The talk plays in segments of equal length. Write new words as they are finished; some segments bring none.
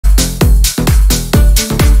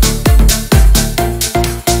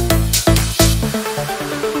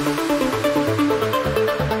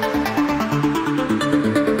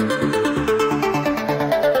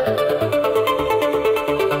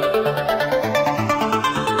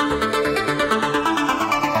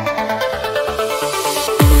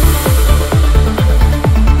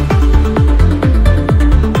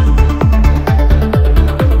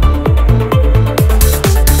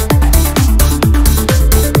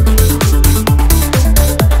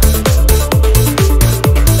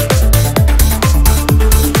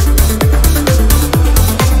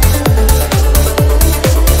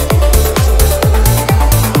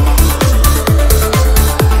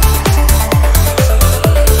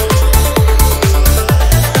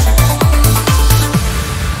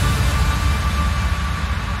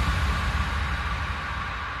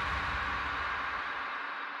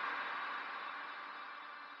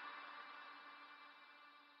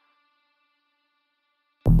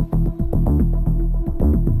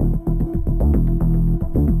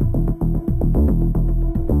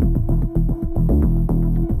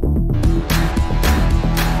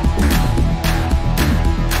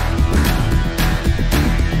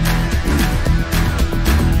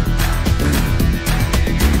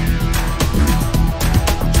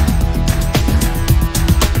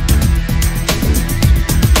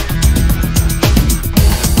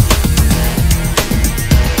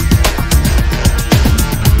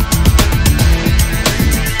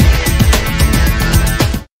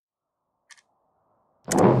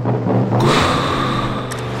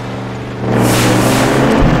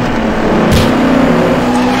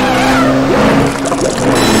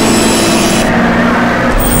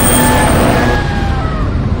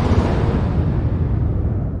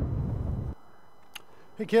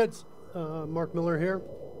kids, Mark Miller here.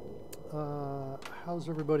 How's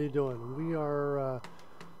everybody doing? We are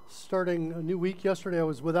starting a new week. Yesterday I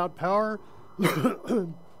was without power.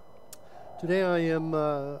 Today I am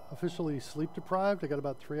officially sleep deprived. I got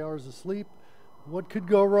about 3 hours of sleep. What could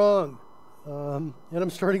go wrong? And I'm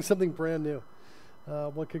starting something brand new.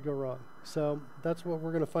 What could go wrong? So that's what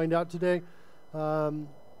we're going to find out today.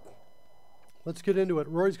 Let's get into it.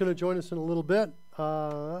 Rory's going to join us in a little bit.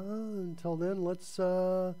 Until then, let's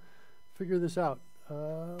figure this out.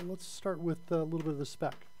 Let's start with a little bit of the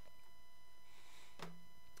spec.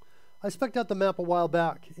 I spec'd out the map a while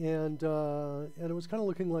back, and it was kind of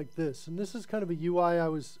looking like this. And this is kind of a UI I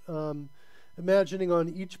was imagining on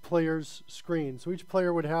each player's screen. So each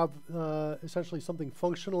player would have essentially something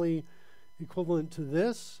functionally equivalent to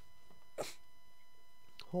this.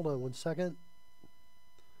 Hold on one second.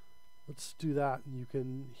 Let's do that, and you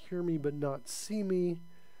can hear me but not see me.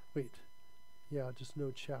 Wait, yeah, just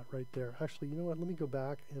no chat right there. Actually, you know what? Let me go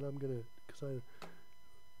back, and I'm gonna, because I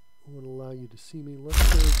want to allow you to see me. Let's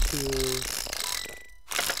go to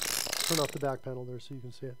turn off the back panel there so you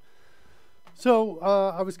can see it. So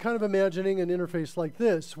I was kind of imagining an interface like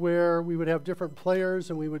this, where we would have different players,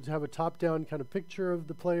 and we would have a top-down kind of picture of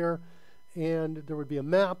the player, and there would be a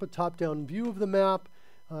map, a top-down view of the map,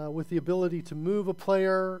 with the ability to move a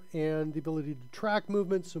player and the ability to track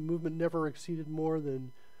movement, so movement never exceeded more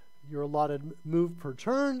than your allotted move per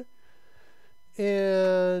turn.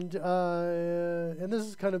 And this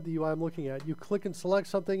is kind of the UI I'm looking at. You click and select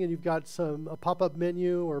something, and you've got a pop-up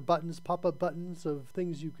menu or buttons, pop-up buttons of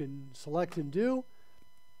things you can select and do.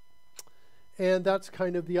 And that's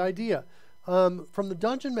kind of the idea. From the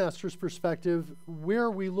Dungeon Master's perspective, where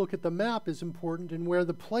we look at the map is important, and where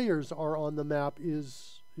the players are on the map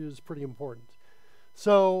is pretty important.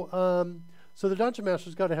 So so the Dungeon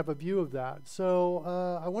Master's got to have a view of that. So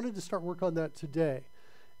I wanted to start work on that today.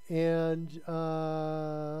 And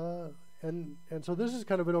so this is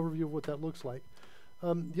kind of an overview of what that looks like.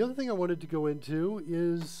 The other thing I wanted to go into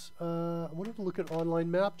is I wanted to look at online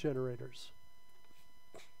map generators.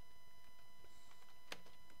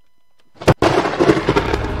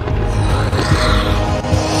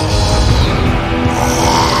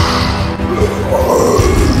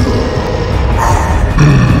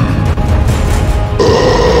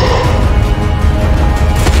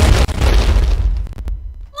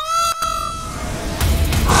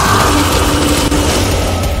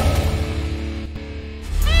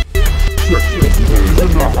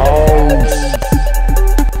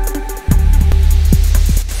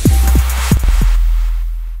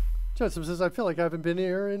 Jetsam says, I feel like I haven't been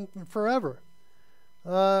here in forever.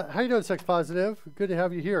 How you doing, Sex Positive? Good to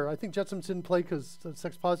have you here. I think Jetsam didn't play because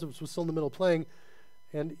Sex Positive was still in the middle of playing.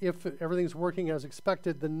 And if everything's working as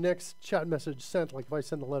expected, the next chat message sent, like if I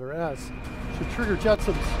send the letter S, should trigger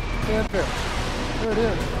Jetsam's fanfare. There it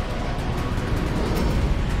is.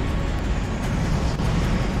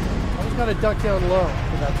 I always got to duck down low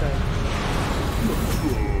for that thing.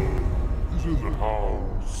 He's in the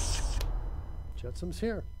house. Jetsam's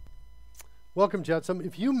here. Welcome, Jetsam.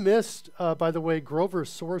 If you missed, by the way, Grover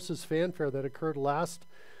Source's fanfare that occurred last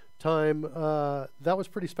time, that was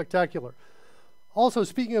pretty spectacular. Also,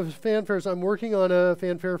 speaking of fanfares, I'm working on a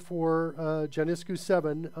fanfare for Janiscu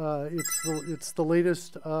 7. It's the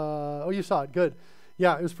latest. Oh, you saw it. Good.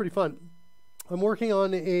 Yeah, it was pretty fun. I'm working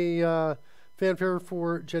on a fanfare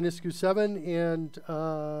for Janiscu 7, and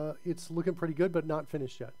it's looking pretty good, but not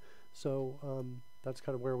finished yet. So that's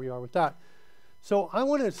kind of where we are with that. So I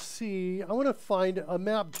want to find a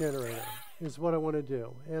map generator is what I want to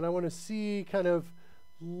do. And I want to see kind of,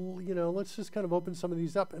 you know, let's just kind of open some of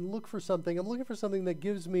these up and look for something. I'm looking for something that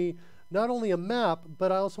gives me not only a map,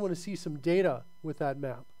 but I also want to see some data with that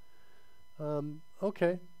map.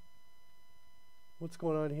 Okay. What's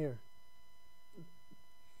going on here?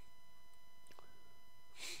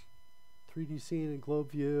 3D scene and globe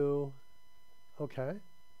view. Okay.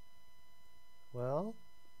 Well,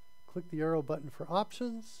 click the arrow button for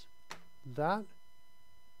options. That.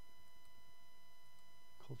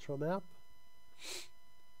 Cultural map.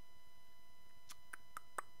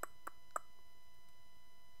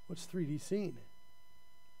 What's 3D scene?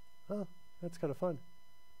 Oh, that's kind of fun.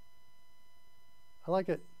 I like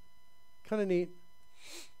it. Kind of neat.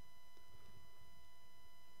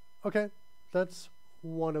 Okay, that's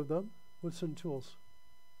one of them. What's some tools?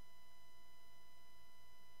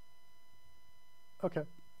 Okay.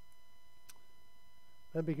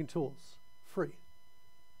 Map making tools. Free.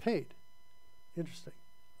 Paid. Interesting.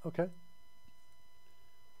 Okay.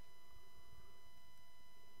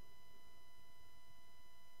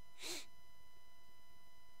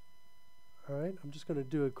 All right, I'm just going to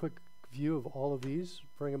do a quick view of all of these.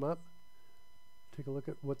 Bring them up. Take a look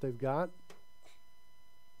at what they've got.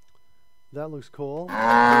 That looks cool.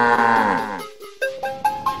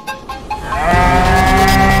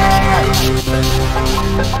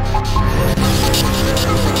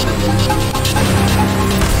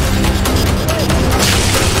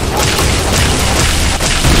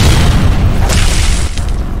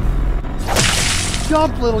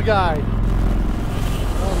 Jump, little guy!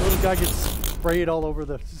 Oh, little guy gets sprayed all over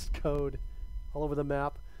the code, all over the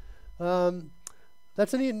map.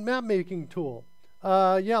 That's a neat map making tool.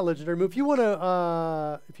 Yeah, Legendary Move. If you want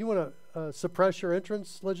to suppress your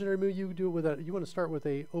entrance, Legendary Move, you do it with that. You want to start with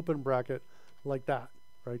a open bracket like that,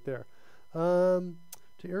 right there. To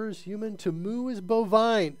err is human, to moo is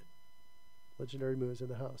bovine. Legendary Move is in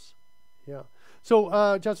the house. Yeah.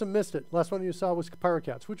 So Judson missed it. Last one you saw was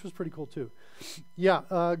Pyrocats, which was pretty cool too. Yeah,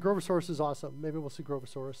 Groversaurus is awesome. Maybe we'll see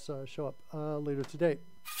Groversaurus show up later today.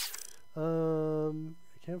 I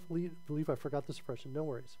can't believe I forgot the suppression. No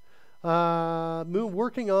worries. Moon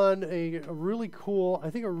working on a really cool, I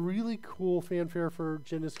think a really cool fanfare for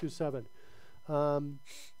Geniscu 7.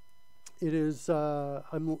 It is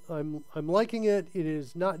I'm liking it. It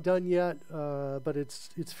is not done yet, but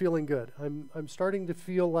it's feeling good. I'm starting to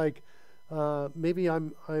feel like maybe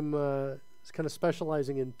I'm kind of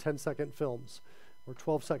specializing in 10-second films or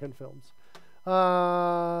 12-second films.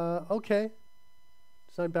 Okay.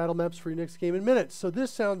 Design battle maps for your next game in minutes. So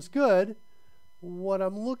this sounds good. What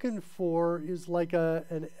I'm looking for is like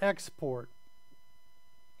an export.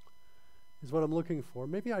 Is what I'm looking for.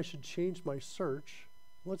 Maybe I should change my search.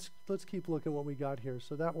 Let's keep looking what we got here.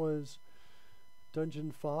 So that was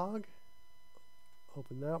Dungeon Fog.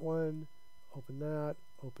 Open that one. Open that.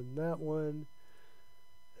 Open that one.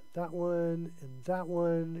 That one and that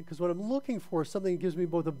one. Because what I'm looking for is something that gives me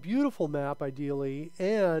both a beautiful map, ideally,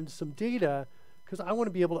 and some data. Because I want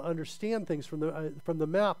to be able to understand things from the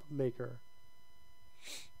map maker.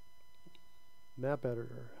 Map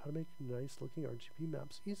editor. How to make nice looking RGB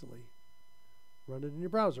maps easily. Run it in your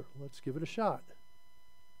browser. Let's give it a shot.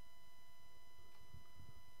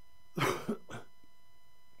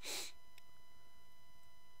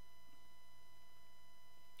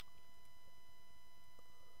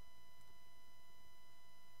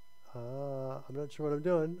 I'm not sure what I'm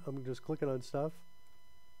doing. I'm just clicking on stuff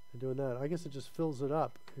and doing that. I guess it just fills it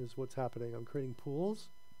up is what's happening. I'm creating pools.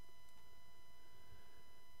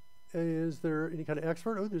 Is there any kind of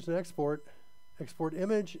export? Oh, there's an export. Export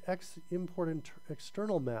image, import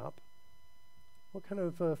external map. What kind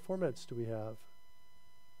of formats do we have?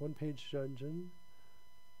 One page dungeon.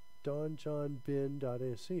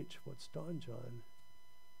 donjonbin.ash. What's donjon?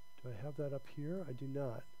 Do I have that up here? I do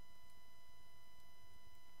not.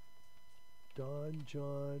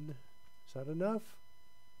 Donjon. Is that enough?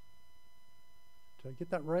 Did I get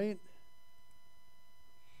that right?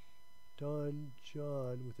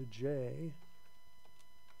 Donjon with a J.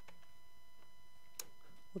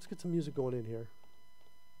 Let's get some music going in here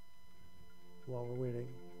while we're waiting.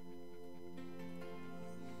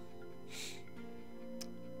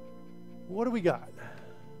 What do we got?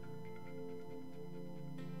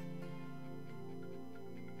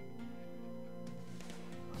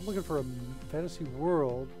 I'm looking for a fantasy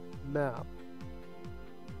world map.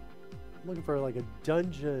 I'm looking for like a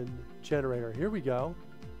dungeon generator. Here we go.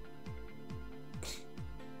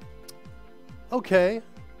 Okay.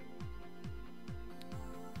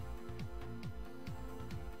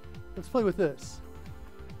 Let's play with this.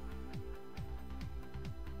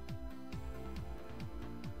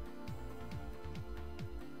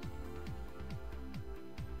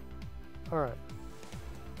 All right.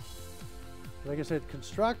 Like I said,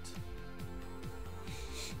 construct.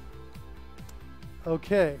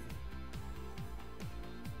 Okay.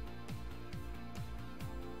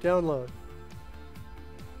 Download.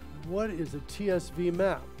 What is a TSV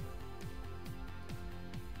map?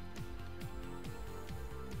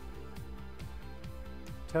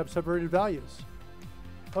 Tab separated values.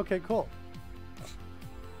 Okay, cool.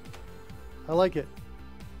 I like it.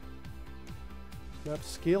 Map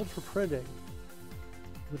scaled for printing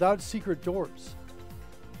without secret doors.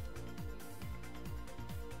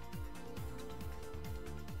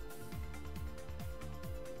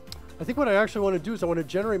 I think what I actually want to do is I want to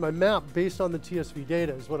generate my map based on the TSV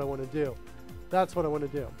data is what I want to do. That's what I want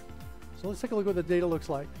to do. So let's take a look at what the data looks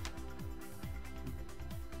like.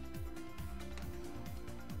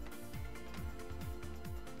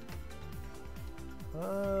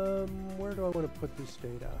 Where do I want to put this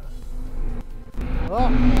data? Oh!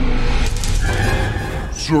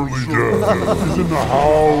 Surly Death is in the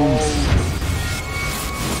house!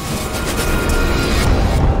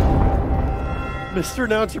 Mr.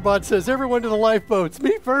 Announcer Bot says, everyone to the lifeboats.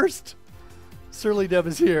 Me first. Surly Dev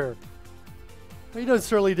is here. How you doing,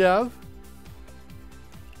 Surly Dev?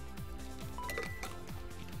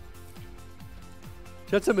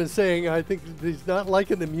 Jetsam is saying, I think he's not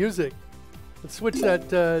liking the music. Let's switch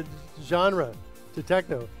that genre to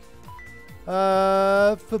techno.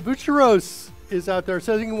 Fabucheros is out there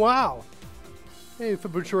saying, wow. Hey,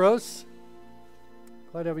 Fabucheros.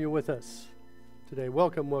 Glad to have you with us today.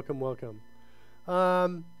 Welcome, welcome, welcome.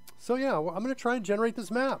 So yeah, I'm going to try and generate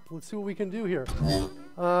this map. Let's see what we can do here.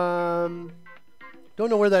 Don't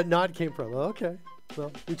know where that nod came from. Oh, okay.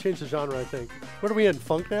 Well, we changed the genre, I think. What are we in,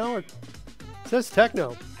 funk now? Or it says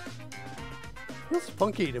techno. Feels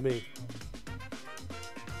funky to me.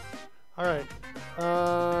 All right.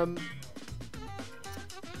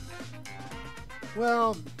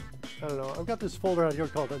 Well, I don't know. I've got this folder out here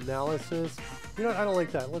called analysis. You know what? I don't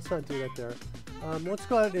like that. Let's not do that there. Let's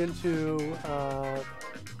go ahead into,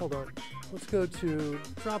 hold on. Let's go to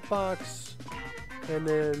Dropbox, and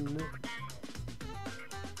then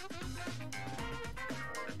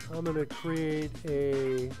I'm going to create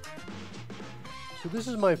a, so this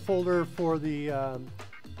is my folder for the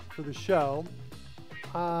show.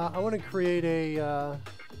 I want to create a,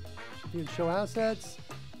 you can show assets,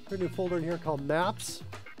 create a folder in here called maps.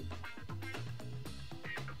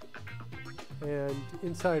 And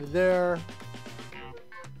inside there,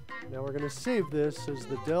 now we're going to save this as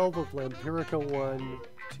the Delve of Lampirica 1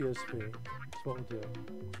 TSV. That's what we'll do.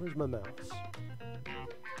 Where's my mouse?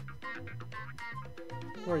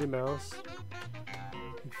 Where are you, mouse?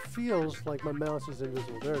 It feels like my mouse is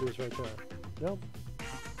invisible. There it is right there. Nope.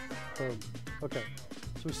 Boom. Okay.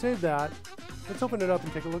 So we saved that. Let's open it up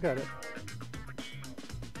and take a look at it.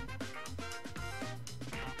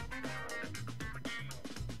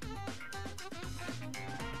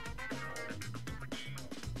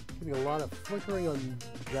 Getting a lot of flickering on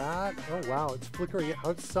that. Oh wow, it's flickering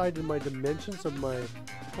outside in my dimensions of my,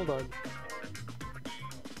 hold on.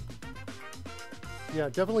 Yeah,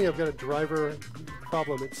 definitely I've got a driver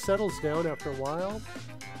problem. It settles down after a while.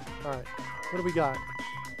 All right, what do we got?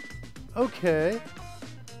 Okay.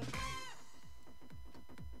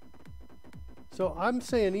 So I'm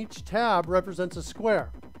saying each tab represents a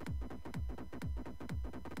square.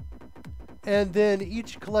 And then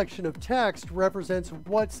each collection of text represents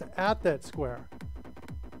what's at that square.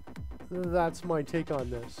 That's my take on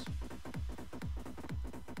this.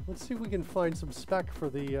 Let's see if we can find some spec for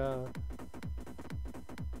the...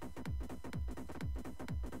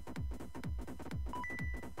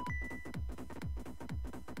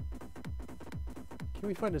 Can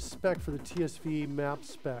we find a spec for the TSV map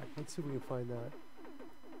spec? Let's see if we can find that.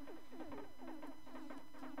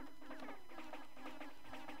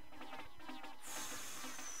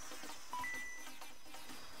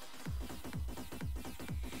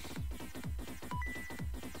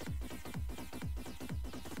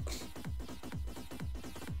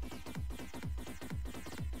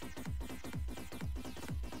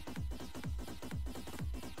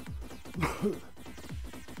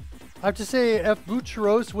 I have to say F.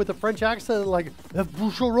 Boucheros with a French accent, like F.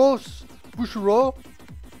 Boucheros, Bouchereau,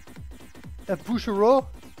 F. Bouchereau.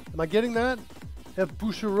 Am I getting that? F.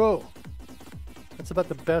 Bouchereau. That's about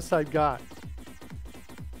the best I've got.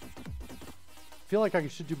 I feel like I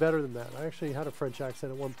should do better than that. I actually had a French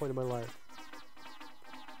accent at one point in my life.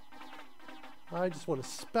 I just want a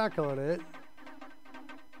spec on it.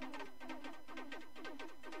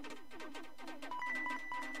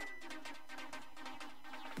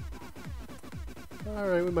 All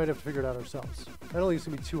right, we might have to figure it out ourselves. I don't think it's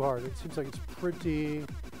going to be too hard. It seems like it's pretty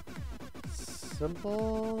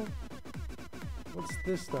simple. What's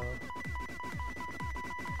this now?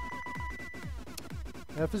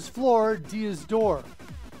 F is floor, D is door.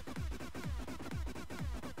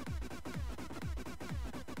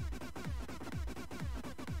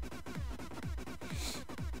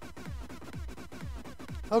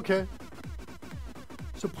 Okay.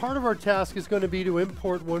 So part of our task is going to be to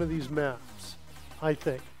import one of these maps, I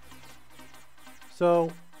think.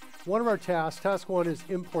 So one of our tasks, task 1 is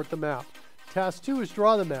import the map. Task 2 is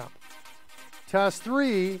draw the map. Task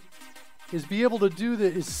 3 is be able to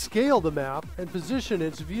is scale the map and position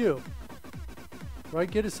its view. Right?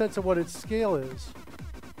 Get a sense of what its scale is.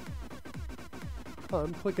 Oh,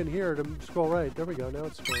 I'm clicking here to scroll right. There we go. Now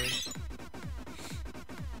it's scrolling.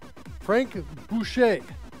 Frank Boucher.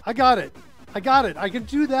 I got it. I got it. I can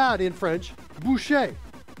do that in French. Boucher.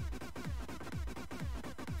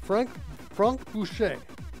 Frank Boucher.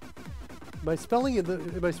 Am I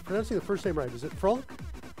pronouncing the first name right? Is it Frank?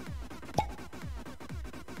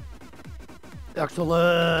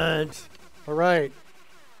 Excellent. All right.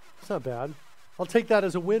 It's not bad. I'll take that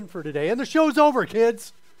as a win for today. And the show's over,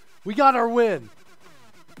 kids. We got our win.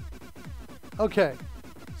 Okay.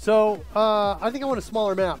 So I think I want a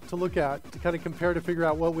smaller map to look at to kind of compare to figure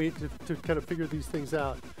out what we to kind of figure these things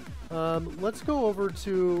out. Let's go over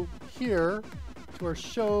to here to our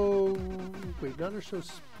show. Wait, not our show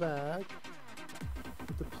spec,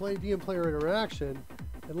 but the DM player interaction,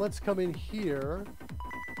 and let's come in here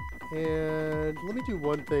and let me do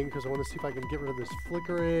one thing because I want to see if I can get rid of this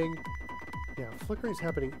flickering. Yeah, flickering is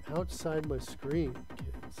happening outside my screen,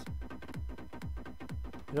 kids.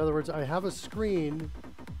 In other words, I have a screen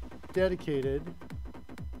dedicated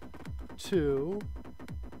to,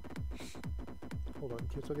 hold on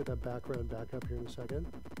kids, I'll get that background back up here in a second.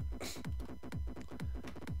 Did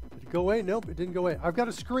it go away? Nope, it didn't go away. I've got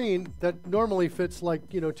a screen that normally fits like,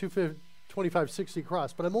 2560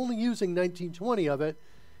 across, but I'm only using 1920 of it,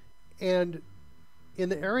 and in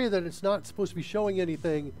the area that it's not supposed to be showing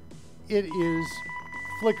anything, it is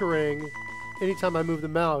flickering anytime I move the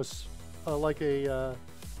mouse, like a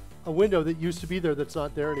window that used to be there that's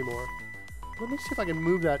not there anymore. Let me see if I can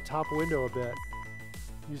move that top window a bit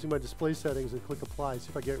using my display settings and click apply, see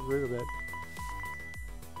if I get rid of it.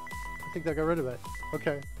 I think that got rid of it.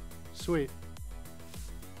 Okay, sweet.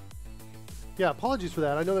 Yeah, apologies for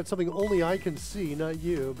that. I know that's something only I can see, not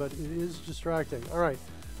you, but it is distracting. All right,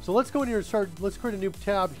 so let's go in here and start. Let's create a new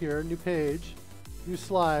tab here, new page, new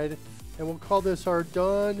slide, and we'll call this our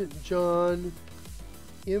Don John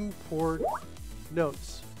import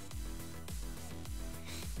notes.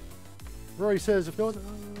 Rory says, if no,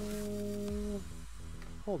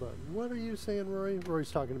 hold on. What are you saying, Rory?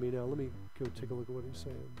 Rory's talking to me now. Let me go take a look at what he's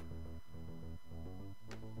saying.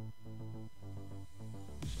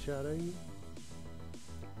 He's chatting.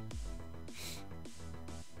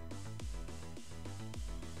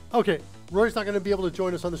 Okay, Rory's not going to be able to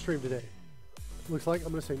join us on the stream today. Looks like I'm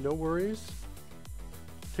going to say no worries.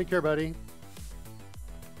 Take care, buddy.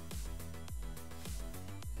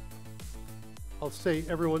 I'll say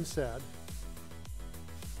everyone's sad.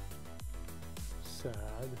 Sad.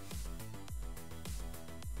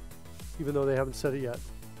 Even though they haven't said it yet.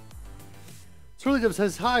 Surly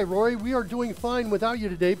says, hi, Rory. We are doing fine without you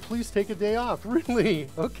today. Please take a day off. Really?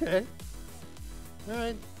 Okay. All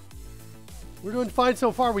right. We're doing fine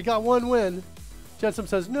so far. We got one win. Jetsam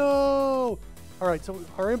says, no. All right, so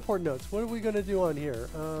our import notes. What are we going to do on here?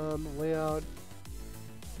 Layout.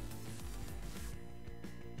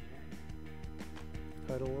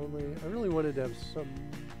 Title only. I really wanted to have some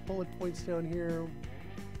bullet points down here.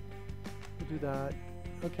 We'll do that.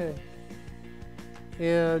 Okay.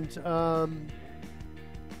 And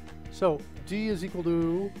so D is equal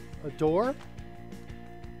to a door.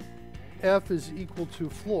 F is equal to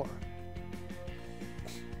floor.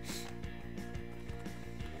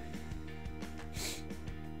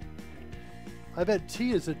 I bet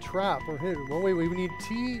T is a trap or hidden. Well, wait, we need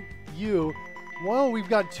T, U. Whoa, we've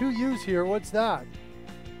got two U's here. What's that?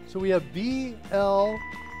 So we have B, L.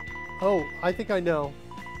 Oh, I think I know.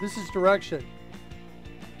 This is direction.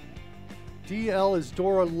 DL is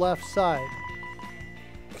door on left side.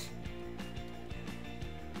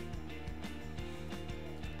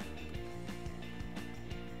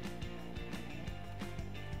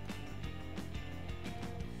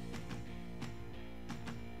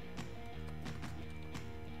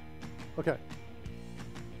 Okay,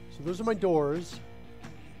 so those are my doors.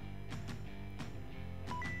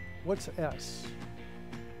 What's S?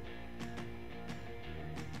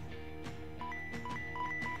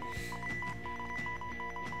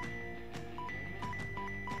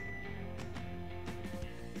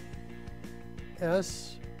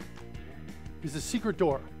 S is a secret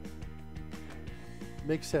door.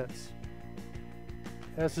 Makes sense.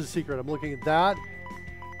 S is secret. I'm looking at that,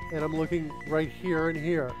 and I'm looking right here and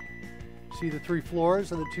here. See the three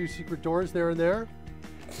floors and the two secret doors there and there?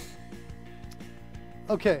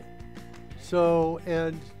 Okay, so,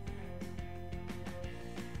 and,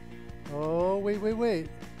 oh, wait.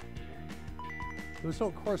 Those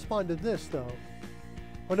don't correspond to this, though.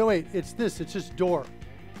 Oh, no, wait, it's this, it's just door.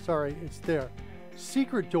 Sorry, it's there.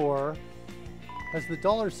 Secret door has the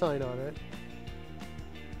 $sign on it.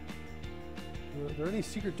 Are there any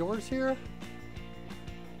secret doors here?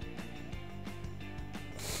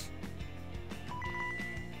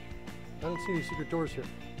 I don't see any secret doors here.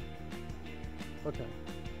 Okay.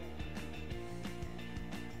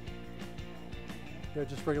 Yeah,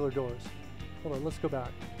 just regular doors. Hold on, let's go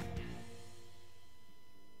back.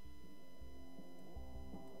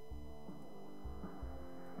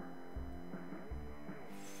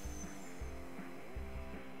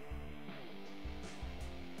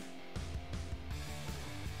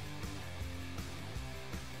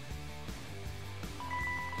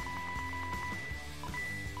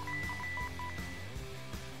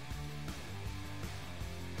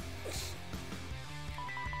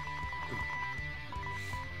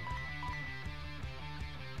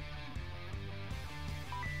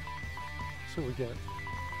 See what we get.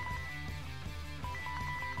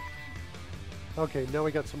 Okay, now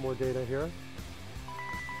we got some more data here.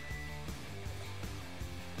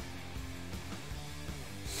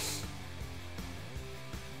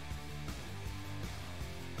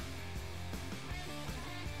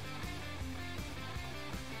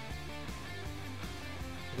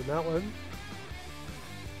 In that one.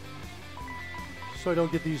 So I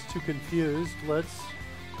don't get these too confused, let's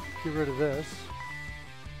get rid of this.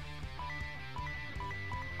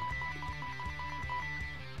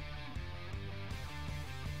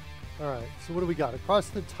 Alright, so what do we got? Across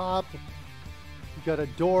the top, we've got a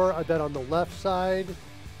door, I bet on the left side,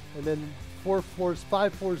 and then 5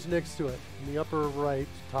 floors next to it, in the upper right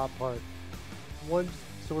top part. So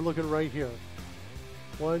we're looking right here.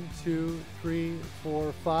 1, 2, 3,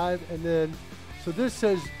 4, 5, and then, so this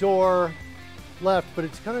says door left, but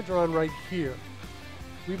it's kind of drawn right here.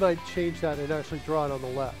 We might change that and actually draw it on the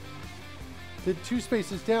left. Then 2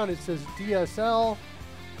 spaces down, it says DSL.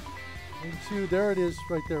 1, 2, there it is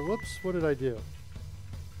right there. Whoops, what did I do?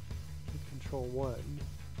 Hit Control 1.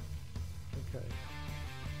 Okay.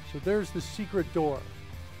 So there's the secret door.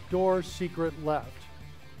 Door, secret, left.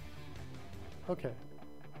 Okay.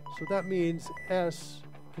 So that means S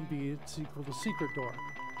can be it's equal to secret door.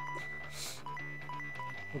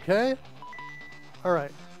 Okay? All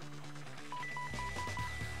right.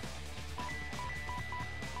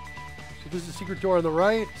 So this is a secret door on the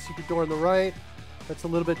right, secret door on the right. That's a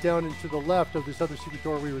little bit down and to the left of this other secret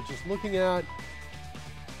door we were just looking at.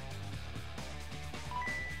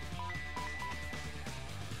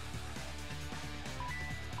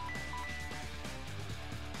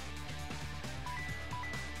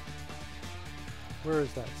 Where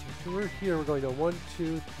is that? So we're here, we're going to 1,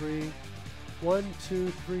 2, 3, 1, 2,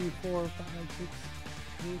 3, 4, 5, 6,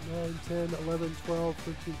 8, 9, 10, 11, 12,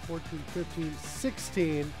 13, 14, 15,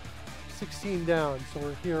 16. 16 down. So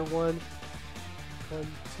we're here 1, 2,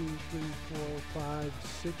 3, 4, 5,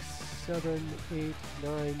 6, 7, 8,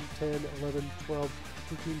 9, 10, 11, 12,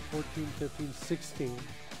 13, 14, 15, 16.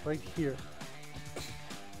 Right here. Is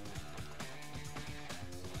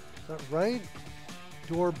that right?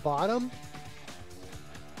 Door bottom?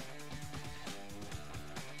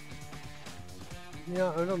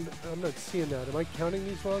 Yeah, I'm not seeing that. Am I counting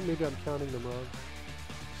these wrong? Maybe I'm counting them wrong.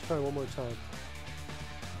 Let's try one more time.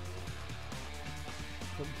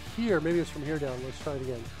 From here, maybe it's from here down. Let's try it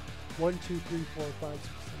again. 1, 2, 3, 4, 5,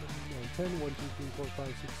 6, 7, 8, 9, 10. 1, 2, 3, 4,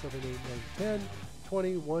 5, 6, 7, 8, 9, 10.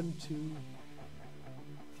 20, 1, 2,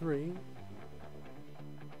 3.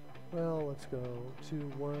 Well, let's go. 2,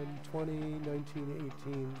 1, 20, 19,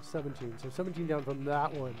 18, 17. So 17 down from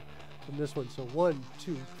that one, from this one. So 1,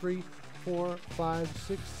 2, 3, 4, 5,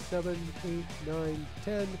 6, 7, 8, 9,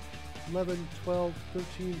 10, 11, 12,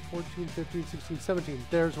 13, 14, 15, 16, 17.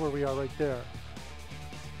 There's where we are right there.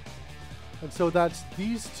 And so that's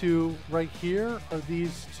these two right here, or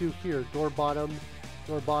these two here. Door bottom,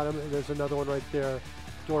 and there's another one right there.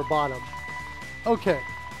 Door bottom. Okay.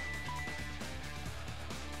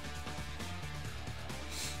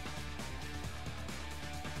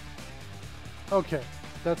 Okay,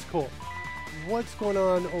 that's cool. What's going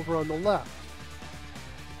on over on the left?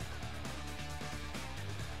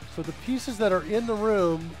 So the pieces that are in the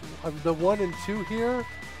room, the 1 and 2 here,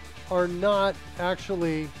 are not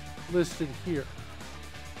actually listed here.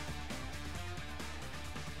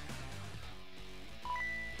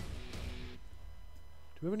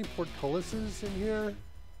 Do we have any portcullises in here?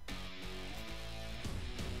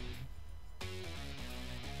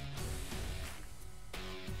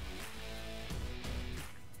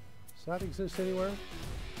 Does that exist anywhere?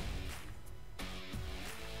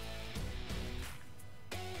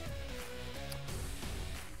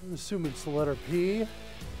 I'm assuming it's the letter P,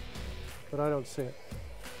 but I don't see it.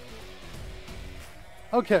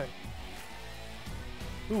 Okay.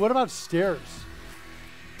 Ooh, what about stairs?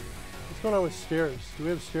 What's going on with stairs? Do we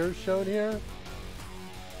have stairs shown here?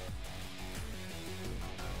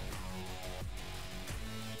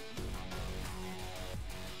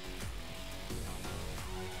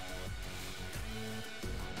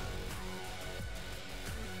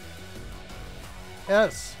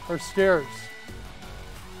 S are stairs.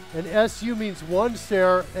 And SU means 1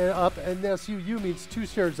 stair up, and SUU means 2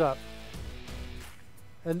 stairs up.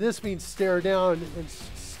 And this means stair down and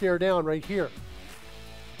stair down right here.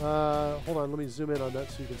 Hold on, let me zoom in on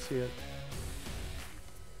that so you can see it.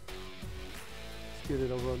 Let's get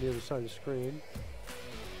it over on the other side of the screen.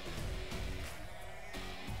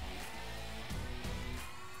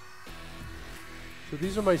 So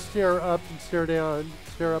these are my stair up and stair down,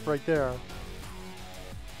 stair up right there.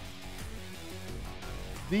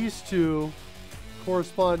 These two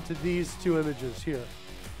correspond to these two images here.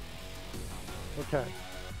 Okay.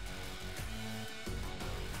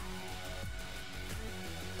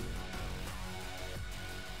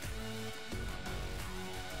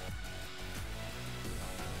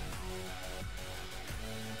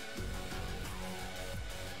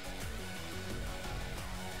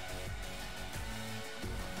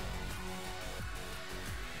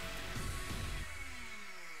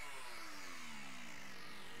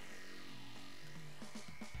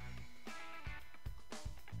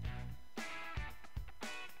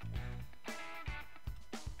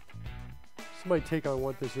 This is my take on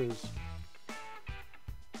what this is.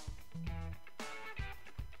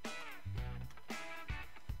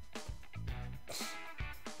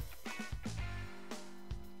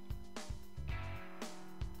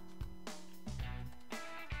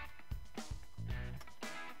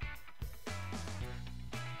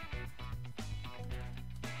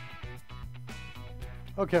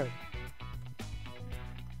 Okay.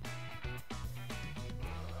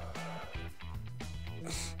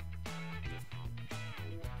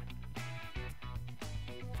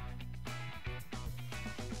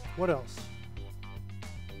 What else?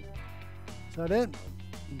 Is that it?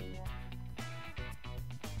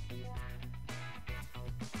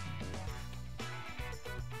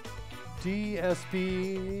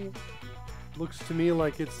 DSP looks to me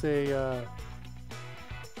like it's a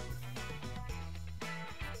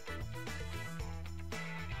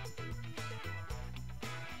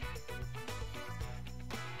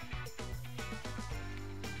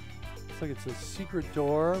looks like it's a secret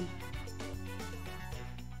door.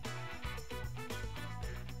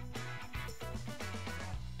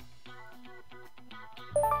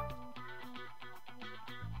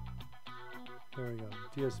 There we go.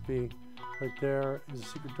 DSP right there is a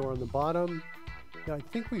secret door on the bottom. Yeah, I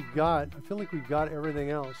think we've got, I feel like we've got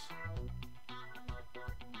everything else.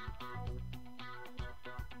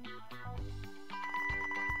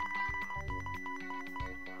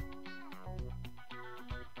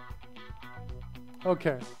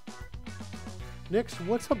 Okay. Next,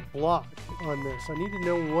 what's a block on this? I need to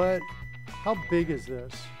know how big is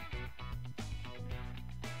this?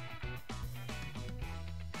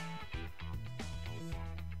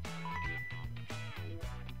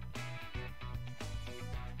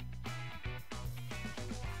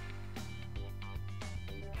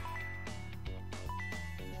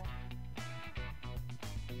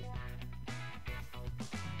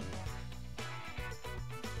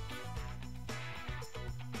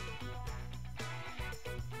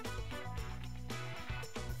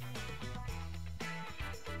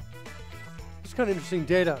 It's kind of interesting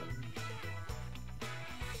data.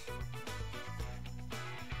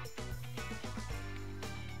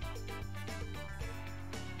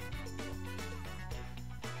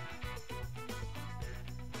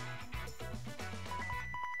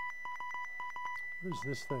 What is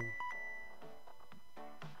this thing?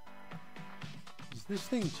 Is this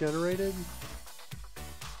thing generated?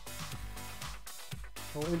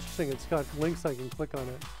 Oh, interesting. It's got links I can click on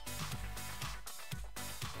it.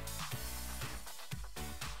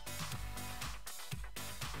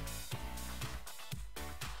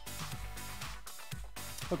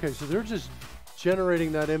 Okay, so they're just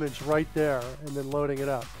generating that image right there and then loading it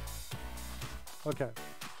up. Okay,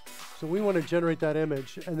 so we want to generate that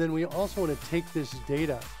image, and then we also want to take this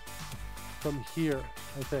data from here,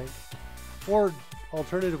 I think. Or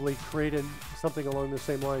alternatively, create something along the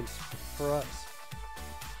same lines for us.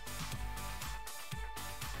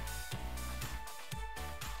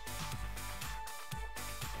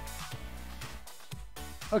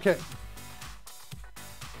 Okay.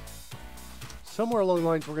 Somewhere along the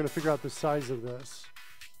lines, we're going to figure out the size of this.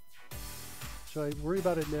 Should I worry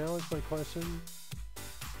about it now is my question.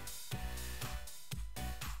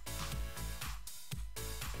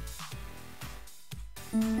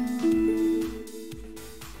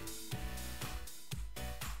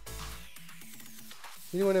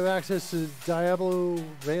 Anyone have access to Diablo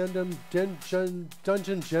random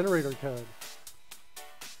dungeon generator code?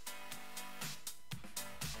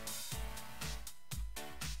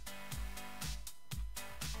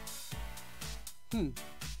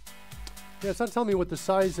 Yeah, it's not telling me what the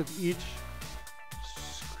size of each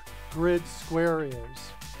grid square is.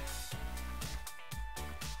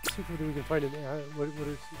 Let's see if we can find what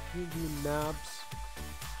is D&D Maps.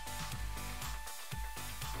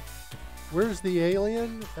 Where's the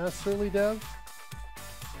alien? Ask Surly Dev.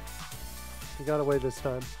 We got away this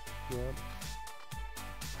time.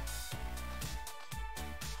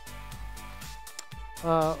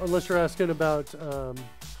 Yeah. Unless you're asking about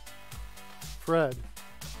Fred.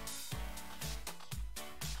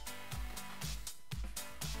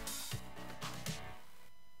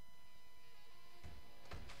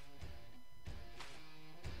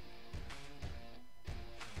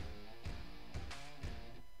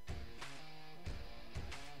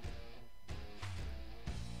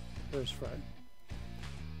 There's Fred.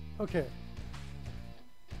 Okay.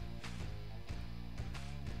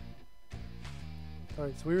 All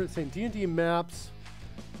right, so we were saying D&D maps,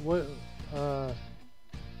 what,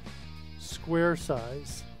 square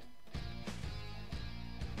size.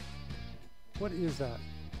 What is that?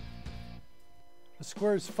 A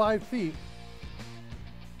square is 5 feet.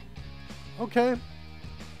 Okay.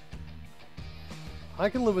 I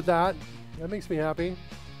can live with that. That makes me happy.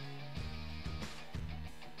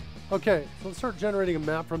 Okay, so let's start generating a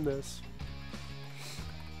map from this.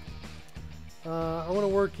 I want to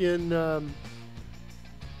work in...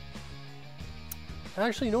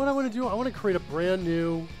 actually, you know what I want to do? I want to create a brand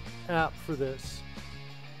new app for this.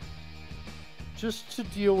 Just to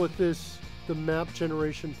deal with this, the map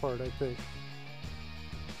generation part, I think.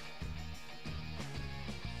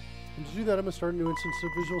 And to do that, I'm going to start a new instance of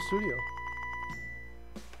Visual Studio.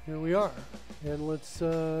 Here we are. And let's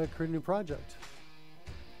create a new project.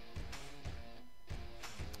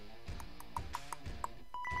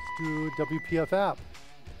 Let's do WPF app.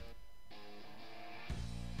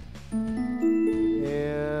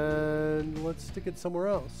 And let's stick it somewhere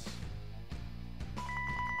else.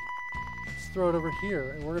 Let's throw it over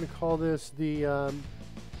here. And we're going to call this the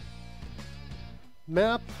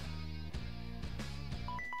map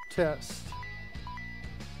test.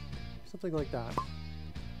 Something like that.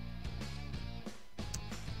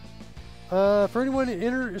 For anyone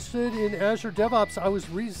interested in Azure DevOps, I was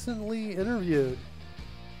recently interviewed.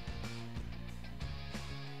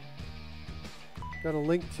 Got a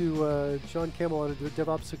link to John Campbell on a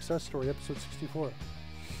DevOps success story, episode 64.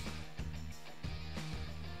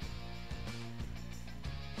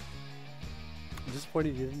 I'm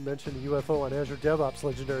disappointed you didn't mention the UFO on Azure DevOps,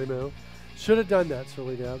 legendary move. Should have done that,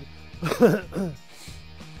 Surly Deb.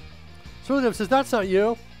 Surly Deb says, that's not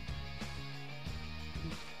you.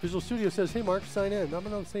 Visual Studio says, hey Mark, sign in. I'm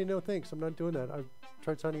going to say no thanks. I'm not doing that. I've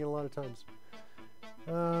tried signing in a lot of times.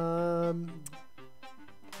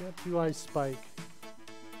 Map UI Spike.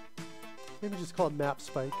 Maybe just call it Map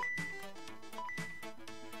Spike.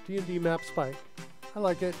 D&D Map Spike. I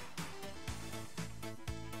like it.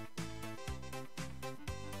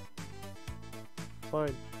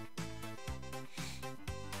 Fine.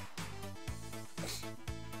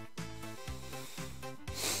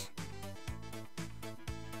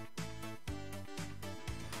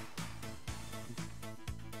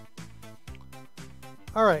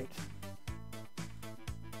 All right.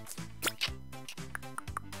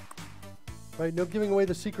 Right, no giving away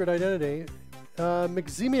the secret identity.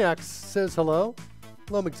 McZemiac says hello.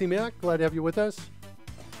 Hello, McZemiac. Glad to have you with us.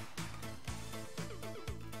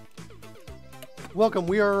 Welcome.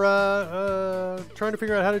 We are trying to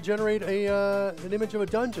figure out how to generate an image of a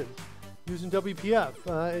dungeon using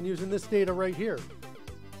WPF and using this data right here.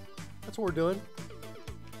 That's what we're doing.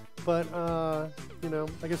 But, you know,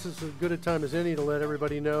 I guess this is as good a time as any to let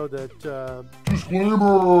everybody know that...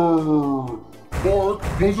 Disclaimer! Mark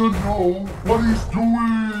doesn't know what he's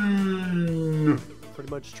doing! Pretty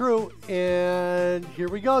much true. And here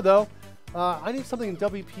we go, though. I need something in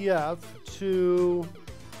WPF to...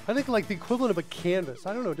 I think like the equivalent of a canvas.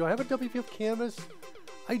 I don't know. Do I have a WPF canvas?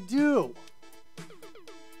 I do.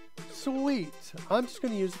 Sweet. I'm just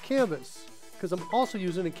going to use a canvas because I'm also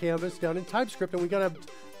using a canvas down in TypeScript, and we got to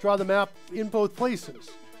draw the map in both places.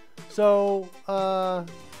 So,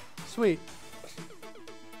 sweet.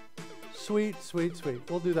 Sweet, sweet, sweet.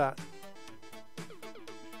 We'll do that.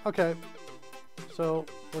 Okay. So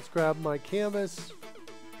let's grab my canvas,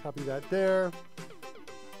 copy that there,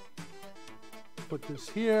 put this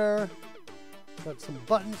here. Got some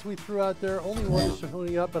buttons we threw out there. Only one is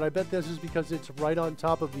showing up, but I bet this is because it's right on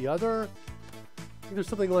top of the other. I think there's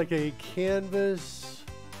something like a canvas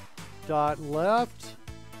dot left.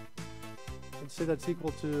 Let's say that's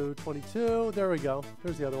equal to 22. There we go.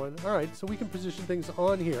 There's the other one. All right, so we can position things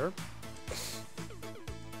on here.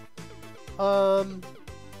 Let's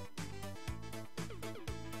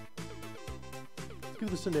give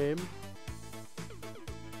this a name.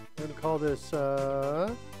 I'm going to call this,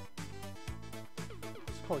 let's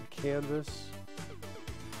call it Canvas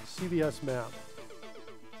CVS Map.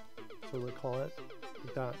 So we'll call it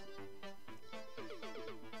like that.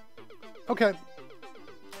 Okay.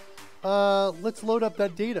 Let's load up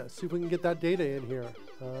that data. See if we can get that data in here.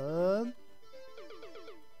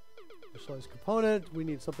 Initialize component. We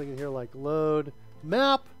need something in here like load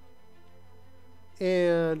map.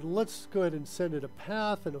 And let's go ahead and send it a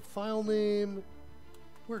path and a file name.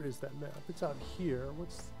 Where is that map? It's out here.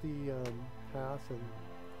 What's the path? And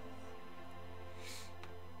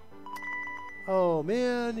oh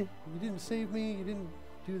man, you didn't save me. You didn't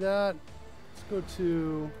do that. Let's go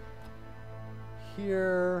to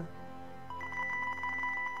here.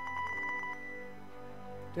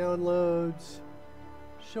 Downloads.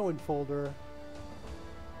 Show in folder.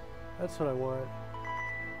 That's what I want.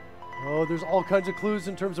 Oh, there's all kinds of clues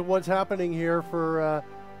in terms of what's happening here for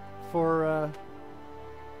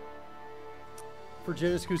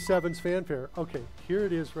Janiscu 7's fanfare. Okay, here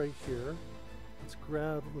it is right here. Let's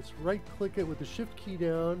right click it with the shift key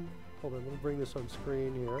down. Hold on, let me bring this on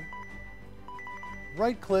screen here.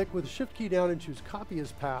 Right click with the shift key down and choose copy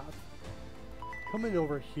as path. Come in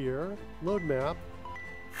over here, load map.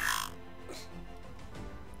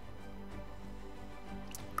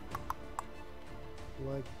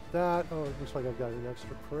 Like that. Oh, it looks like I've got an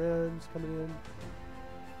extra parens coming in.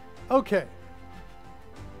 Okay.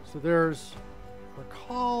 So there's our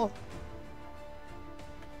call.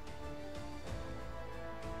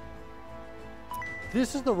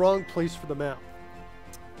 This is the wrong place for the map.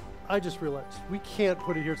 I just realized we can't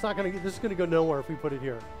put it here. It's not going to. This is going to go nowhere if we put it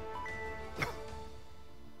here.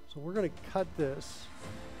 So we're going to cut this.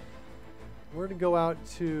 We're going to go out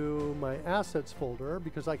to my assets folder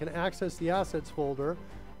because I can access the assets folder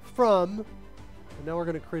from, and now we're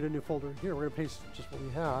going to create a new folder here. We're going to paste just what we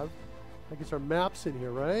have. I guess our maps in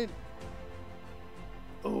here, right?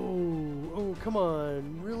 Oh, come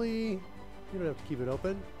on. Really? You don't have to keep it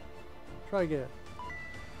open. Try again.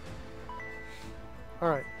 All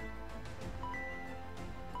right.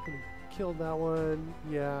 Gonna kill that one.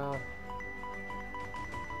 Yeah.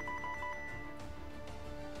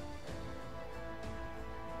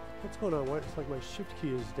 What's going on? It's like my shift key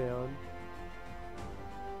is down.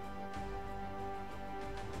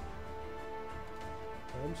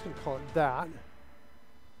 I'm just going to call it that.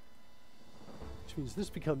 Which means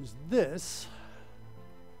this becomes this.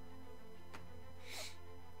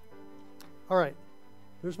 All right.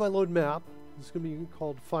 There's my load map. This is going to be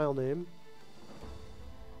called file name.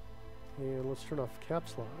 And let's turn off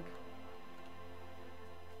caps lock.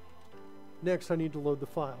 Next, I need to load the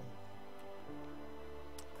file.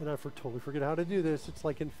 And I totally forget how to do this. It's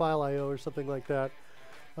like in file IO or something like that.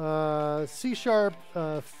 C#,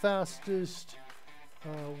 fastest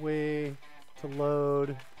way to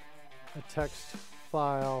load a text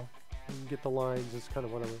file and get the lines is kind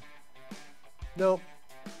of whatever. Nope.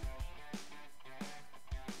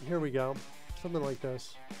 Here we go. Something like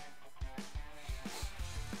this.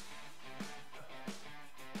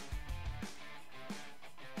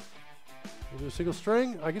 We'll do a single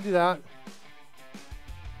string. I can do that.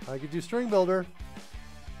 I could do string builder.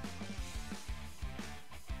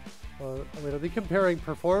 Wait, are they comparing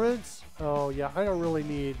performance? Oh yeah, I don't really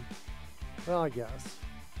need, well, I guess.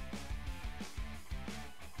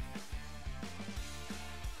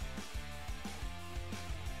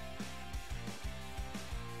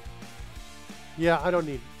 Yeah, I don't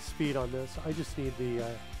need speed on this. I just need the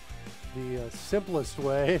simplest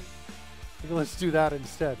way. Let's do that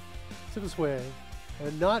instead. Simplest way.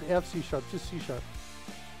 And not F C#, just C#.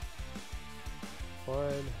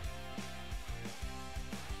 Fine.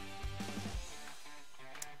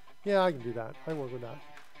 Yeah, I can do that. I work with that.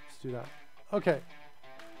 Let's do that. Okay.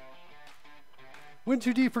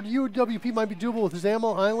 Win2D for UWP might be doable with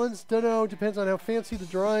XAML islands. Don't know. Depends on how fancy the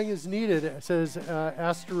drawing is needed. It says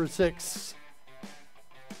 *6.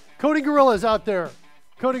 Coding Gorilla is out there.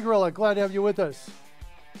 Coding Gorilla, glad to have you with us.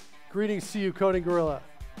 Greetings to you, Coding Gorilla.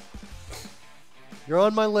 You're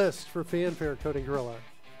on my list for fanfare, Coding Gorilla.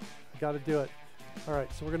 I got to do it. All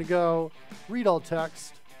right, so we're going to go read all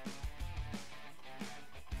text.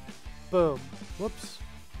 Boom. Whoops.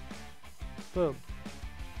 Boom.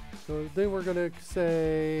 So then we're going to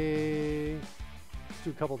say, let's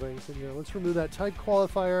do a couple things in here. Let's remove that type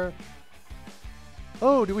qualifier.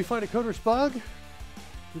 Oh, did we find a CodeRushed bug? Did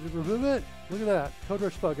it remove it? Look at that.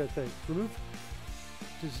 CodeRushed bug, I think. Remove.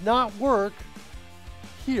 Does not work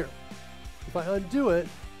here. If I undo it,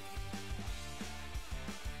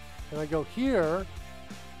 and I go here,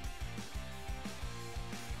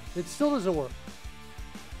 it still doesn't work.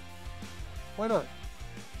 Why not?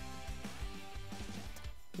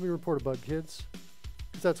 Let me report a bug, kids,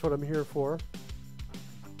 because that's what I'm here for.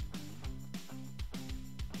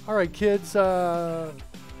 All right, kids, for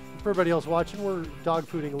everybody else watching, we're dog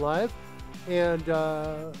fooding live, and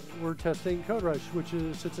we're testing CodeRushed, which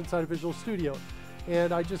sits inside of Visual Studio.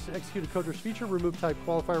 And I just executed CodeRushed feature, remove type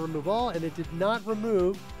qualifier, remove all, and it did not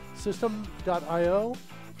remove system.io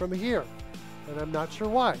from here. And I'm not sure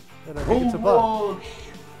why. And I think it's a bug.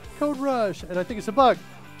 CodeRushed, and I think it's a bug.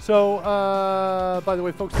 So, by the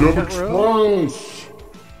way, folks in the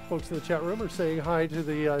chat room are saying hi to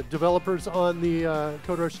the developers on the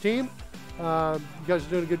CodeRushed team. You guys are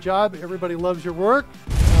doing a good job. Everybody loves your work.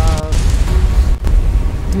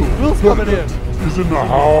 Will's coming in. He's in the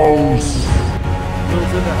house.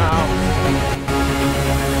 Will's in the house.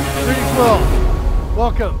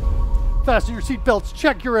 Welcome. Fasten your seatbelts,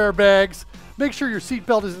 check your airbags. Make sure your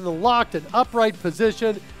seatbelt is in the locked and upright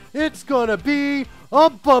position. It's gonna be a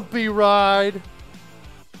bumpy ride.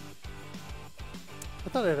 I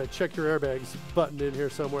thought I had a check your airbags button in here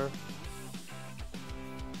somewhere.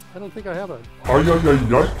 I don't think I have one.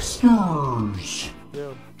 Yikesters!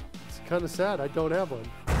 Yeah, it's kind of sad. I don't have one.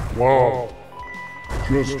 Wow.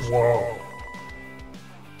 Just wow.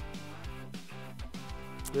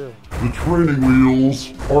 Yeah. The training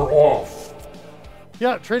wheels are off.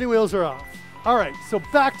 Yeah, training wheels are off. All right, so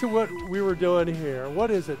back to what we were doing here. What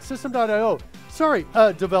is it? System.io. Sorry,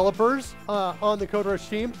 developers on the CodeRushed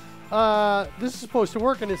team. This is supposed to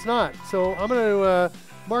work and it's not. So I'm going to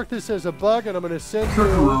mark this as a bug and I'm going to send Check your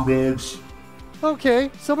airbags. Okay,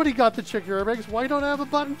 somebody got the check your airbags. Why don't I have a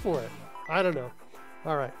button for it? I don't know.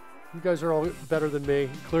 All right, you guys are all better than me,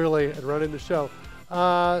 clearly, at running the show.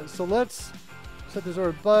 So let's set this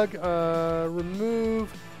over bug.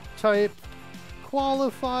 Remove type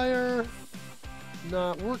qualifier.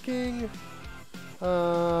 Not working.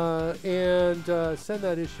 And send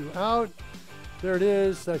that issue out. There it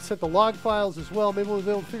is. I set the log files as well. Maybe we'll be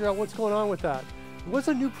able to figure out what's going on with that. What's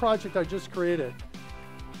a new project I just created?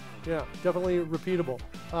 Yeah, definitely repeatable.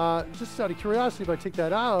 Just out of curiosity, if I take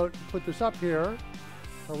that out, put this up here,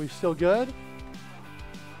 are we still good?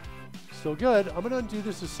 Still good. I'm going to undo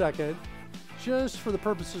this a second, just for the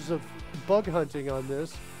purposes of bug hunting on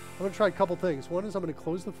this. I'm going to try a couple things. One is I'm going to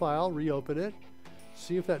close the file, reopen it,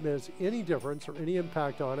 see if that makes any difference or any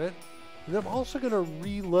impact on it. And I'm also going to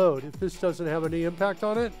reload if this doesn't have any impact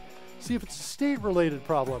on it, see if it's a state-related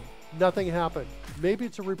problem. Nothing happened. Maybe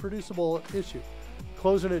it's a reproducible issue.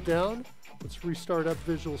 Closing it down. Let's restart up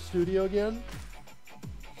Visual Studio again.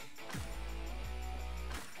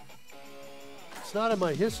 It's not in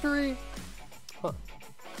my history. Huh.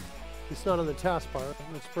 It's not on the taskbar.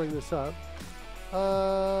 Let's bring this up.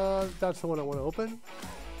 That's the one I want to open.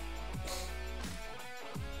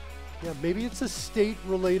 Yeah, maybe it's a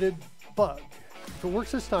state-related bug. If it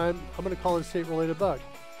works this time, I'm going to call it a state-related bug.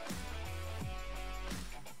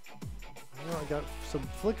 Oh, I got some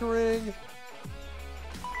flickering. The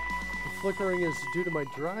flickering is due to my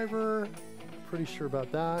driver. Pretty sure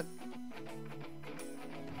about that.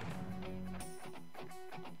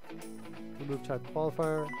 Remove type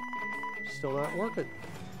qualifier. Still not working.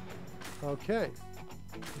 Okay.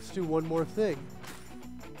 Let's do one more thing.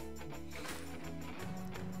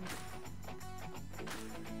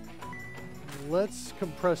 Let's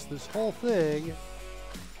compress this whole thing.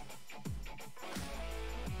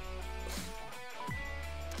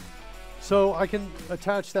 So I can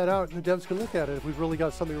attach that out and the devs can look at it if we've really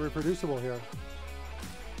got something reproducible here.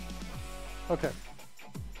 Okay.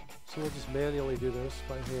 So we'll just manually do this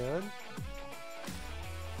by hand.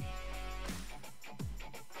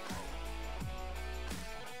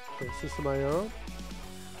 Okay, System.io.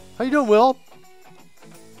 How you doing, Will?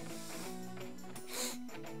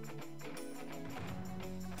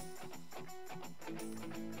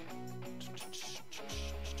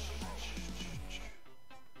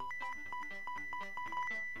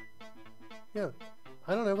 Yeah,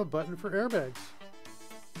 I don't have a button for airbags.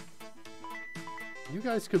 You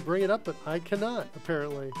guys could bring it up, but I cannot,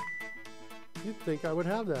 apparently. You'd think I would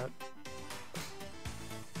have that.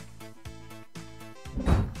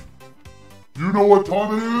 You know what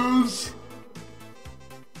time it is?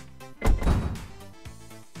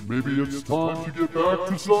 Maybe it's time to get back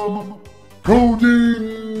to some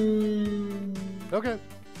coding! Okay.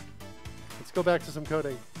 Let's go back to some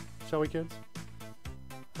coding. Shall we, kids?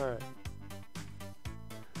 All right.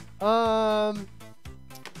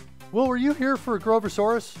 Will, were you here for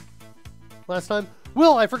Groversaurus last time?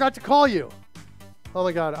 Will, I forgot to call you. Oh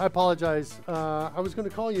my God, I apologize. I was going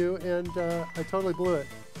to call you and I totally blew it.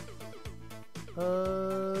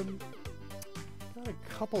 Got a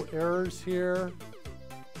couple errors here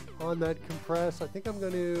on that compress. I think I'm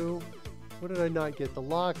going to, what did I not get? The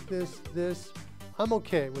lock, this. I'm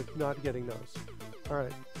okay with not getting those. All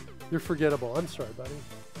right. You're forgettable. I'm sorry, buddy.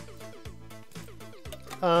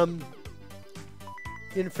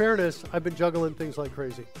 In fairness, I've been juggling things like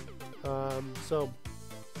crazy. So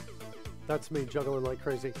that's me juggling like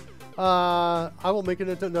crazy. I will make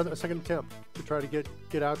a second attempt to try to get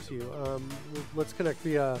out to you. Let's connect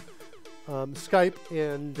via Skype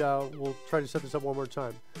and we'll try to set this up one more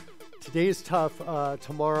time. Today is tough.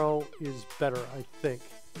 Tomorrow is better, I think.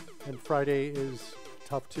 And Friday is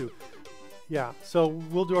tough too. Yeah, so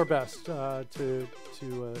we'll do our best to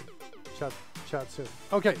chat soon.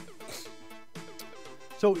 Okay.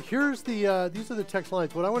 So here's the, these are the text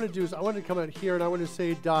lines. What I want to do is I want to come out here and I want to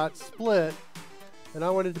say dot split, and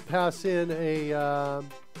I wanted to pass in a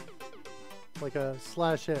like a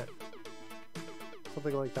 /n,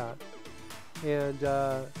 something like that, and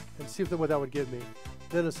see what that would give me.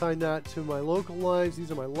 Then assign that to my local lines.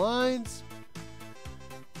 These are my lines.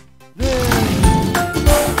 Then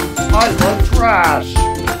I love trash.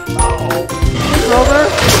 uh-oh. Grover!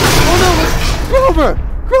 Oh no, Grover!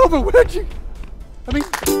 Grover, where'd you? I mean,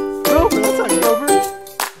 Grover, that's not Grover.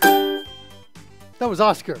 That was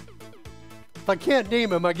Oscar. If I can't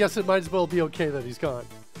name him, I guess it might as well be okay that he's gone.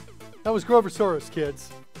 That was Groversaurus,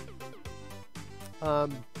 kids.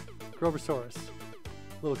 Groversaurus.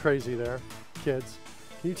 A little crazy there, kids.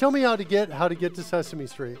 Can you tell me how to get to Sesame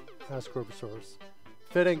Street? Asked Groversaurus.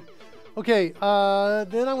 Fitting. Okay,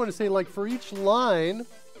 then I want to say, like, for each line,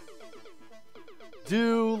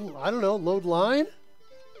 do, I don't know, load line?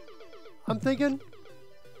 I'm thinking. And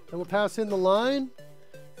we'll pass in the line.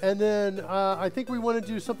 And then I think we want to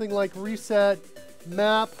do something like reset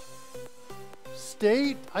map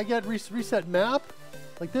state. I get reset map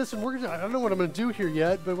like this, and I don't know what I'm going to do here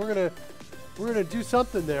yet, but we're gonna do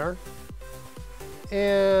something there.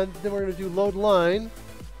 And then we're going to do load line.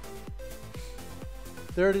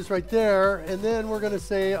 There it is right there. And then we're going to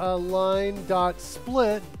say line dot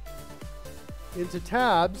split into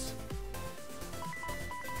tabs.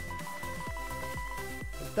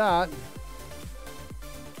 Like that.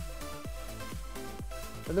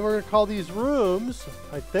 And then we're going to call these rooms,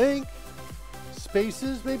 I think,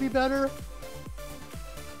 spaces may be better.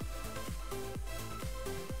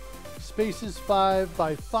 Spaces 5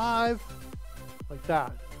 by 5, like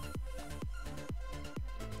that.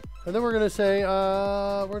 And then we're going to say,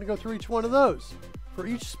 we're going to go through each one of those for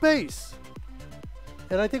each space.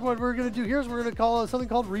 And I think what we're going to do here is we're going to call it something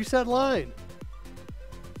called reset line.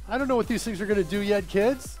 I don't know what these things are going to do yet,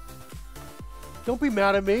 kids. Don't be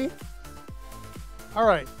mad at me. All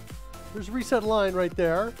right, there's reset line right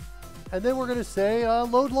there. And then we're going to say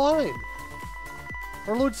load line.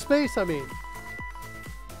 Or load space, I mean.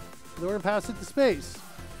 Then we're going to pass it to space.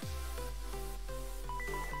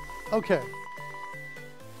 Okay.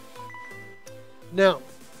 Now,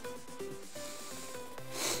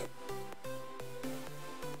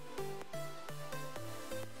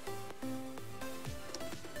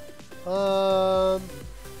 I'm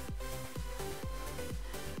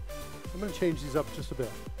going to change these up just a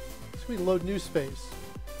bit. It's going to be load new space.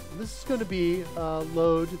 And this is going to be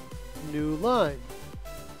load new line.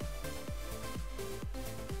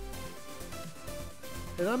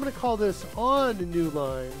 And I'm going to call this on new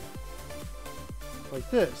line like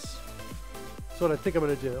this. That's what I think I'm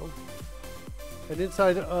going to do. And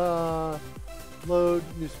inside load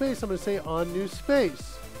new space, I'm going to say on new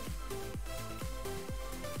space.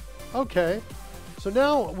 Okay. So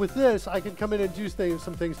now with this, I can come in and do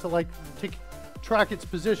some things to like track its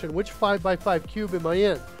position. Which 5 by 5 cube am I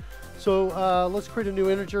in? So let's create a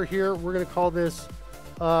new integer here. We're going to call this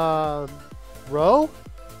row.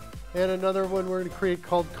 And another one we're going to create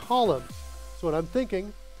called column. That's what I'm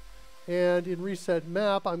thinking. And in reset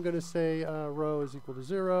map, I'm going to say row is equal to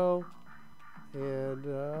 0.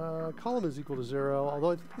 And column is equal to 0.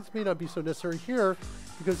 Although this may not be so necessary here.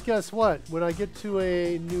 Because guess what? When I get to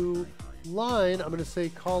a new line, I'm going to say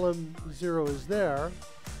column 0 is there.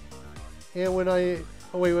 And when I,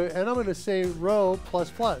 and I'm going to say row plus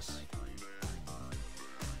plus.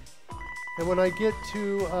 And when I get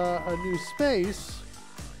to a new space,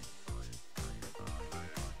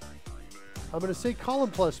 I'm going to say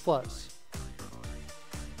column plus plus.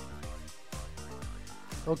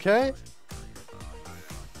 Okay?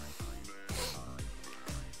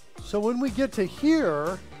 So when we get to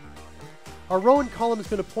here, our row and column is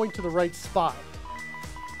going to point to the right spot.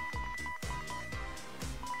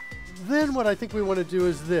 Then what I think we want to do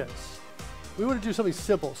is this. We want to do something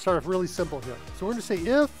simple, start off really simple here. So we're going to say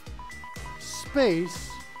if space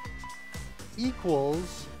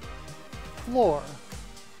equals floor.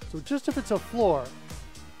 So just if it's a floor,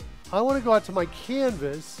 I want to go out to my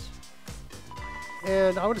canvas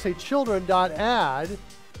and I want to say children.add.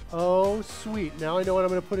 Oh, sweet. Now I know what I'm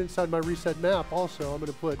going to put inside my reset map also. I'm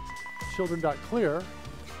going to put children.clear.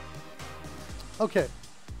 Okay.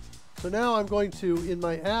 So now I'm going to, in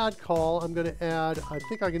my add call, I'm going to add, I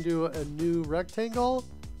think I can do a new rectangle.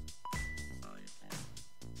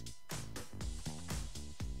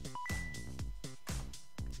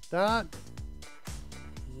 That.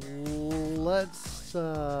 Let's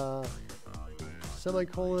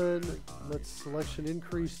semicolon, let's selection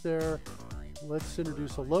increase there. Let's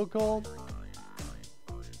introduce a local.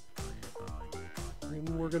 And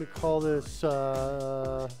we're going to call this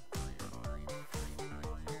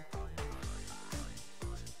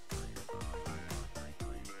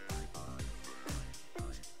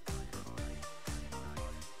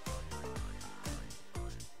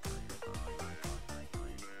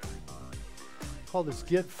call this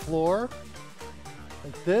get floor,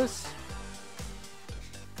 like this.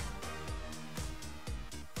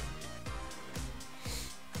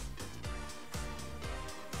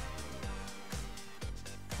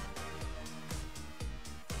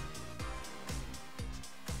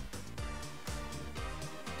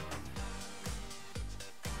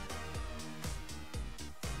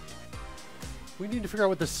 We need to figure out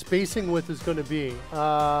what the spacing width is going to be.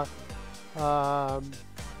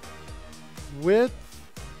 Width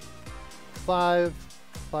 5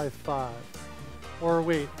 by 5. Or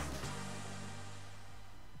wait.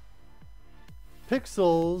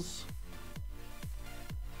 Pixels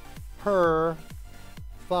per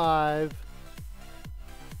 5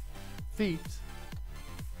 feet.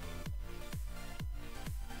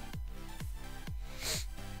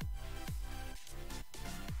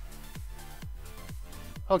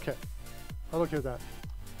 Okay, I'm okay with that.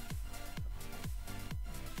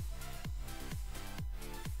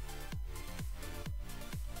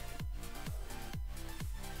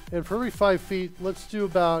 And for every 5 feet, let's do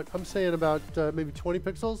about, I'm saying about maybe 20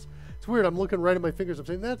 pixels. It's weird, I'm looking right at my fingers. I'm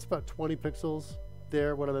saying that's about 20 pixels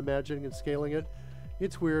there, what I'm imagining and scaling it.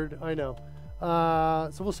 It's weird, I know.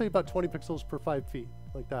 So we'll say about 20 pixels per 5 feet,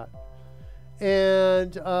 like that.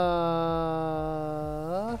 And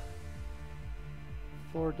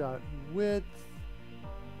floor dot width.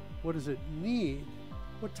 What does it need?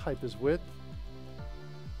 What type is width?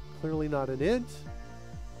 Clearly not an int.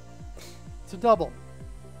 It's a double.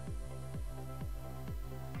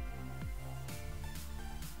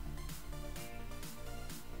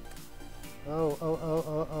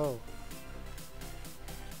 Oh.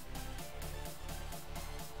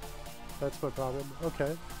 That's my problem.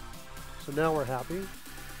 Okay. So now we're happy.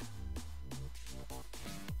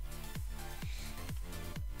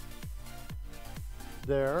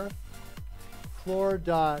 There. Floor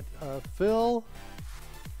dot fill.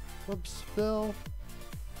 Whoops, fill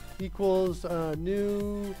equals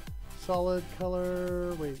new solid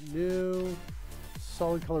color. Wait, new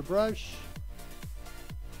solid color brush.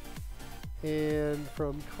 And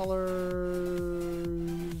from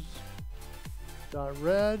colors dot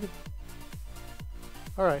red.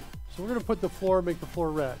 All right, so we're going to put the floor, make the floor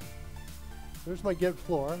red. There's my get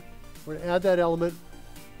floor. We're going to add that element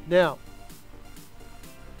now.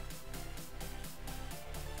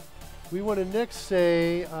 We want to next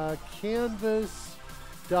say canvas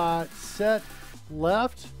dot set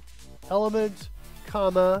left element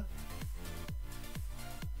comma,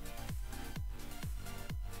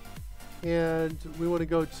 and we want to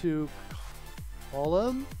go to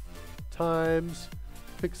column times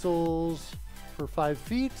pixels per 5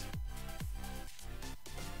 feet,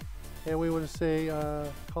 and we want to say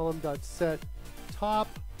column dot set top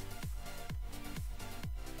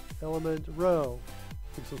element row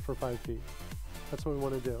pixels per 5 feet. That's what we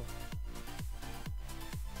want to do.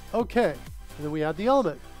 Okay, and then we add the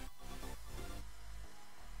element.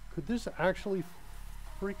 Could this actually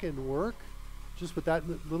freaking work? Just with that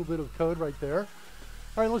little bit of code right there.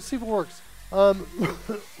 All right, let's see if it works. Got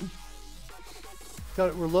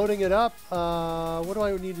it, we're loading it up. What do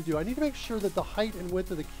I need to do? I need to make sure that the height and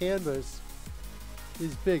width of the canvas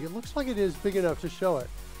is big. It looks like it is big enough to show it.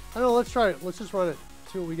 I don't know, let's try it. Let's just run it,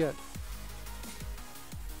 see what we get.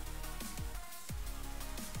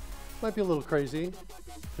 Might be a little crazy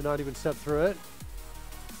to not even step through it.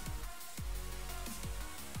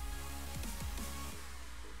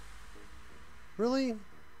 Really?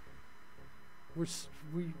 We're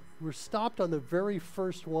stopped on the very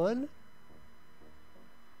first one?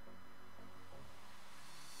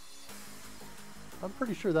 I'm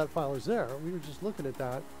pretty sure that file is there. We were just looking at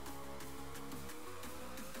that.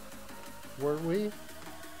 Weren't we?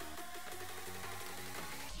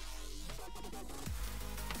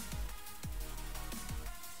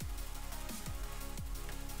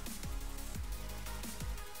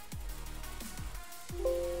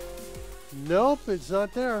 Nope, it's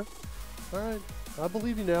not there. All right, I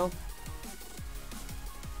believe you now.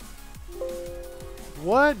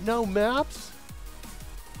 What? No maps?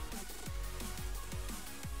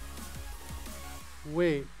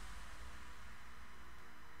 Wait.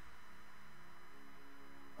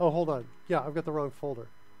 Oh, hold on. Yeah, I've got the wrong folder.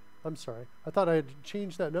 I'm sorry. I thought I had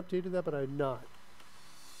changed that and updated that, but I had not.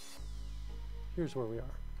 Here's where we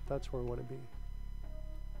are. That's where we want to be.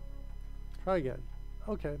 Try again.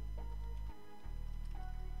 Okay.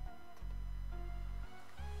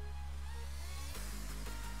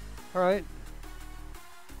 All right.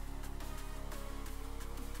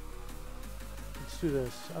 Let's do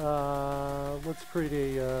this. Let's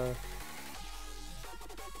create a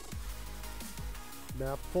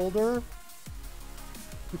map folder.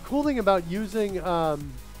 The cool thing about using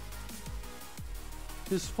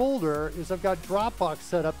this folder is I've got Dropbox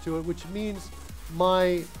set up to it, which means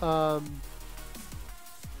my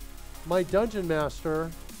my Dungeon Master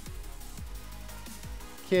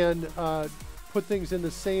can put things in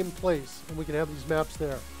the same place, and we can have these maps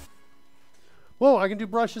there. Whoa, I can do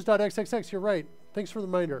brushes.xxx. You're right. Thanks for the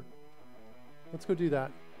reminder. Let's go do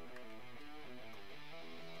that.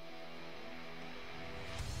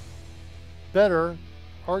 Better,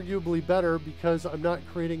 arguably better, because I'm not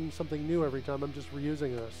creating something new every time. I'm just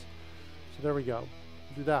reusing this. So there we go.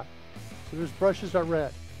 Do that. So there's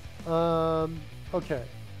brushes.red. Okay.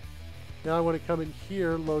 Now I want to come in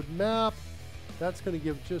here, load map. That's going to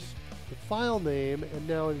give just the file name. And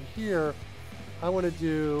now in here, I want to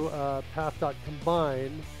do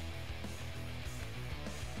path.combine.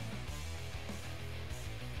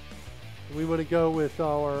 We want to go with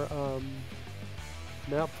our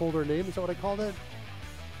map folder name. Is that what I called it?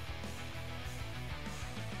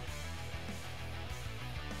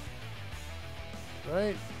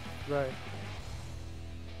 Right? Right.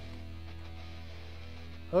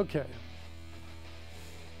 Okay.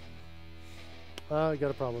 I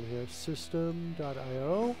got a problem here.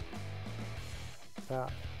 System.io.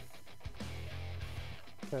 Path.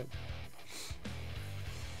 Okay.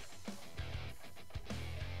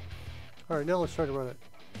 All right, now let's try to run it.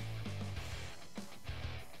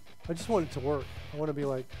 I just want it to work. I want to be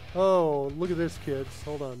like, oh, look at this, kids.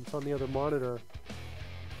 Hold on, it's on the other monitor.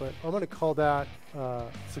 But I'm going to call that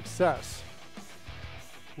success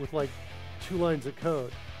with like 2 lines of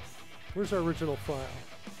code. Where's our original file?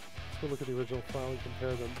 Let's go look at the original file and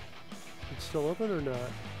compare them. It's still open or not?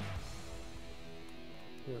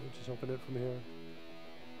 Yeah, we'll just open it from here.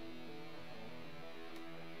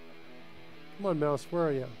 Come on, mouse, where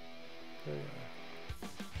are you? There you are.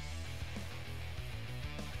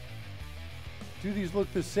 Do these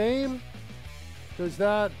look the same? Does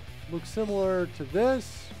that look similar to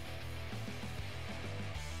this?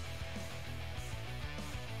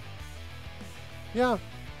 Yeah,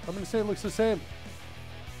 I'm going to say it looks the same.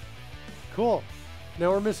 Cool.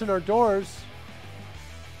 Now we're missing our doors.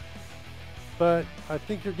 But I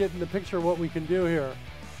think you're getting the picture of what we can do here.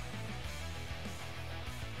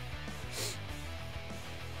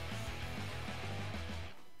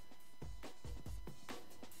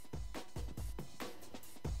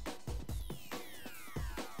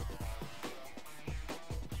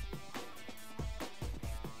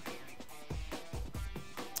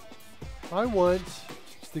 I want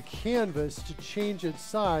the canvas to change its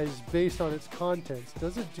size based on its contents.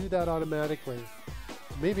 Does it do that automatically?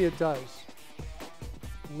 Maybe it does.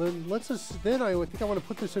 Then I think I want to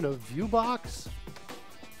put this in a view box.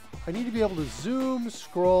 I need to be able to zoom,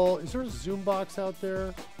 scroll. Is there a zoom box out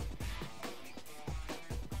there?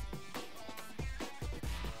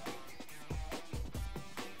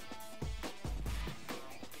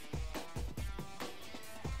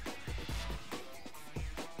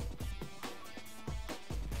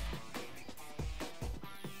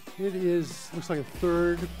 It is, looks like a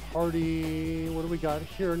third party, what do we got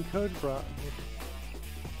here in CodeRushed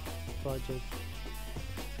project?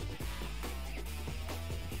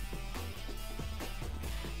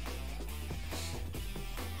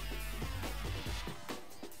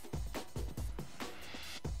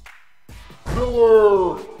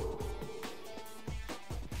 Killer!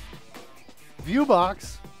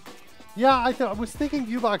 Viewbox. Yeah, I was thinking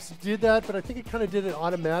Viewbox did that, but I think it kind of did it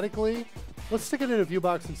automatically. Let's stick it in a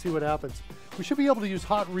Viewbox and see what happens. We should be able to use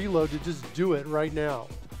hot reload to just do it right now.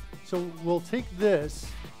 So we'll take this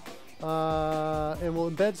and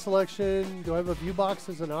we'll embed selection. Do I have a Viewbox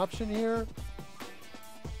as an option here?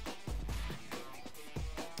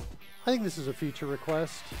 I think this is a feature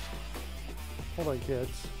request. Hold on,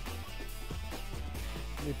 kids.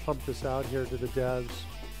 Let me pump this out here to the devs.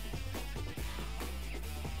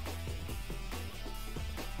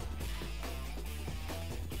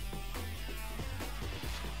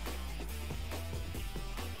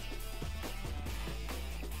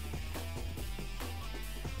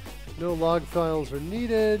 No log files are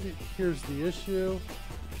needed. Here's the issue.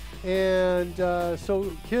 And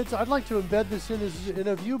so kids, I'd like to embed this in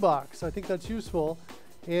a view box. I think that's useful.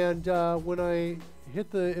 And when I hit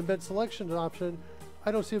the embed selection option,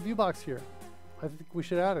 I don't see a view box here. I think we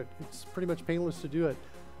should add it. It's pretty much painless to do it.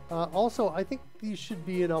 Also, I think these should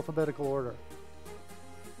be in alphabetical order.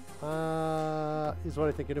 Is what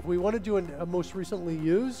I think. And if we want to do a most recently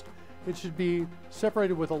used, it should be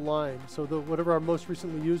separated with a line. So whatever our most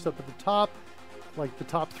recently used up at the top, like the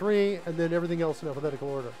top 3, and then everything else in alphabetical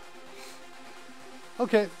order.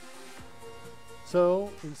 Okay.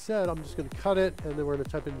 So instead, I'm just going to cut it, and then we're going to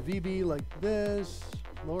type in VB like this.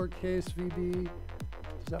 lowercase vb.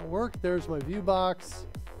 Does that work? There's my view box.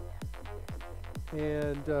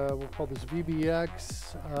 And we'll call this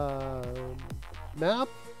VBX map.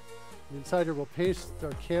 Inside here, we'll paste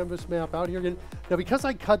our canvas map out here again. Now, because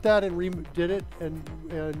I cut that and redid it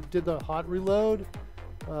and did the hot reload,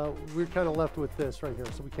 we're kind of left with this right here,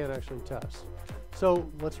 so we can't actually test.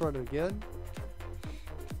 So let's run it again.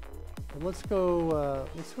 And let's go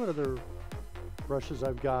what other brushes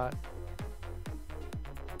I've got.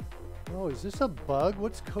 Oh, is this a bug?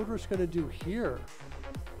 What's CodeRushed going to do here?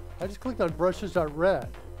 I just clicked on brushes.red.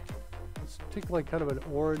 Let's take like kind of an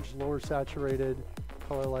orange, lower saturated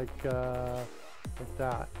color like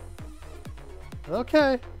that.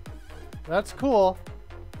 Okay, that's cool.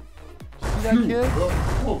 See that, kid?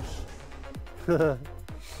 Close.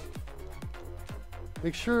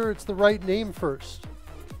 Make sure it's the right name first.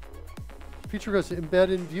 Feature goes to embed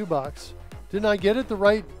in view box. Didn't I get it the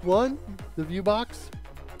right one? The view box?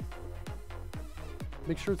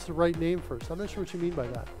 Make sure it's the right name first. I'm not sure what you mean by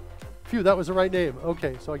that. Phew, that was the right name.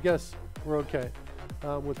 Okay, so I guess we're okay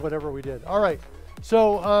with whatever we did. All right,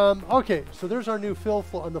 so okay, so there's our new fill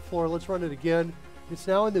on the floor. Let's run it again. It's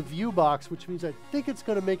now in the view box, which means I think it's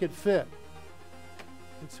going to make it fit.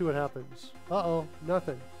 Let's see what happens. Uh-oh,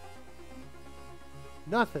 nothing.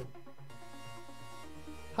 Nothing.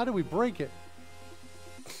 How do we break it?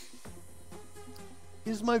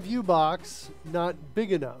 Is my view box not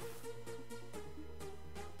big enough?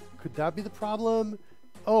 Could that be the problem?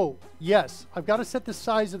 Oh, yes. I've got to set the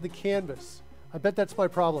size of the canvas. I bet that's my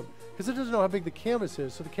problem. Because it doesn't know how big the canvas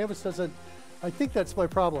is, so the canvas doesn't... I think that's my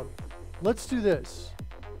problem. Let's do this.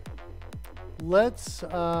 Let's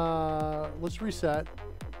reset.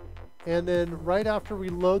 And then right after we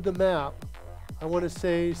load the map, I want to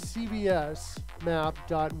say CVS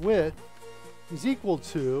map.width is equal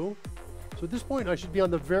to... So at this point, I should be on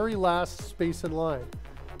the very last space in line.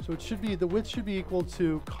 So it should be, the width should be equal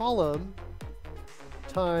to column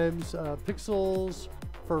times pixels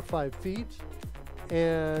per 5 feet,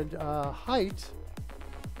 and height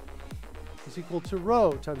is equal to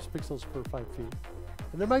row times pixels per 5 feet.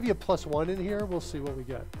 And there might be a +1 in here. We'll see what we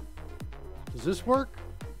get. Does this work?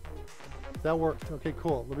 That worked. Okay,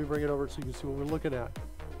 cool. Let me bring it over so you can see what we're looking at.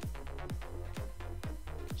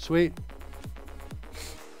 Sweet.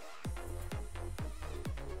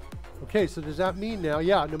 Okay, so does that mean now,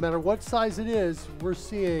 yeah, no matter what size it is, we're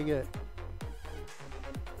seeing it.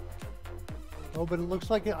 Oh, but it looks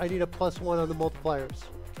like I need a +1 on the multipliers.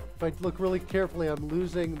 If I look really carefully, I'm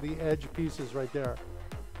losing the edge pieces right there.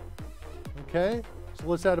 Okay, so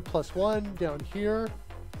let's add a +1 down here.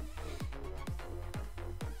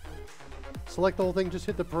 Select the whole thing, just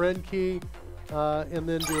hit the paren key, and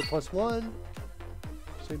then do a +1.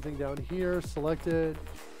 Same thing down here, select it,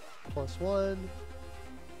 +1.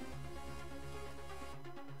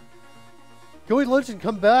 Go eat lunch and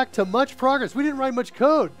come back to much progress. We didn't write much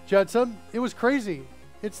code, Jetsam. It was crazy.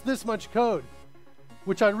 It's this much code,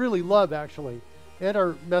 which I really love, actually. And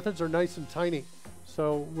our methods are nice and tiny.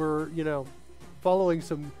 So we're, you know, following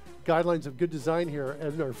some guidelines of good design here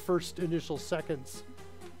in our first initial seconds.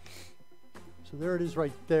 So there it is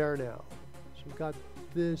right there now. So we've got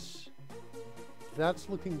this. That's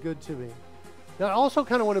looking good to me. Now, I also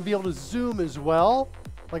kind of want to be able to zoom as well.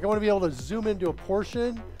 Like, I want to be able to zoom into a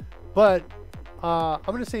portion, but I'm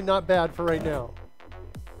going to say not bad for right now.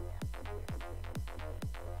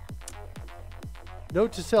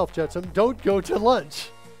 Note to self, Jetsam, don't go to lunch.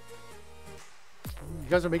 You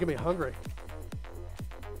guys are making me hungry.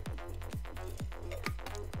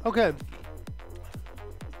 Okay.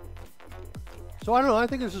 So I don't know, I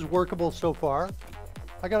think this is workable so far.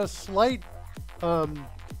 I got a slight kind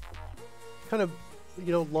of,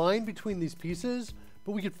 you know, line between these pieces,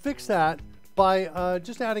 but we could fix that by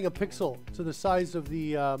just adding a pixel to the size of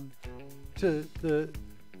the to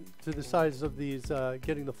the size of these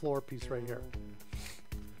getting the floor piece right here.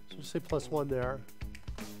 So just say +1 there,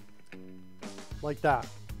 like that.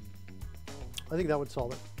 I think that would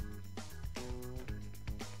solve it.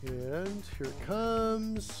 And here it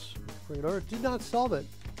comes. Bring it over. It did not solve it.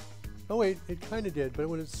 Oh wait, it kind of did, but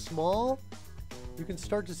when it's small, you can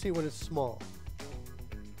start to see when it's small.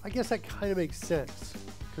 I guess that kind of makes sense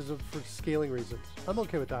because for scaling reasons. I'm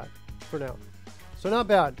okay with that for now. So not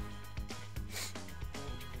bad.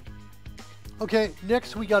 Okay,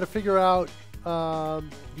 next we got to figure out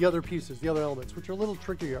the other pieces, the other elements, which are a little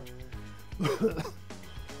trickier.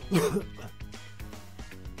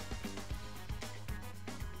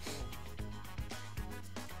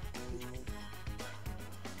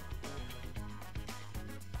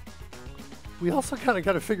 We also kind of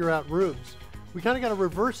got to figure out rooms. We kind of got to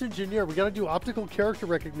reverse engineer. We got to do optical character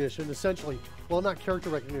recognition, essentially, well, not character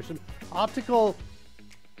recognition, optical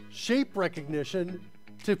shape recognition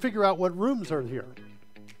to figure out what rooms are here.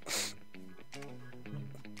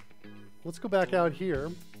 Let's go back out here.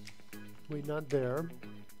 Wait, not there.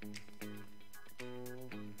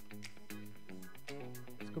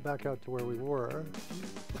 Let's go back out to where we were.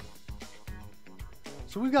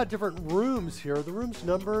 So we've got different rooms here. Are the rooms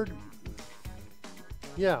numbered?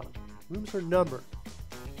 Yeah, rooms are numbered.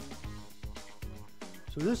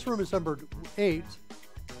 So this room is numbered 8.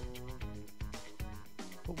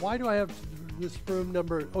 But why do I have this room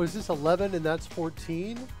number? Oh, is this 11 and that's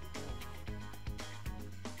 14?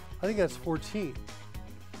 I think that's 14.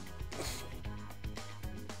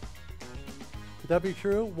 Could that be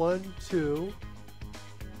true? 1, 2.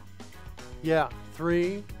 Yeah,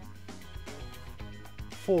 3,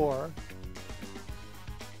 4.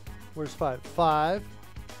 Where's 5? 5.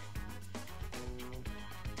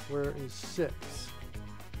 Where is 6?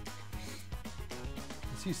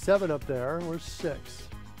 I see 7 up there. Where's 6?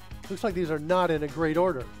 Looks like these are not in a great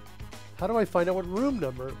order. How do I find out what room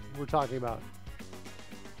number we're talking about?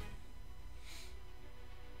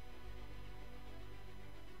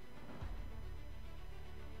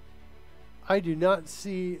 I do not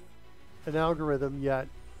see an algorithm yet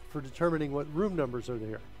for determining what room numbers are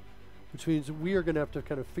there, which means we are going to have to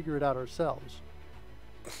kind of figure it out ourselves.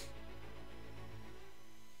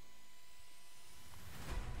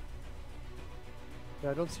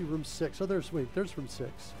 Yeah, I don't see room 6. Oh, there's room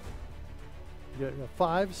 6. Yeah,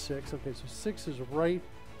 5, 6. Okay, so 6 is right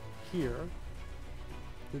here.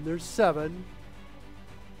 Then there's 7,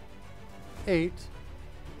 8,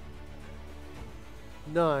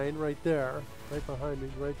 9 right there, right behind me,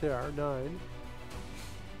 right there, 9.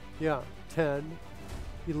 Yeah, 10,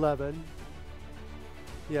 11.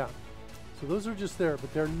 Yeah, so those are just there,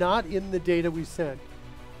 but they're not in the data we sent.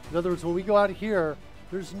 In other words, when we go out here,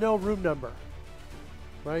 there's no room number,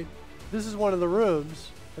 right? This is one of the rooms,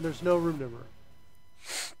 and there's no room number.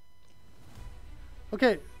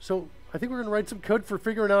 Okay, so I think we're going to write some code for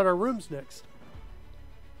figuring out our rooms next.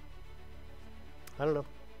 I don't know.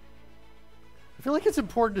 I feel like it's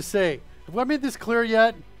important to say. Have I made this clear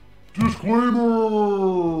yet?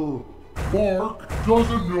 Disclaimer! Mark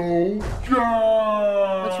doesn't know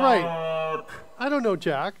Jack! That's right. I don't know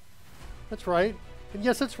Jack. That's right. And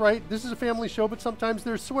yes, that's right. This is a family show, but sometimes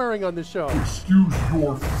there's swearing on this show. Excuse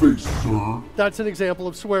your face, sir. That's an example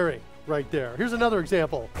of swearing right there. Here's another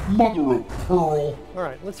example. Mother of pearl. All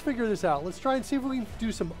right, let's figure this out. Let's try and see if we can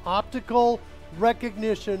do some optical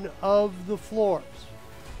recognition of the floors.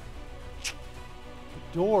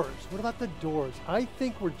 Doors. What about the doors? I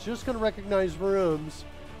think we're just going to recognize rooms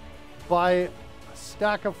by a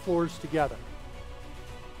stack of floors together.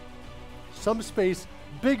 Some space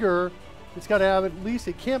bigger. It's got to have at least,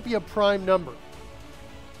 it can't be a prime number,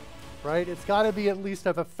 right? It's got to be at least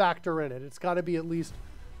have a factor in it. It's got to be at least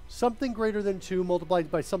something greater than 2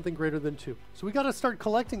 multiplied by something greater than 2. So we got to start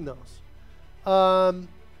collecting those.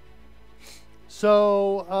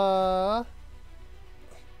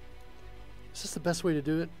 Is this the best way to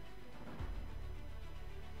do it?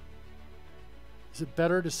 Is it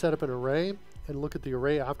better to set up an array and look at the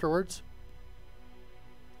array afterwards?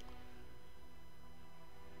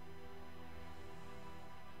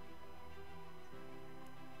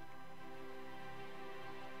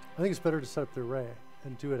 I think it's better to set up the array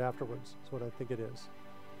and do it afterwards. That's what I think it is.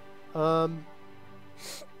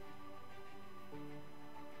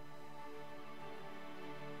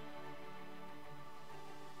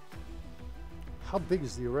 How big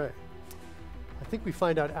is the array? I think we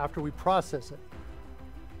find out after we process it.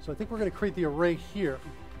 So I think we're going to create the array here.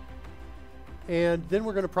 And then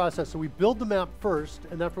we're going to process. So we build the map first,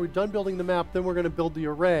 and after we've done building the map, then we're going to build the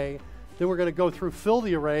array. Then we're going to go through, fill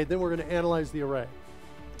the array, then we're going to analyze the array.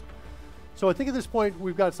 So I think at this point,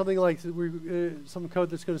 we've got something like some code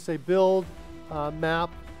that's going to say build map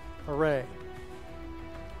array.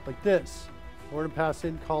 Like this. We're going to pass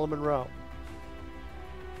in column and row.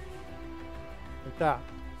 Like that.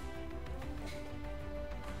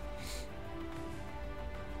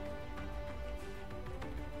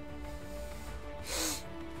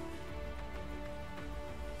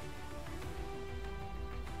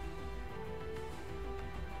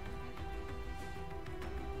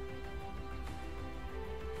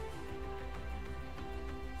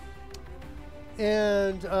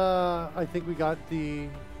 And I think we got the,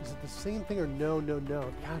 is it the same thing or no, no,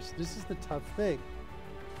 no? Gosh, this is the tough thing.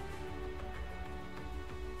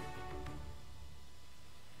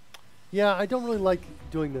 Yeah, I don't really like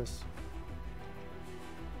doing this.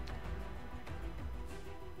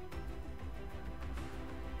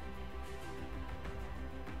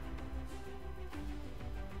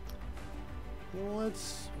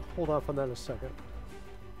 let's hold off on that a second.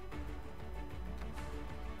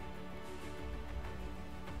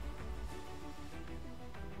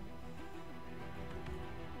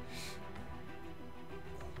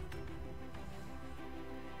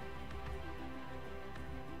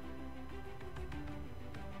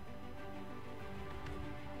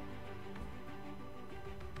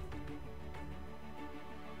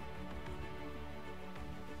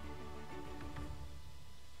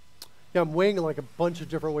 Yeah, I'm weighing like a bunch of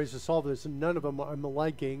different ways to solve this, and none of them I'm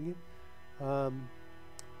liking. But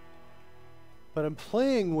I'm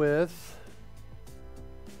playing with...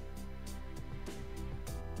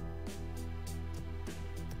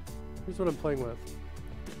 Here's what I'm playing with.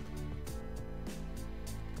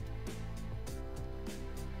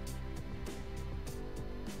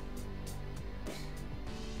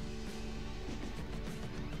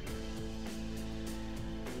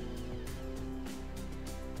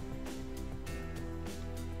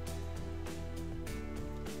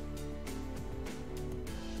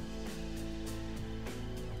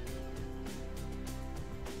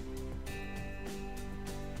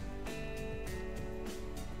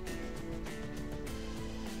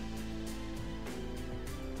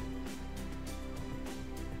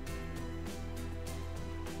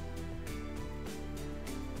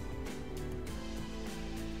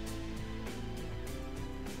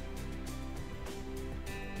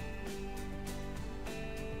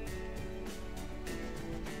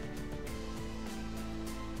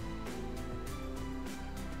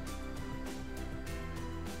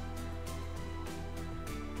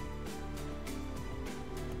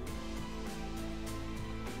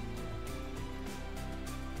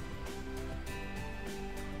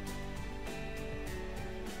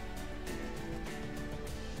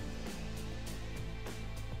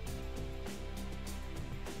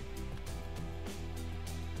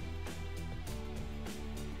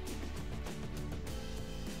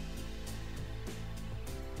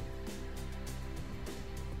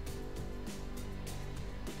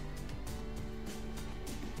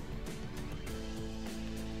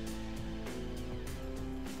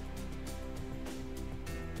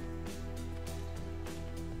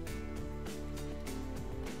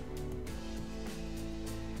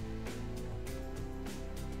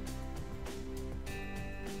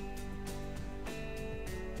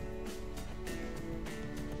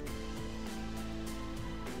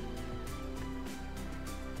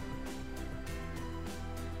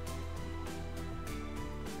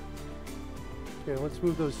 Okay, let's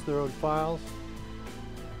move those to their own files.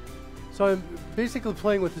 So I'm basically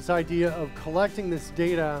playing with this idea of collecting this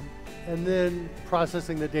data and then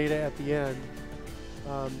processing the data at the end.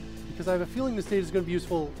 Because I have a feeling this data is going to be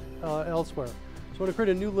useful elsewhere. So I want to create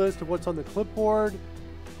a new list of what's on the clipboard,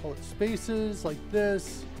 call it spaces, like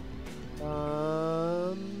this.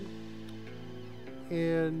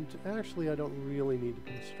 And actually, I don't really need to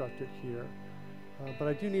construct it here. But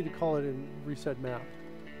I do need to call it in reset map.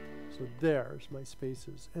 So there's my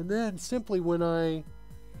spaces. And then simply when I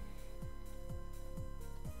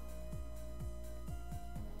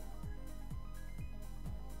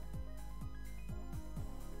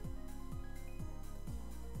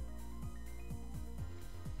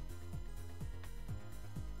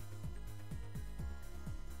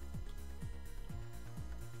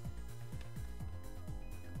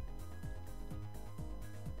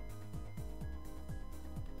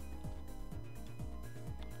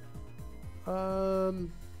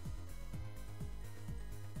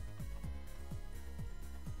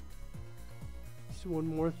let's do one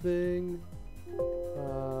more thing.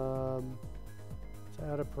 Let's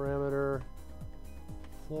add a parameter.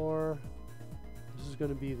 Floor. This is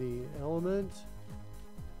going to be the element.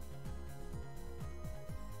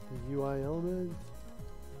 The UI element.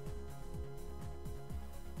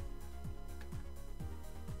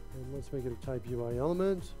 And let's make it a type UI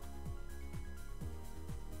element.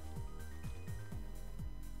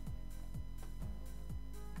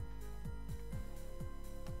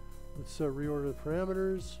 Let's reorder the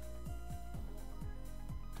parameters.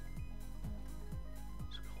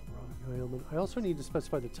 Let's call it raw UI element. I also need to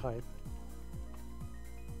specify the type.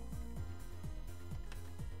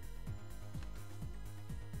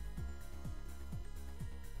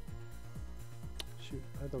 Shoot,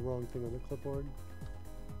 I had the wrong thing on the clipboard.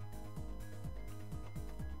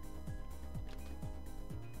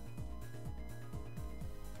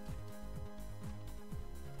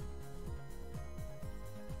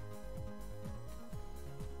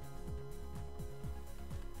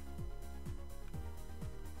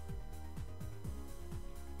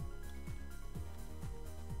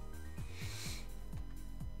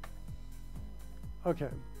 Okay.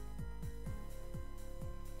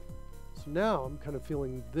 So now I'm kind of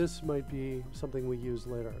feeling this might be something we use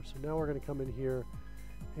later. So now we're going to come in here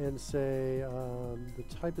and say the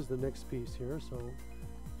type is the next piece here. So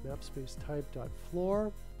map space type dot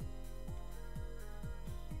floor.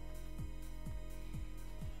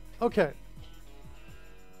 Okay.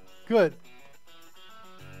 Good.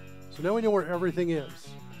 So now we know where everything is.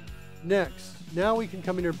 Next, now we can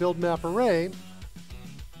come in here, build map array.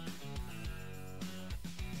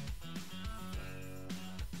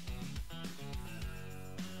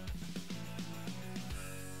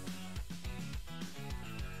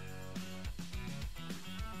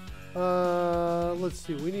 Let's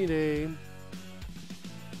see, we need a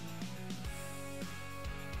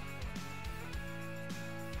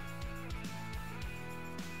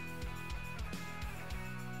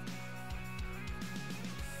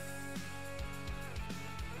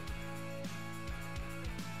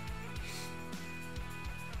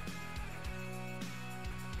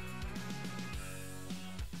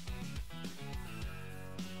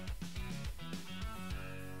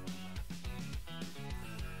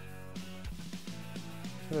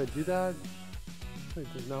Can I do that?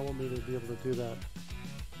 It does not want me to be able to do that.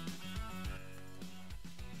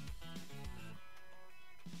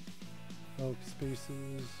 Oh, spaces.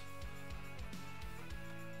 Is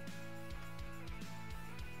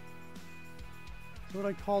that what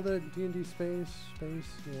I called it? D&D space? Space?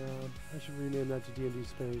 Yeah, I should rename that to D&D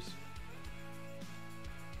space.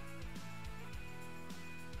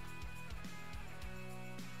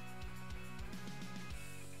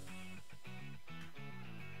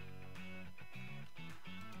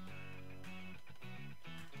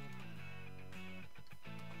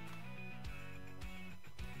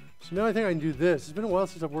 So now I think I can do this. It's been a while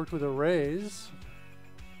since I've worked with arrays.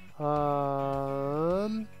 Or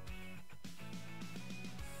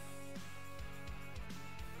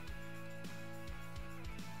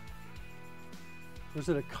is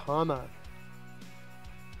it a comma?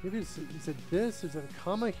 Maybe is it this? Is it a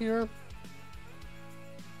comma here?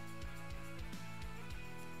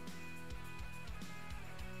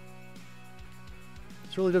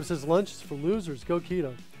 Shirley Dove says lunch is for losers. Go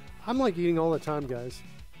keto. I'm like eating all the time, guys.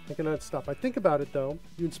 I cannot stop. I think about it though.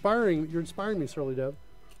 You're inspiring me, Shirley Dove.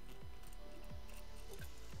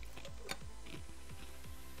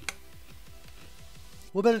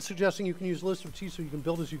 Well, then it's suggesting you can use list of T so you can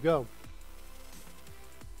build as you go.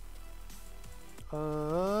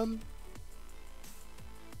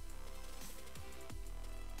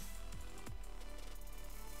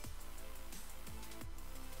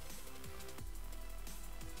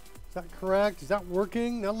 Is that correct? Is that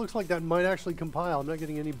working? That looks like that might actually compile. I'm not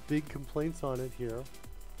getting any big complaints on it here.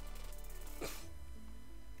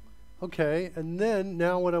 Okay, and then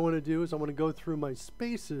now what I want to do is I want to go through my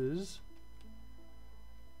spaces.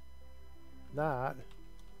 That.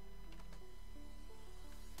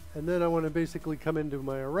 And then I want to basically come into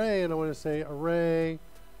my array and I want to say array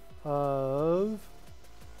of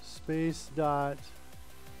space dot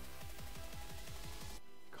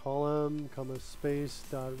column, comma, space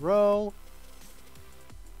dot row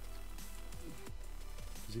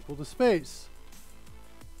is equal to space.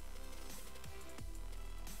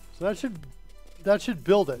 So that should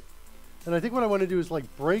build it. And I think what I want to do is like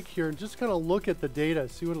break here and just kind of look at the data,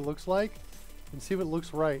 see what it looks like, and see if it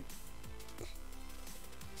looks right.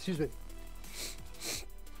 Excuse me.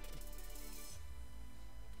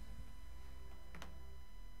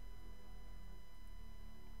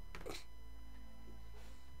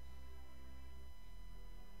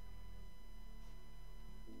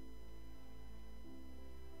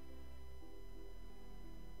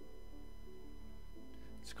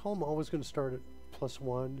 Is column always going to start at +1?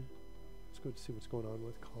 Let's go see what's going on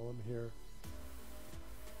with column here.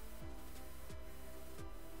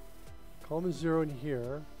 Column is 0 in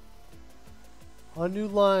here. On new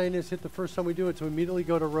line is hit the first time we do it, so immediately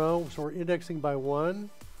go to row. So we're indexing by 1.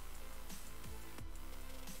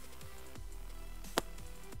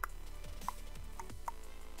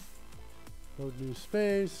 Load new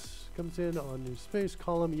space, comes in on new space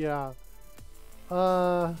column, yeah.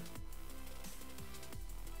 So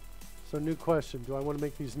new question, do I want to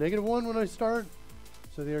make these -1 when I start?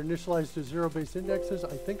 So they are initialized to 0 base indexes?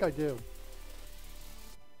 I think I do.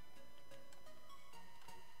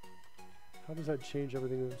 How does that change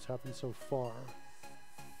everything that's happened so far?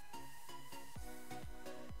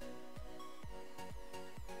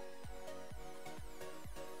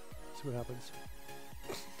 See what happens.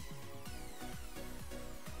 I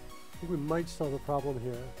think we might still have a problem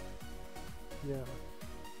here. Yeah.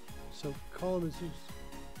 So column is used.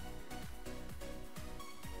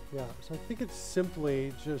 Yeah, so I think it's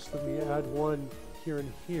simply just that we add 1 here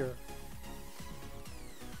and here.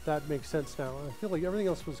 that makes sense now. I feel like everything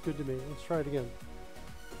else was good to me. Let's try it again.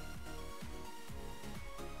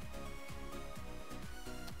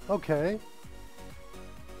 Okay.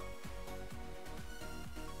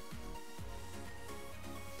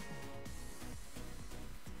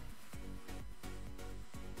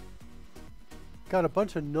 Got a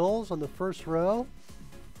bunch of nulls on the first row.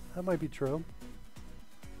 That might be true.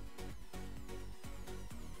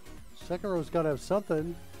 Second row's got to have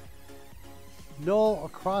something. Null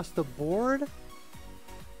across the board?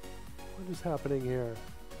 What is happening here?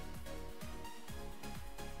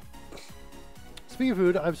 Speaking of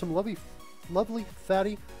food, I have some lovely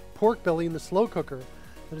fatty pork belly in the slow cooker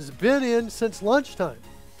that has been in since lunchtime.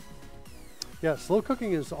 Yeah, slow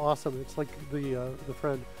cooking is awesome. It's like the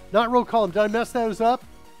friend. Not row column. Did I mess those up?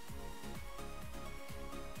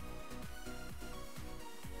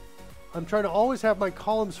 I'm trying to always have my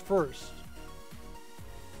columns first.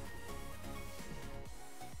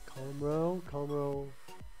 Column row.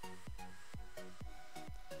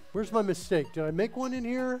 Where's my mistake? Did I make one in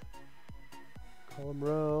here? Column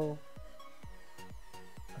row.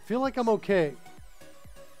 I feel like I'm okay.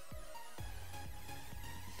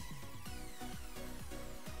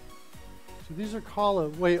 So these are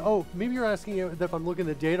columns. Wait, oh, maybe you're asking if I'm looking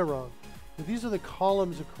at the data wrong. But these are the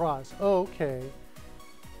columns across. Oh, okay.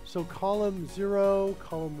 So column 0,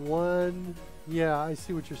 column 1. Yeah, I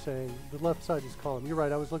see what you're saying. The left side is column. You're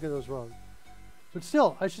right, I was looking at those wrong. But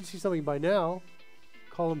still, I should see something by now.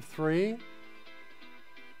 Column 3.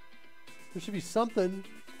 There should be something.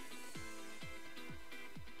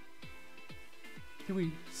 Do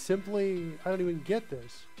we simply... I don't even get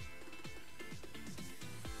this.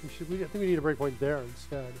 I think we need a breakpoint there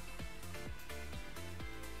instead.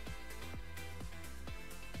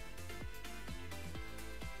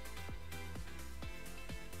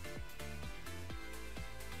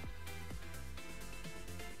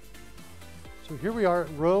 So here we are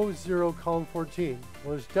at row 0, column 14.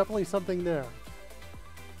 Well, there's definitely something there.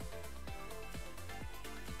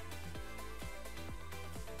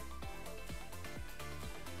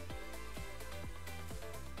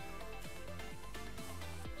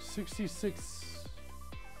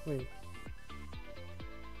 Wait.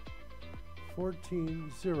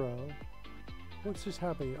 14, 0. What's just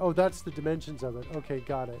happening? Oh, that's the dimensions of it. Okay,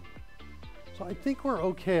 got it. So I think we're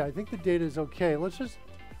okay. I think the data is okay. Let's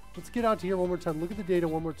get out to here one more time. Look at the data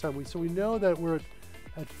one more time. So we know that we're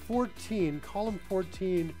at 14, column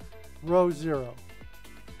 14, row 0.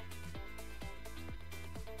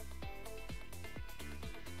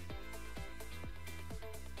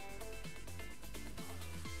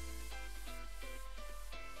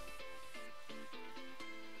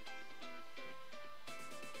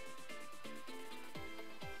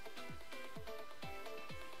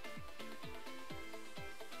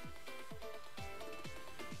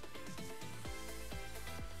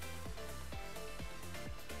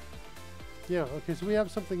 Yeah, okay, so we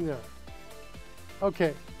have something there.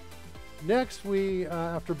 Okay, next we,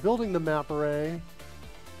 after building the map array, I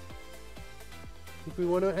think we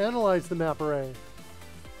want to analyze the map array.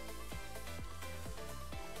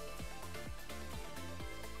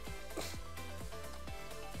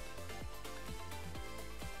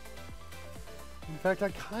 In fact, I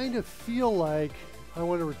kind of feel like I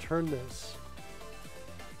want to return this.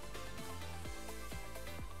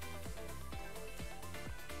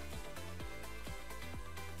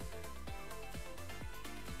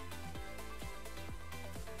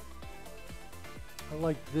 I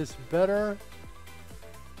like this better.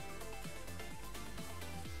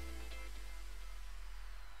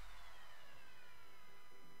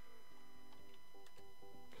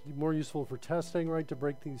 Be more useful for testing, right, to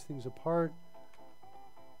break these things apart.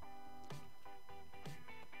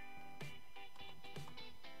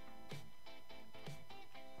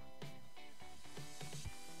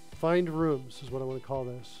 Find rooms is what I want to call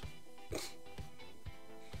this.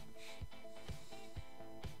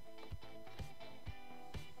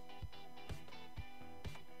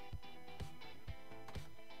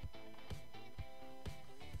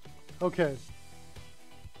 Okay.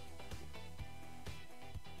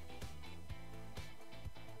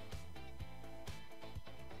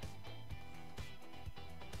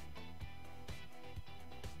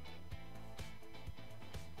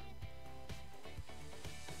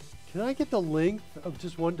 Can I get the length of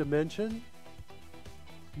just one dimension?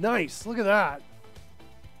 Nice, look at that.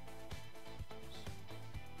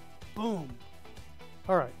 Boom.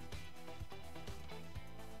 All right.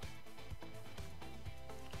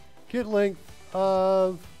 Get length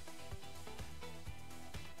of,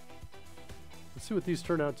 let's see what these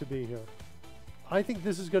turn out to be here. I think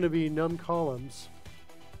this is going to be num columns.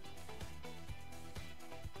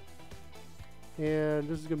 and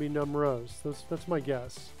this is going to be num rows. That's my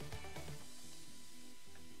guess.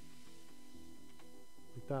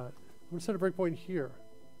 Like that. I'm going to set a breakpoint here.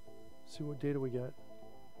 See what data we get.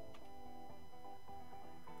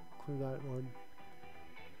 Clear that one.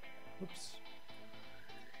 Oops.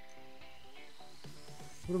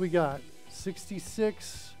 What do we got?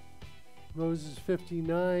 66. Rows is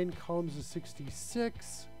 59. Columns is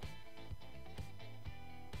 66.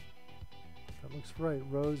 That looks right.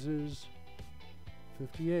 Rows is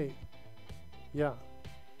 58. Yeah.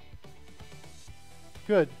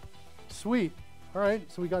 Good. Sweet. All right,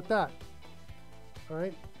 so we got that. All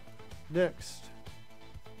right. Next.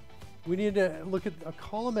 We need to look at a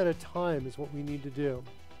column at a time is what we need to do.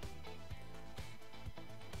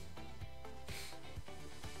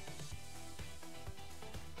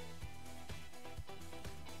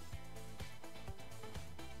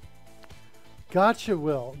 Gotcha,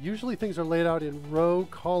 Will. Usually things are laid out in row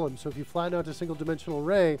columns. So if you flatten out a single dimensional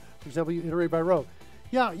array, for example, you iterate by row.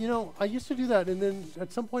 Yeah, you know, I used to do that. And then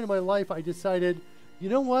at some point in my life, I decided, you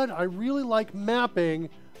know what? I really like mapping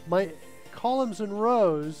my columns and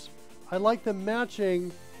rows. I like them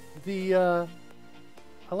matching the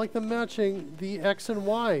X and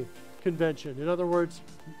Y convention. In other words,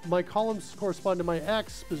 my columns correspond to my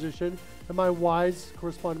X position and my Y's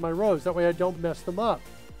correspond to my rows. That way I don't mess them up.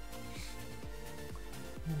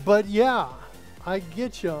 But yeah, I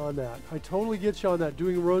get you on that. I totally get you on that,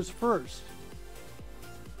 doing rows first.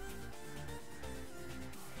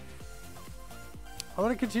 I'm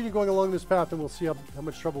going to continue going along this path and we'll see how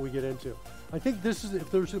much trouble we get into. I think this is, if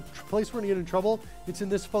there's a place we're going to get in trouble, it's in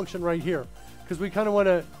this function right here. Because we kind of want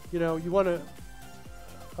to, you know, you want to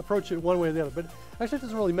approach it one way or the other. But actually it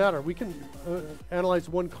doesn't really matter. We can analyze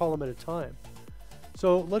one column at a time.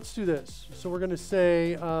 So let's do this. So we're going to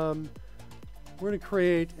say, we're going to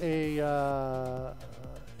create a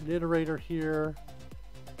an iterator here.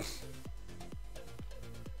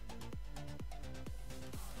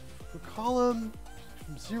 For column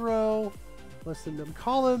from 0, less than num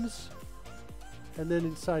columns. And then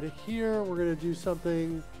inside of here, we're going to do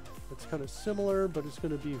something that's kind of similar, but it's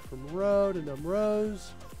going to be from row to num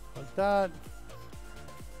rows, like that.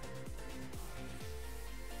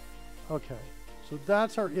 Okay, so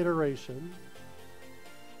that's our iteration.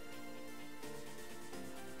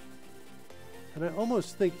 And I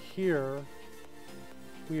almost think here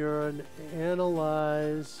we are an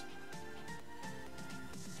analyze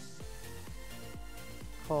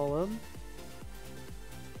column.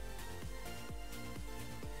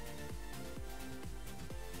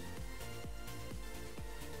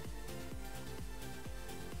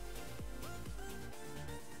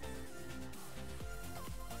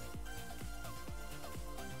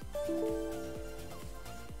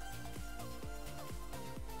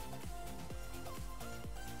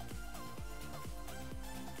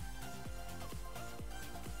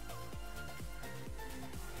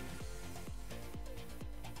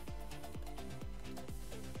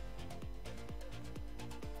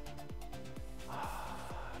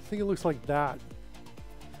 I think it looks like that.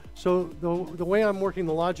 So the way I'm working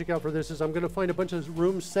the logic out for this is I'm going to find a bunch of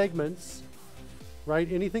room segments,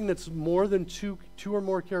 right? Anything that's more than two or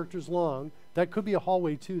more characters long. That could be a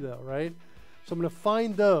hallway too, though, right? So I'm going to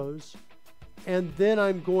find those, and then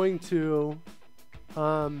I'm going to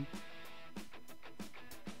hold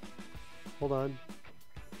on,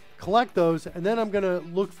 collect those, and then I'm going to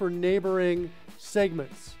look for neighboring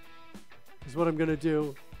segments. Is what I'm going to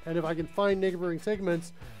do. And if I can find neighboring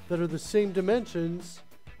segments that are the same dimensions,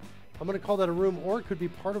 I'm going to call that a room, or it could be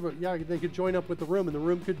part of it. Yeah, they could join up with the room, and the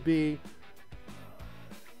room could be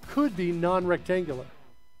non-rectangular.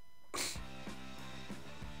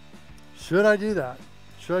 Should I do that?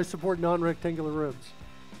 Should I support non-rectangular rooms?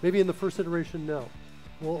 Maybe in the first iteration, no.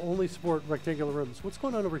 We'll only support rectangular rooms. What's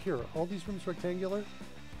going on over here? Are all these rooms rectangular?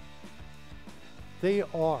 They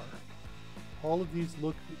are. All of these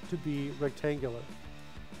look to be rectangular.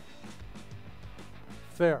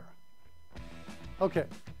 Fair. Okay.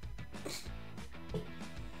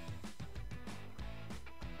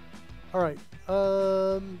 All right.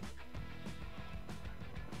 Yeah,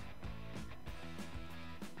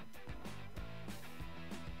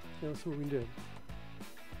 that's what we did.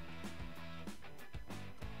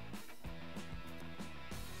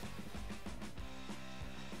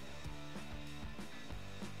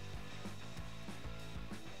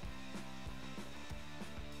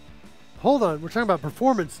 Hold on, we're talking about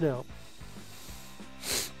performance now.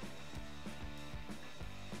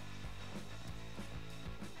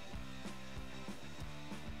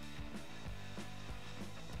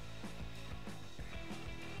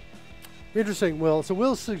 Interesting, Will. So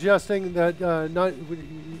Will's suggesting that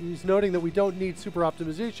He's noting that we don't need super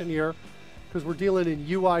optimization here because we're dealing in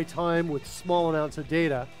UI time with small amounts of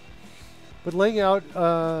data. But laying out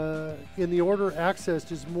in the order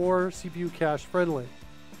accessed is more CPU cache friendly.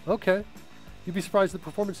 Okay. You'd be surprised at the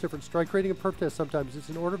performance difference. Try creating a perf test sometimes. It's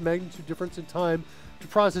an order of magnitude difference in time to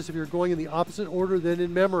process if you're going in the opposite order than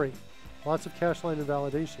in memory. Lots of cache line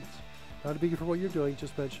invalidations. Not a biggie for what you're doing,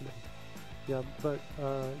 just mentioning. Yeah, but,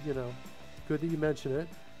 you know, good that you mention it.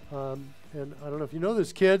 And I don't know if you know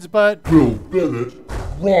this, kids, but... Bill Bennett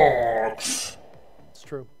rocks! It's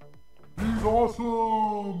true. He's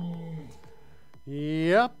awesome!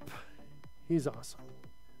 Yep. He's awesome.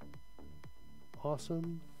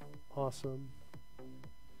 Awesome. Awesome.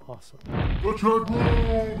 Awesome. The chat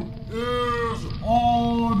room is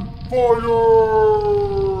on fire!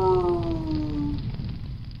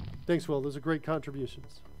 Thanks, Will. Those are great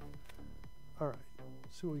contributions. All right.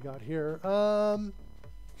 Let's see what we got here.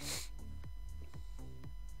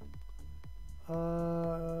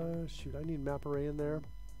 Shoot, I need map array in there.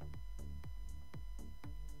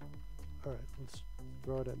 All right, let's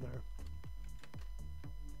throw it in there.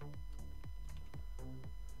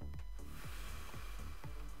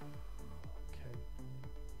 Okay.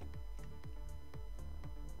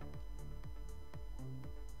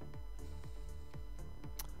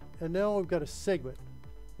 And now we've got a segment.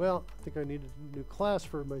 Well, I think I need a new class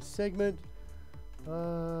for my segment.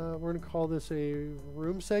 We're going to call this a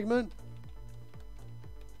room segment.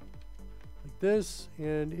 Like this.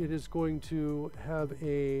 And it is going to have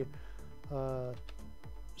a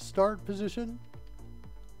start position.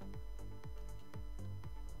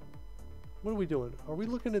 What are we doing? Are we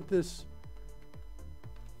looking at this?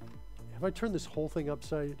 Have I turned this whole thing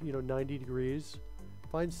upside, 90 degrees?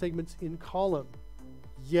 Find segments in column.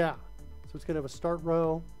 Yeah. So it's going to have a start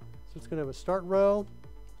row. So it's going to have a start row.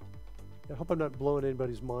 I hope I'm not blowing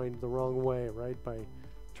anybody's mind the wrong way, right? By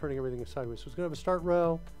turning everything sideways. So it's going to have a start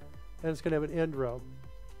row, and it's going to have an end row.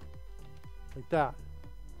 Like that.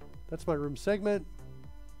 That's my room segment.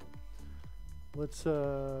 Let's create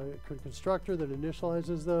a constructor that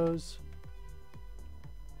initializes those.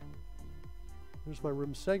 There's my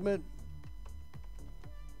room segment.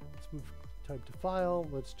 Let's move type to file.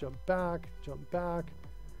 Let's jump back,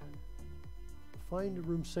 Find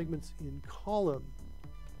room segments in column.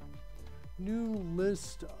 New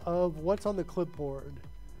list of what's on the clipboard.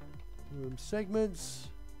 Room segments.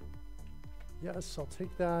 Yes, I'll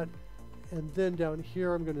take that. And then down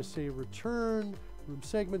here, I'm going to say return room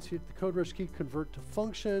segments. Hit the CodeRushed key, convert to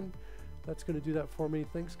function. That's going to do that for me.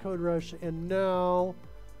 Thanks, CodeRushed. And now,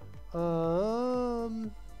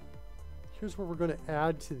 here's what we're going to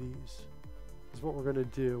add to these. This is what we're going to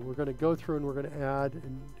do. We're going to go through and we're going to add,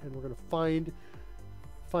 and we're going to find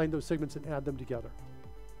those segments and add them together.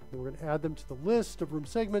 And we're going to add them to the list of room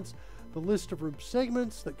segments. The list of room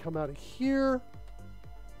segments that come out of here.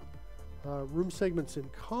 Room segments in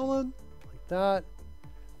column, like that.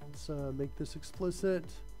 Let's make this explicit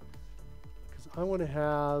because I want to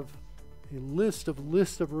have a list of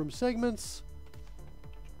room segments.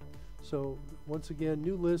 So once again,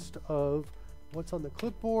 new list of what's on the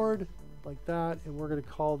clipboard, like that, and we're going to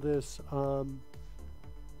call this all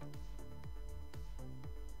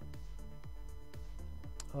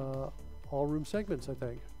room segments, I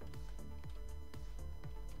think.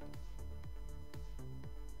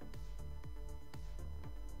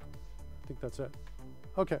 I think that's it.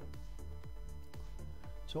 Okay.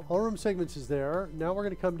 So all room segments is there. Now we're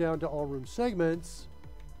going to come down to all room segments,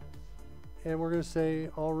 and we're going to say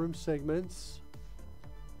all room segments.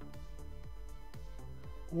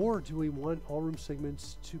 Or do we want all room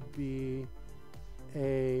segments to be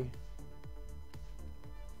an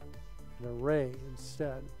array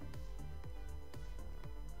instead?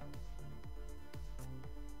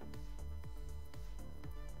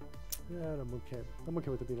 Yeah, I'm okay. I'm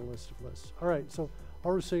okay with it being a list of lists. All right, so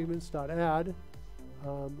all room segments dot add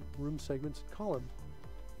room segments column,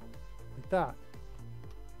 like that.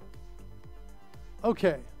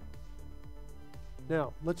 Okay.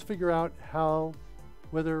 Now let's figure out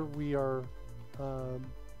whether we are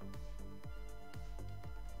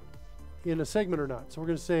in a segment or not. So we're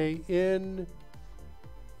going to say in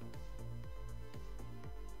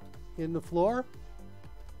the floor,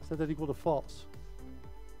 set that equal to false.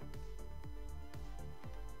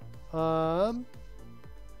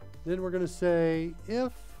 Then we're going to say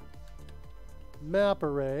if map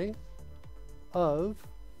array of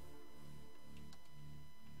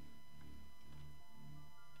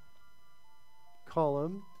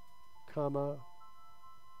column, comma,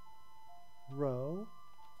 row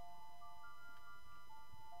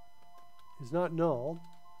is not null,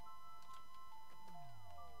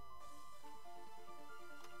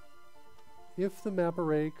 if the map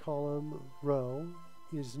array column row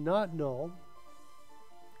is not null,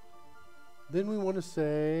 then we want to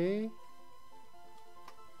say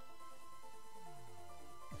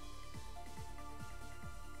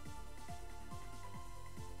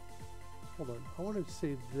hold on, I want to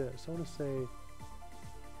say this. I want to say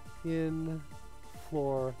in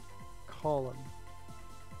floor column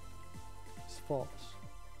is false.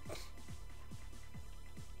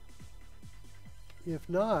 If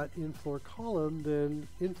not in floor column, then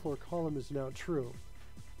in floor column is now true.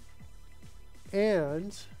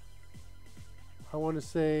 And I want to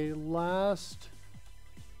say last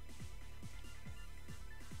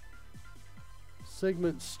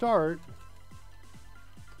segment start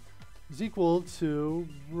is equal to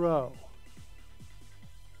row.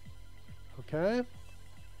 Okay? Let's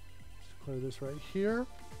declare this right here.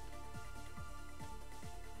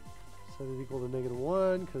 Set it equal to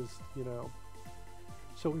 -1 because, you know.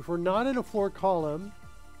 So if we're not in a floor column,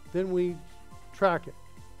 then we track it.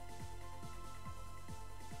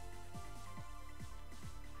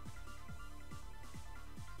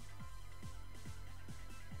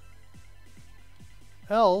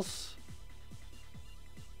 Else,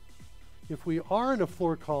 if we are in a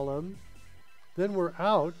floor column, then we're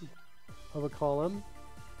out of a column,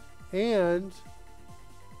 and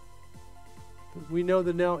we know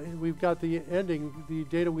that now we've got the ending, the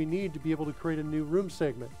data we need to be able to create a new room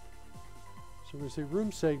segment. So we're going to say room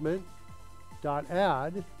segment dot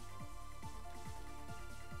add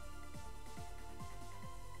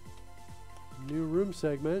new room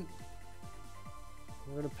segment.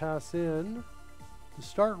 We're going to pass in the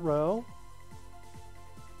start row,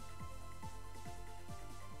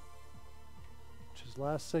 which is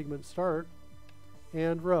last segment start,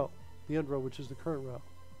 and row, the end row, which is the current row.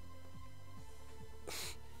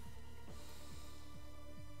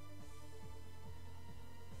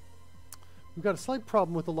 We've got a slight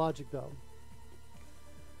problem with the logic though.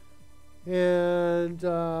 And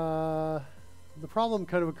the problem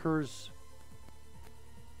kind of occurs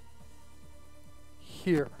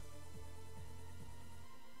here.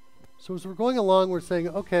 So as we're going along, we're saying,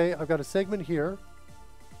 okay, I've got a segment here.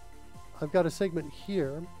 I've got a segment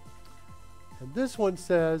here. And this one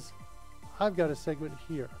says, I've got a segment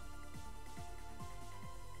here.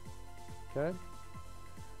 Okay?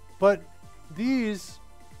 But these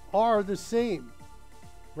are the same,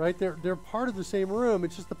 right? They're part of the same room.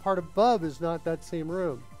 It's just the part above is not that same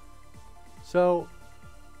room. So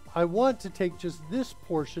I want to take just this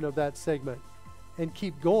portion of that segment and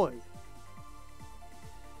keep going.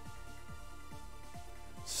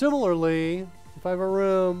 Similarly, if I have a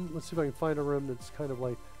room, let's see if I can find a room that's kind of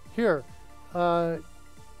like here.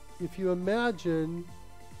 If you imagine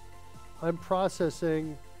I'm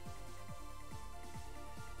processing,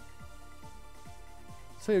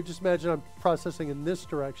 so just imagine I'm processing in this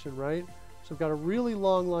direction, right? So I've got a really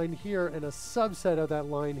long line here and a subset of that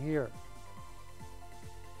line here.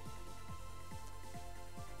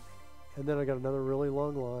 And then I got another really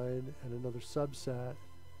long line and another subset,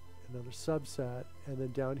 and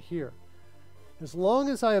then down here. As long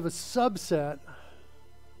as I have a subset,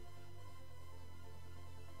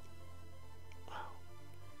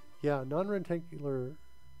 yeah, non-rectangular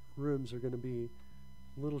rooms are going to be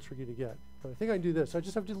a little tricky to get. But I think I can do this. I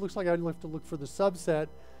just have to, looks like I have to look for the subset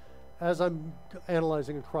as I'm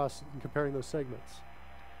analyzing across and comparing those segments.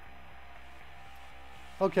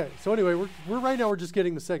 Okay, so anyway, we're right now we're just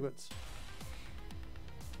getting the segments.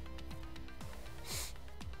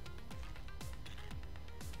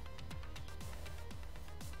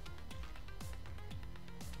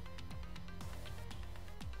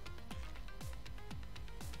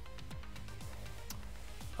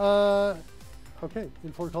 Okay,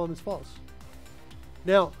 in floor column is false.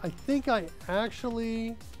 Now, I think I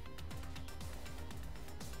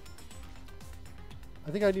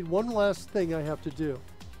need one last thing I have to do.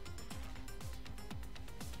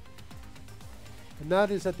 And that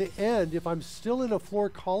is at the end, if I'm still in a floor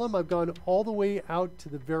column, I've gone all the way out to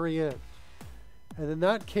the very end. And in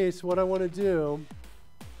that case, what I want to do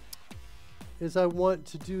is I want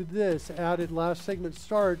to do this, added last segment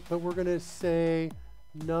start, but we're going to say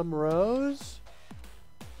num rows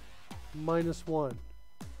 -1.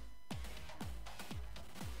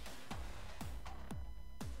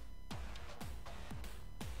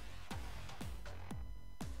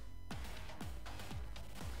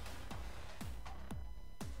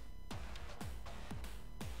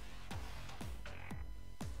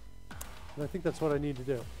 And I think that's what I need to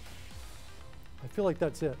do. I feel like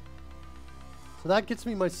that's it. So that gets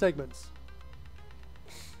me my segments.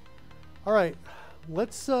 All right.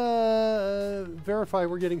 Let's verify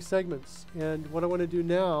we're getting segments. And what I want to do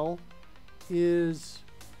now is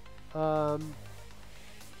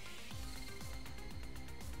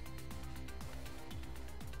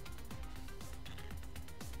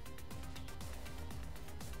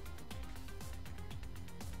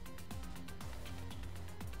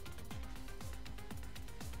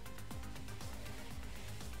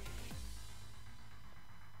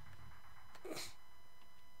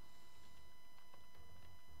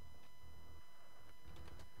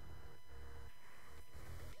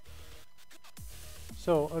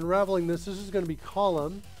so unraveling this is going to be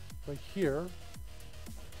column right here.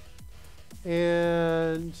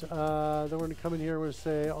 And then we're going to come in here and we're going to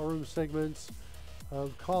say all room segments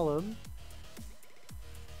of column.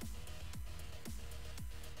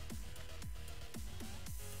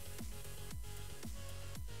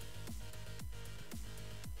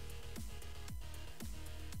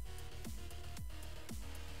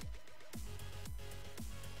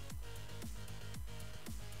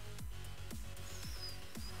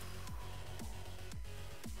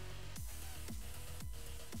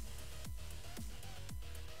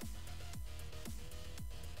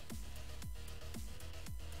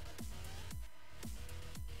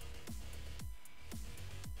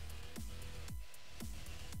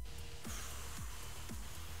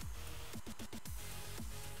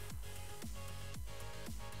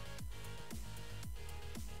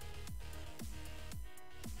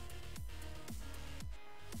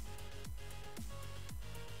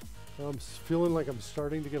 I'm feeling like I'm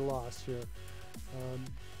starting to get lost here.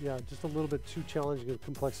 Yeah, just a little bit too challenging of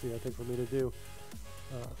complexity, I think, for me to do.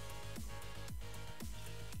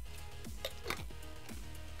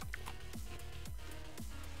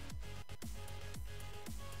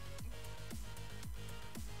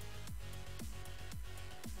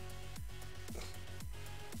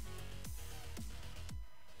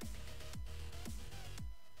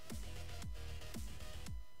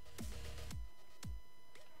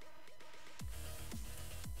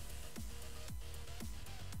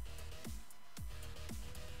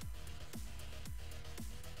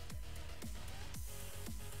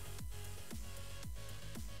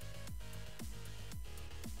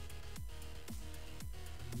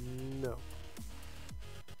 No.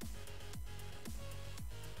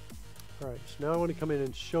 All right, so now I want to come in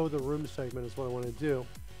and show the room segment is what I want to do.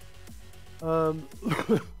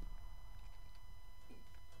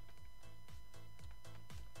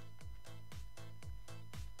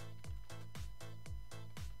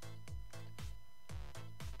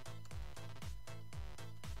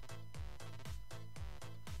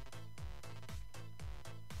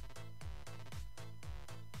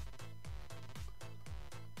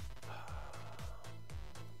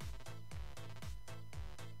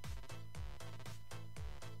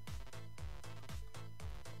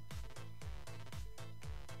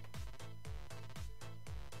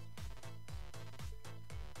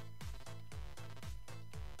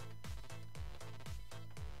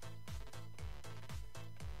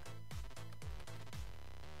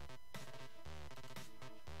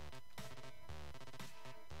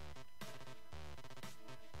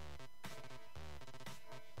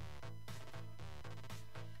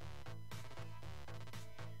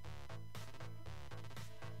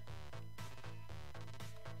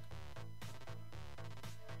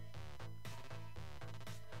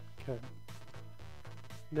 Okay.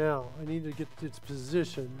 Now I need to get its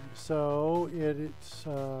position. So it's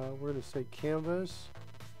we're going to say canvas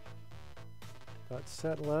dot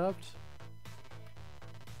set left.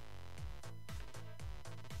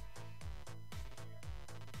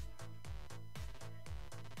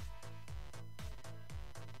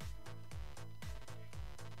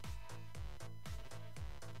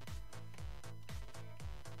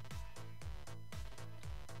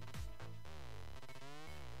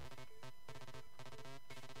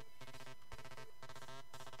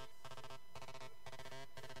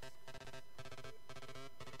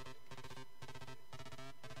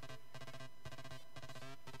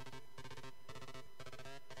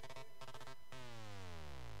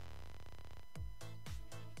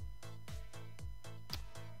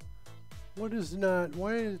 What is not,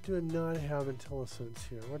 why do it not have IntelliSense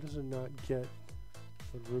here? Why does it not get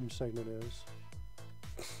what room segment is?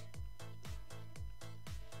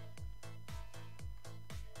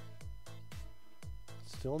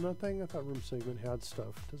 Still nothing? I thought room segment had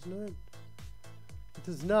stuff, doesn't it? It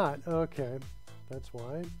does not. Okay, that's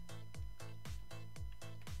why.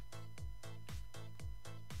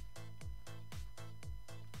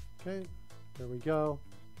 Okay, there we go.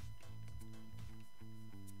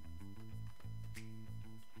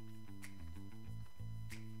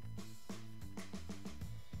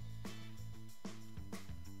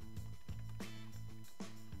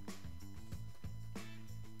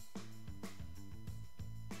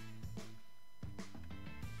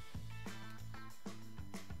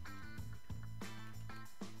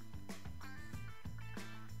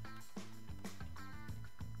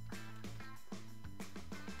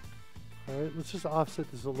 All right, let's just offset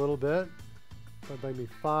this a little bit. That by me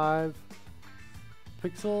 5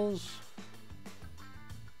 pixels.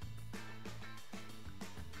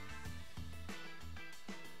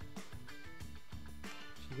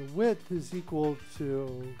 So the width is equal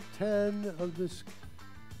to 10 of this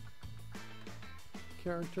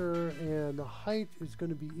character, and the height is going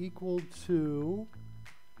to be equal to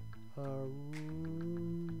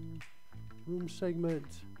room segment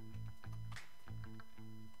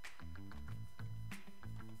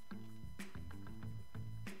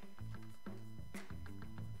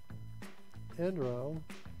end row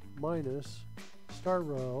minus start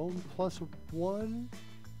row plus 1 .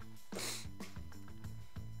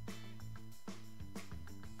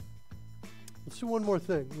 Let's do one more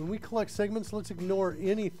thing. When we collect segments, let's ignore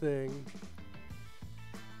anything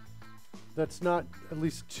that's not at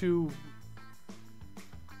least two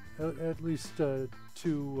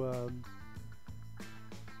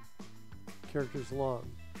characters long.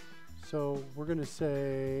 So we're going to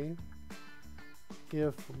say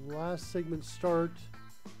if last segment start,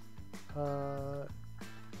 is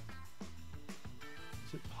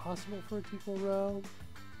it possible for it to equal row?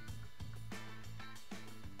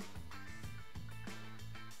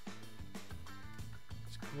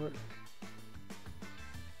 It's correct.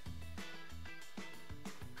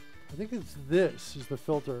 I think it's this is the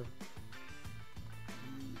filter.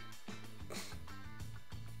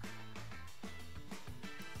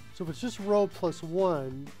 So if it's just row plus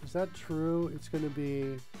 1, is that true? It's going to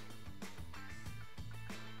be,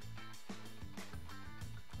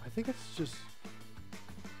 I think it's just,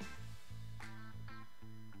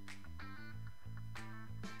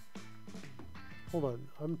 hold on,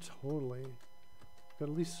 I'm totally, got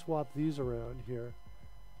to at least swap these around here.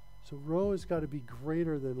 So row has got to be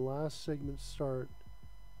greater than last segment start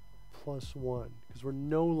plus 1, because we're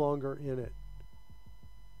no longer in it.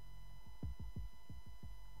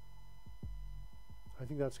 I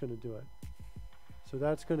think that's going to do it. So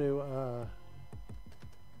that's going to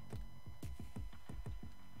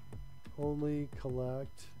only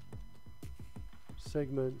collect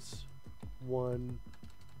segments 1,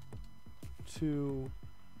 2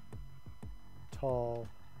 tall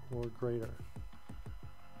or greater.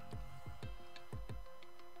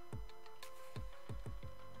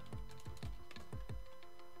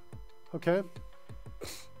 Okay.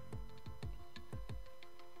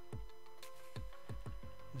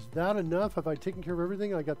 Is that enough? Have I taken care of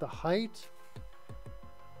everything? I got the height.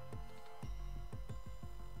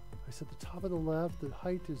 I said the top of the left, the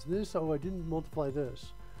height is this. Oh, I didn't multiply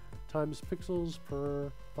this. Times pixels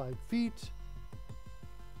per 5 feet.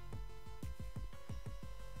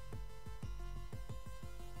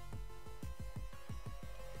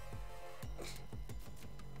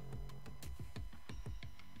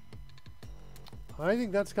 I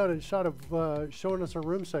think that's got a shot of showing us our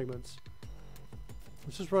room segments.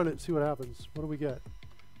 Let's just run it and see what happens. What do we get?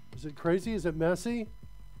 Is it crazy? Is it messy?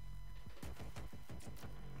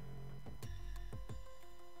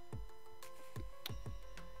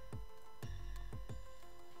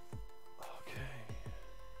 Okay.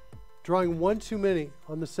 Drawing one too many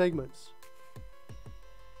on the segments.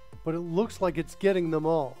 But it looks like it's getting them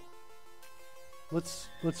all. Let's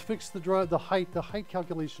fix the height. The height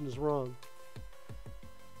calculation is wrong.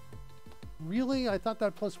 Really? I thought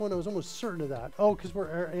that plus 1, I was almost certain of that. Oh, because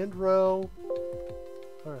we're end row.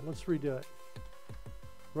 All right, let's redo it.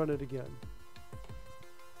 Run it again.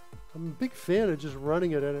 I'm a big fan of just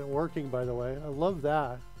running it and it working, by the way. I love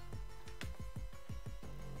that.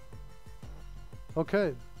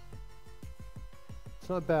 Okay. It's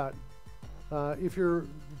not bad. If you're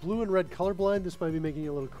blue and red colorblind, this might be making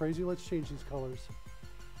you a little crazy. Let's change these colors.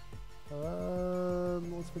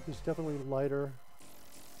 Let's make this definitely lighter.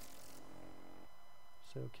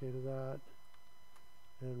 Say okay to that.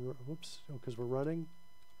 And whoops, oh, because we're running.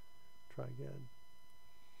 Try again.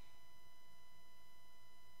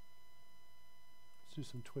 Let's do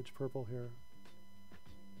some Twitch purple here.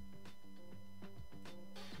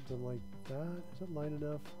 Something like that. Is that light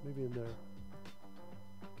enough? Maybe in there.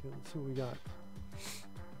 Okay, let's see what we got.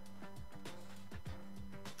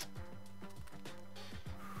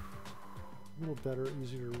 A little better,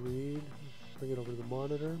 easier to read. Bring it over to the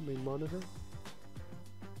monitor, main monitor.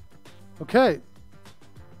 Okay.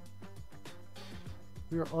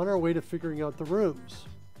 We are on our way to figuring out the rooms.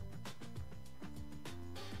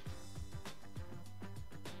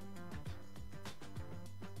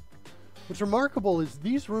 What's remarkable is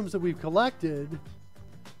these rooms that we've collected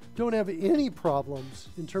don't have any problems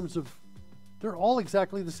in terms of, they're all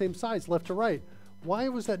exactly the same size, left to right. Why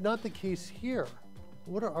was that not the case here?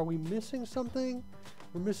 What are we missing something?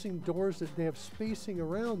 We're missing doors that they have spacing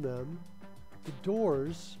around them. the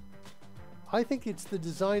doors. I think it's the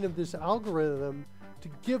design of this algorithm to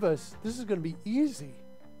give us, this is going to be easy.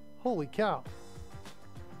 Holy cow.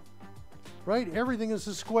 Right? Everything is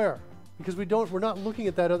a square because we're not looking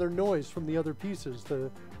at that other noise from the other pieces,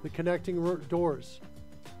 the connecting doors,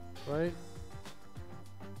 right?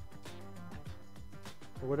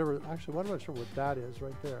 Or whatever. Actually, I'm not sure what that is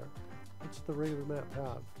right there. What's the regular map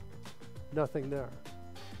have? Nothing there.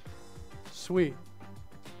 Sweet.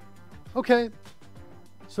 Okay.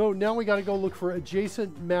 So now we got to go look for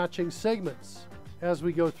adjacent matching segments as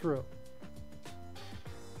we go through.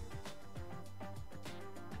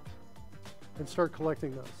 And start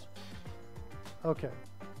collecting those. Okay.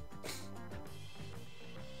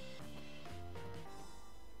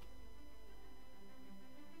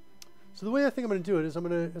 So the way I think I'm going to do it is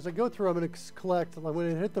as I go through, I'm going to collect, I'm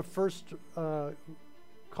going to hit the first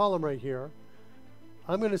column right here.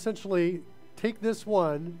 I'm going to essentially take this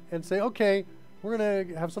one and say, okay, we're going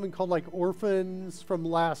to have something called like orphans from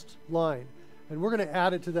last line. And we're going to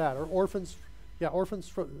add it to that, or orphans, yeah, orphans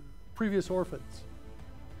from previous orphans.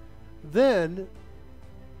 Then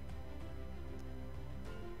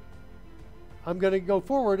I'm going to go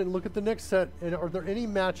forward and look at the next set, and are there any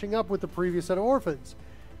matching up with the previous set of orphans?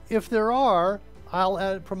 If there are,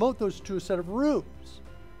 I'll promote those to a set of rooms.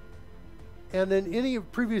 And then any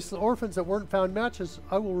previous orphans that weren't found matches,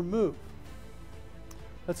 I will remove.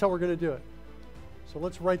 That's how we're going to do it. So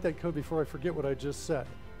let's write that code before I forget what I just said.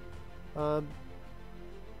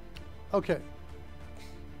 Okay.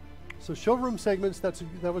 So show room segments,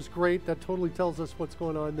 that was great. That totally tells us what's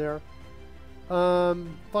going on there.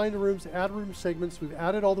 Find the rooms, add room segments. We've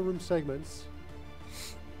added all the room segments.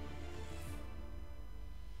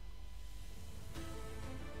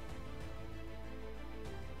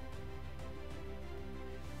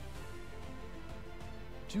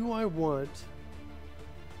 Do I want...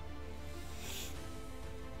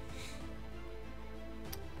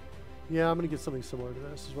 Yeah, I'm going to get something similar to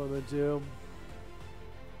this is what I'm going to do.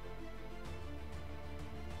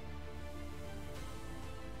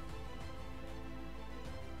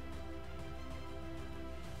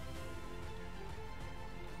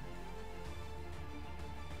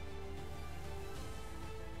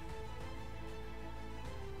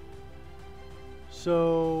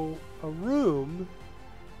 So a room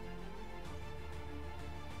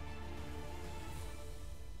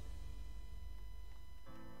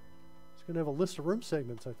is going to have a list of room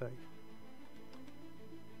segments, I think.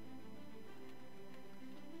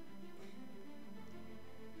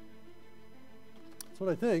 That's what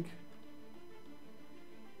I think.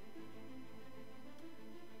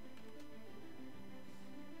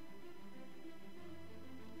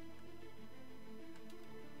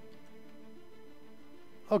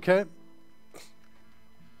 Okay.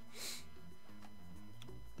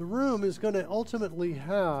 The room is going to ultimately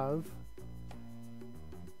have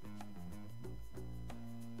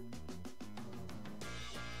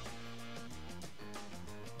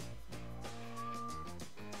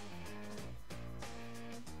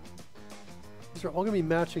these are all going to be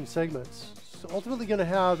matching segments. So ultimately going to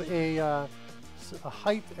have a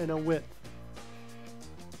height and a width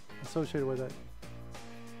associated with it.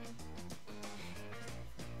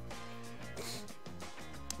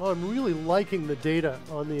 Oh, I'm really liking the data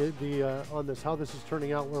on on this, how this is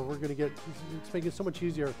turning out, where we're going to get, it's making it so much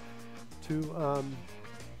easier to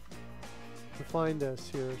find this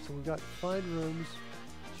here. So we've got find rooms,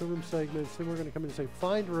 show room segments, then we're going to come in and say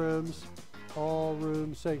find rooms, all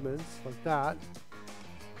room segments, like that.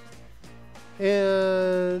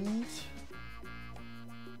 And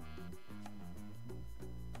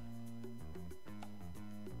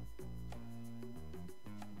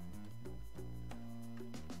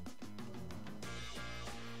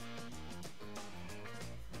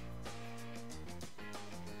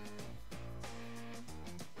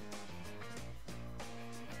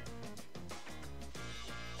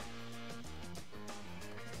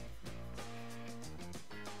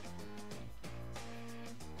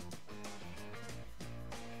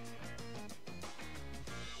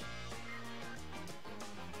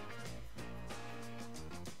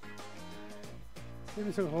maybe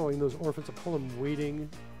instead of calling those orphans, I'll call them waiting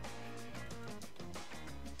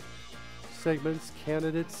segments,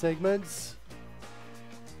 candidate segments.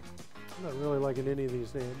 I'm not really liking any of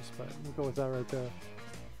these names, but we'll go with that right there.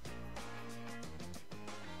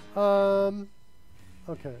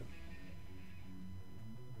 Okay.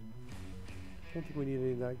 Don't think we need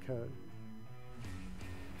any of that code.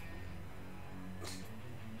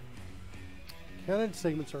 Candidate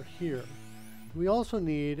segments are here. We also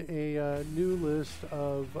need a new list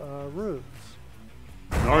of rooms.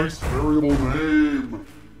 Nice variable name.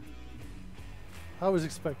 I was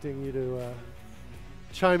expecting you to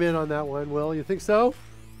chime in on that one, Will. You think so?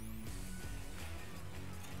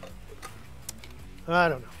 I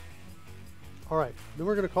don't know. All right, then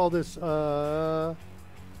we're going to call this found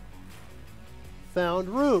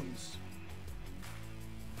rooms.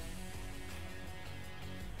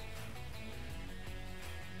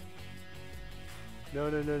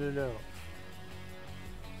 No.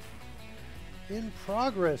 In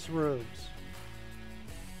progress rooms.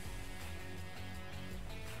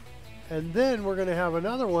 And then we're going to have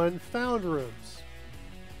another one, found rooms.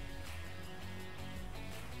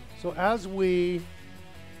 So as we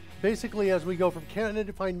go from candidate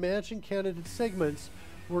defined matching candidate segments,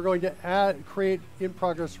 we're going to create in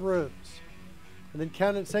progress rooms. And then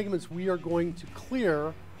candidate segments we are going to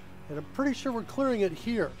clear, and I'm pretty sure we're clearing it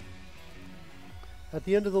here at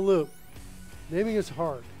the end of the loop. Naming is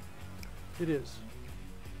hard. It is.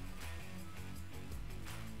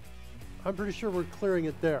 I'm pretty sure we're clearing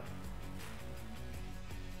it there.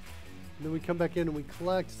 And then we come back in and we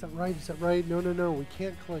collect. Is that right? Is that right? No. We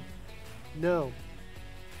can't collect. No.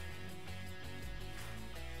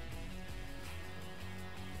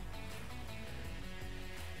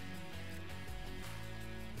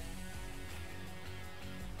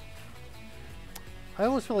 I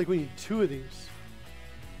almost feel like we need two of these.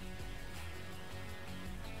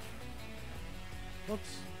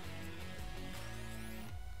 Whoops.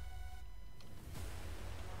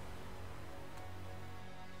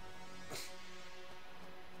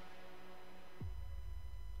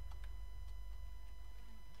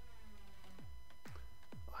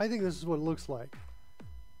 I think this is what it looks like.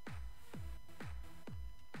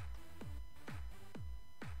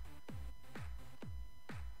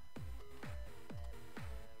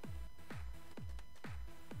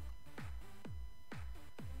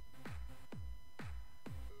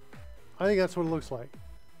 I think that's what it looks like.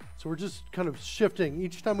 So we're just kind of shifting.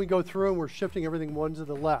 Each time we go through and we're shifting everything one to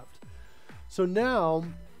the left. So now,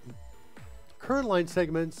 current line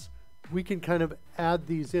segments, we can kind of add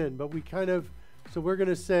these in, but we kind of, so we're going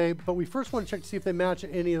to say, but we first want to check to see if they match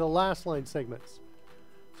any of the last line segments.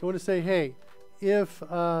 So I want to say, hey, if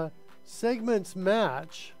segments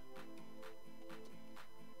match,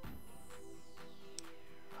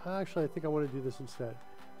 actually I think I want to do this instead.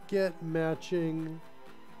 Get matching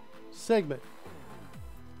segment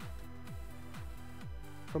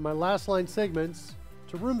from my last line segments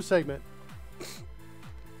to room segment.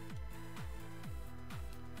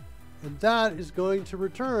 And that is going to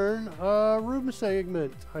return a room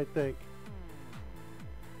segment, I think.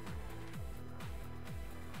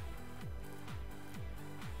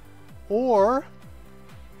 Or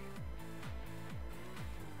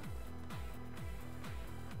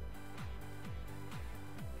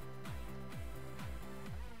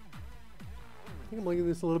I think I'm liking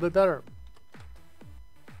this a little bit better.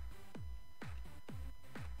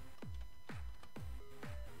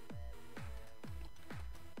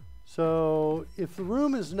 So if the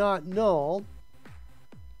room is not null,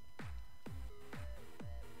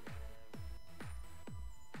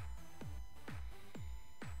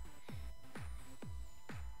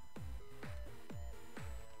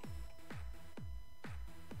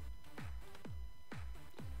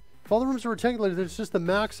 if all the rooms are rectangular, there's just the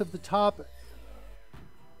max of the top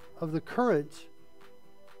of the current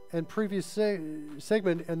and previous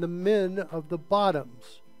segment and the min of the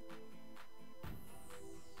bottoms.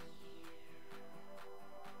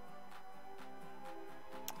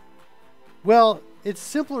 Well, it's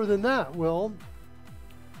simpler than that, Will.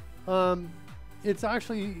 It's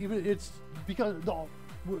actually even, it's because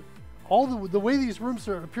all the way these rooms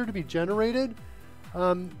appear to be generated.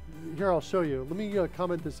 Here, I'll show you. Let me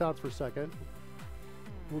comment this out for a second.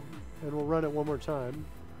 And we'll run it one more time.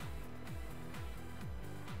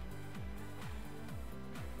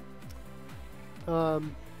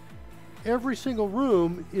 Every single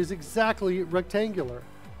room is exactly rectangular.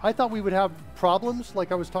 I thought we would have problems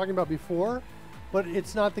like I was talking about before, but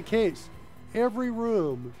it's not the case. Every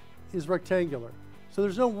room is rectangular. So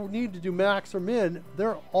there's no need to do max or min.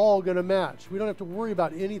 They're all going to match. We don't have to worry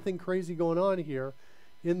about anything crazy going on here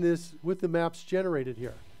in this with the maps generated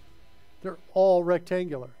here. They're all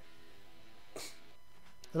rectangular.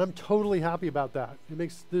 And I'm totally happy about that. It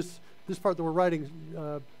makes this part that we're writing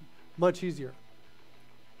much easier.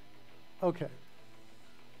 Okay.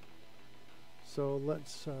 So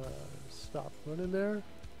let's stop running there.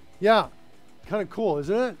 Yeah, kind of cool,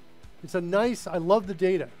 isn't it? It's a nice, I love the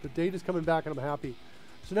data. The data's coming back and I'm happy.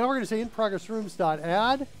 So now we're going to say in progress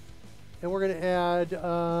rooms.add, and we're going to add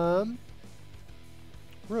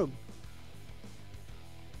room.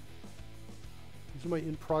 These are my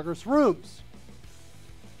in progress rooms.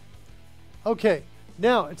 Okay,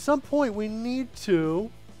 Now, at some point, we need to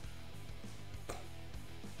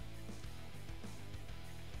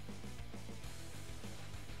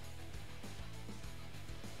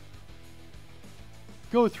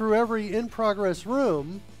go through every in-progress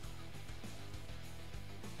room.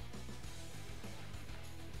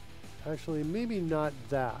 Actually, maybe not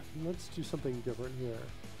that. Let's do something different here.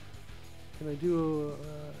 Can I do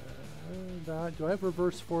that? Do I have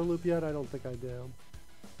reverse for loop yet? I don't think I do.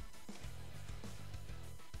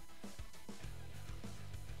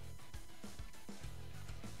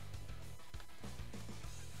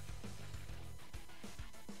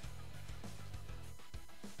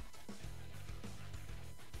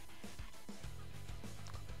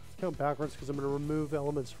 Count backwards because I'm going to remove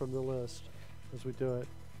elements from the list as we do it.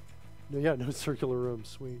 No, yeah, no circular rooms.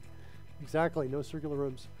 Sweet. Exactly, no circular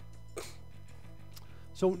rooms.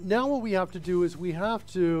 So now what we have to do is we have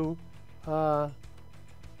to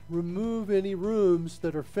remove any rooms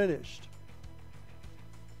that are finished.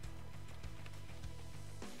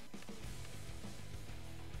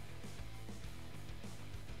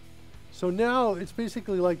 So now it's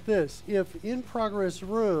basically like this. If in progress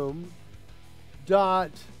room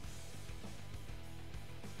dot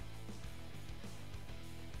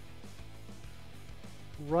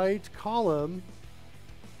right column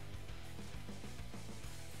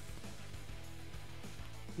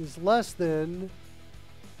is less than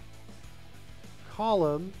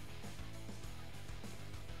column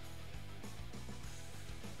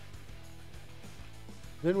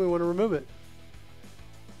then we want to remove it.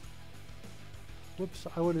 Whoops,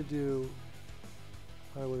 I want to do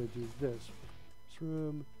this. This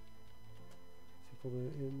room is equal to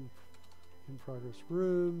in progress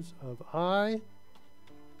rooms of I.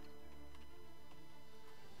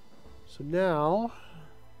 So now,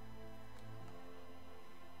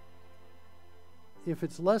 if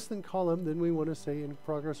it's less than column, then we want to say in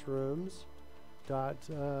progress rooms dot,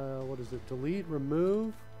 what is it, delete,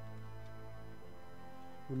 remove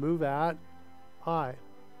at I.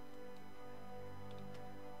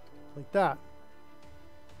 Like that.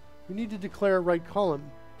 We need to declare right column.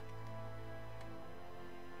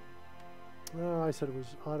 I said it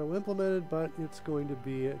was auto implemented, but it's going to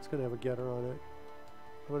have a getter on it.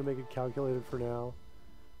 I'm going to make it calculated for now.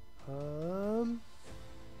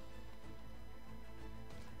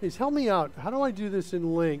 Please help me out. How do I do this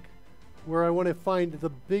in Link where I want to find the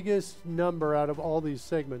biggest number out of all these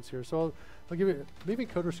segments here? So I'll give it, maybe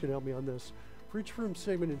CodeRushed can help me on this. For each room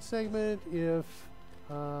segment and segment, if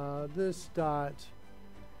this dot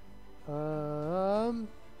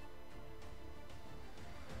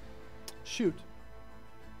shoot.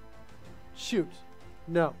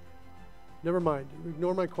 No. Never mind.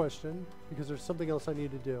 Ignore my question because there's something else I need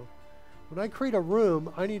to do. When I create a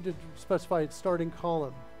room, I need to specify its starting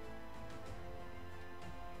column.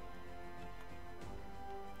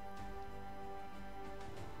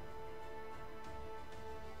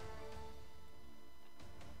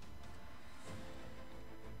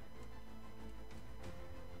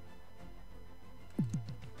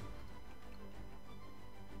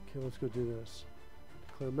 Okay, let's go do this.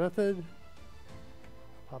 Declare method.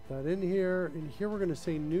 Pop that in here. And here we're going to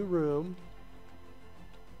say new room.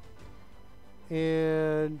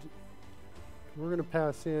 And we're going to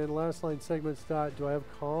pass in last line segments dot. Do I have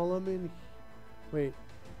column in? Wait.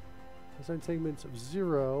 Last line segments of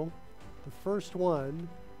 0. The first one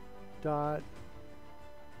dot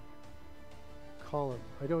column.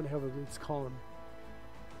 I don't have its column.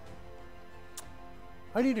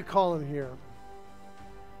 I need a column here.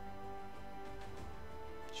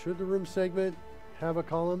 Should the room segment have a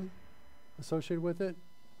column associated with it?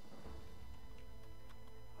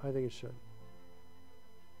 I think it should.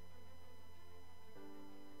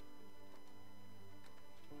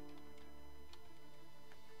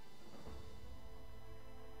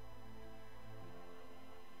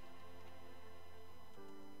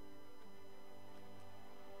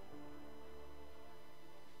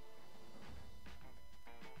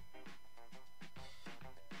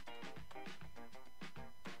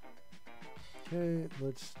 Okay,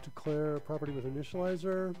 let's declare a property with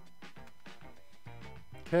initializer.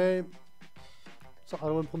 Okay, so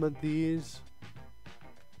auto implement these.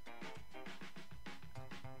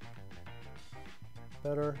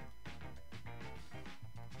 Better.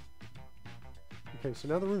 Okay, so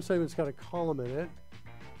now the room segment's got a column in it.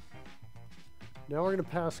 Now we're going to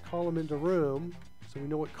pass column into room, so we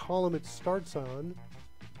know what column it starts on.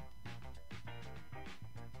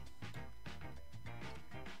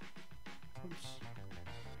 Oops.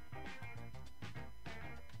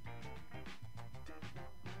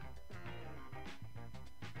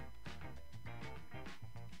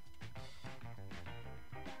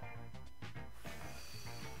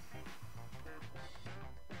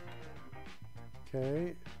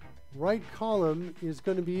 Okay, right column is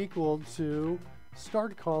going to be equal to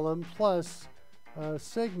start column plus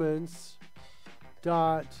segments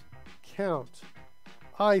dot count.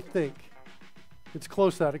 I think it's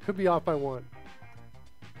close to that. It could be off by 1.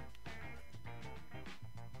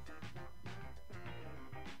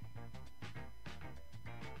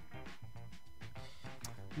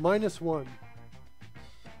 -1.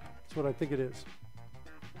 That's what I think it is.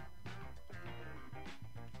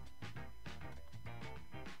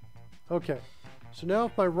 Okay, so now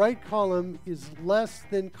if my right column is less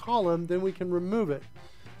than column, then we can remove it.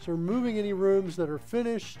 So removing any rooms that are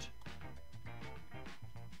finished.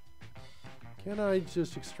 Can I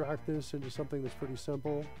just extract this into something that's pretty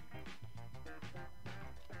simple?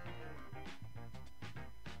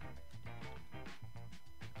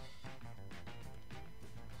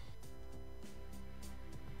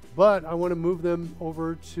 But I want to move them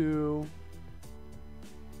over to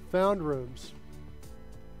found rooms.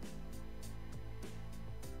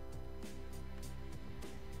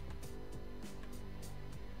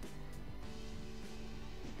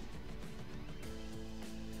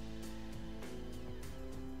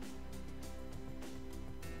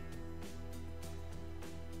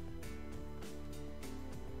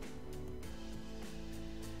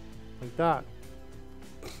 Like that.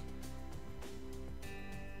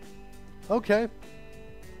 Okay.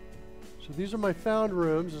 So these are my found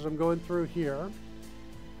rooms as I'm going through here.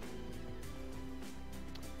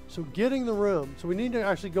 So getting the room. So we need to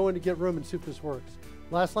actually go in to get room and see if this works.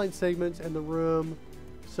 Last line segments and the room.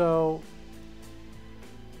 So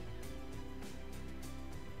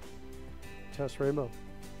test rainbow.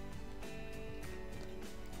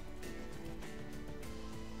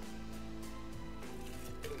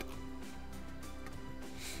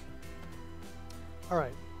 All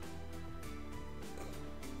right.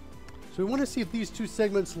 So we want to see if these two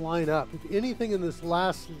segments line up. If anything in this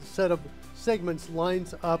last set of segments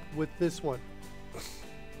lines up with this one.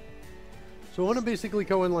 So I want to basically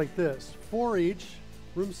go in like this. For each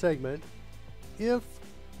room segment, if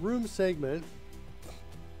room segment,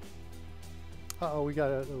 uh-oh, we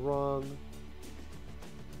got the wrong.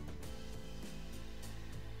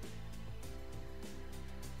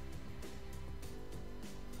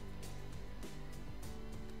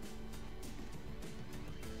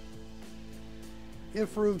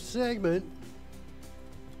 If room segment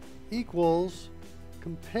equals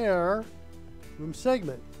compare room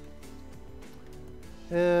segment.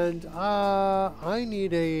 And I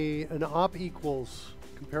need an op equals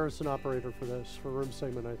comparison operator for this, for room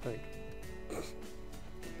segment, I think.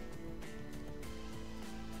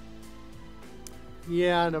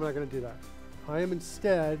 Yeah, and I'm not going to do that. I am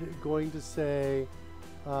instead going to say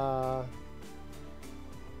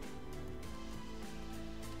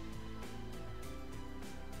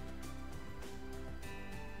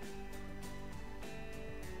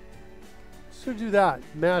so do that,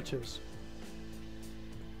 matches.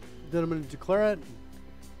 Then I'm going to declare it.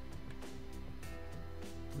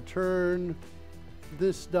 Return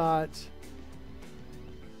this dot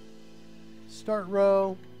start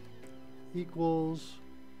row equals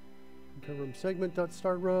compare room segment dot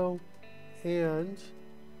start row, and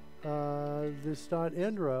this dot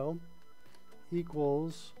end row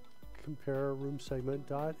equals compare room segment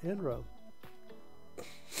dot end row.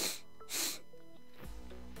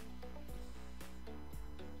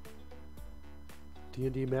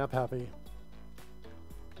 D&D Map happy.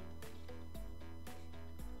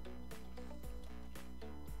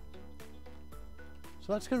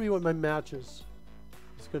 So that's going to be what my matches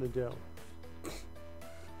is going to do.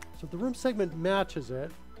 So if the room segment matches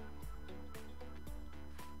it,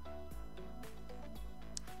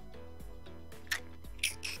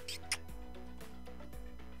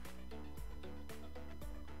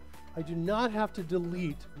 I do not have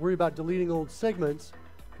to worry about deleting old segments,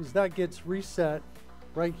 because that gets reset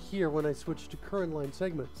right here when I switch to current line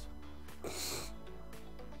segments. And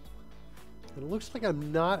it looks like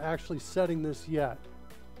I'm not actually setting this yet.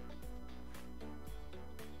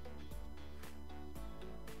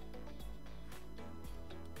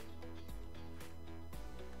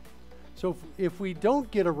 So if we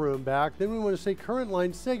don't get a room back, then we want to say current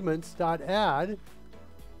line segments dot add,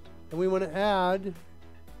 and we want to add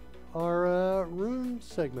our room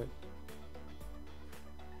segment.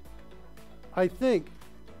 I think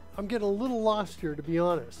I'm getting a little lost here, to be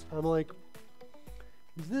honest. I'm like,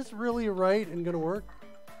 is this really right and going to work?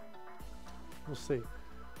 We'll see.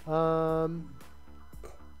 So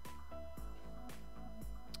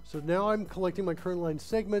now I'm collecting my current line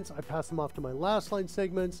segments. I pass them off to my last line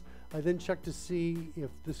segments. I then check to see if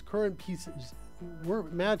this current piece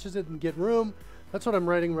matches it and get room. That's what I'm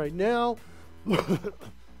writing right now.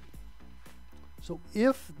 So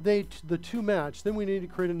if the two match, then we need to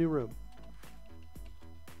create a new room.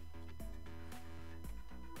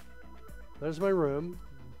 There's my room.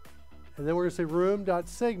 And then we're going to say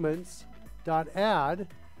room.segments.add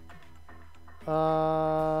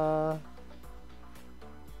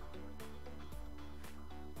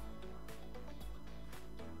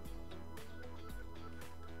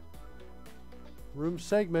room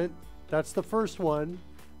segment. That's the first one.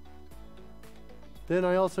 Then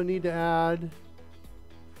I also need to add,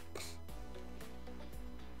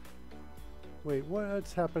 wait,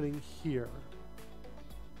 what's happening here?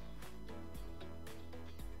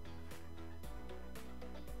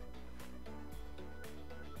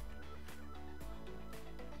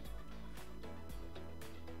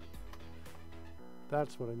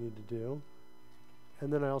 That's what I need to do.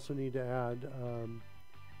 And then I also need to add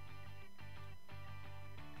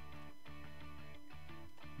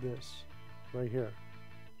this right here.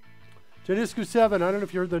 Janiscu 7, I don't know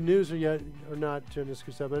if you heard the news yet or not,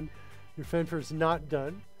 Janiscu 7. Your fanfare is not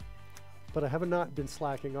done, but I have not been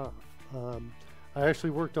slacking off. I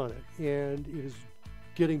actually worked on it, and it is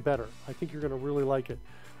getting better. I think you're going to really like it.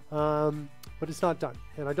 But it's not done.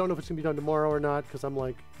 And I don't know if it's going to be done tomorrow or not, because I'm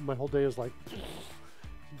like, my whole day is like,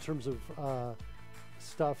 in terms of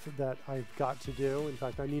stuff that I've got to do. In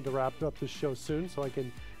fact, I need to wrap up this show soon so I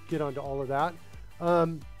can get onto all of that.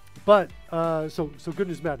 So good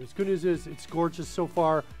news matters. Good news is it's gorgeous so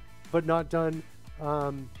far, but not done.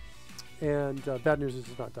 Bad news is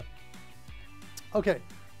it's not done. Okay,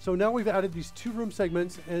 so now we've added these two room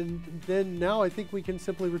segments, and then now I think we can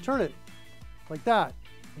simply return it like that.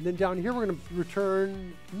 And then down here we're going to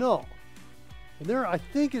return null. And there I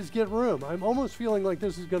think is get room. I'm almost feeling like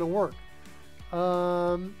this is going to work.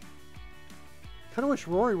 Kind of wish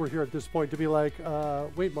Rory were here at this point to be like,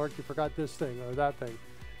 wait, Mark, you forgot this thing or that thing.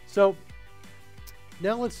 So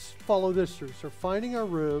now let's follow this through. So finding our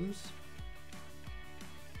rooms.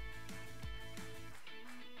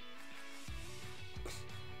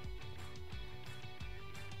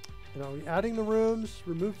 And are we adding the rooms?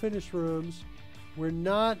 Remove finished rooms. We're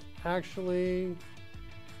not actually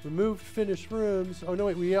removed finished rooms. Oh no,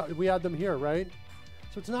 wait, we add them here, right?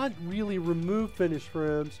 So it's not really remove finished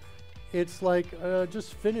rooms. It's like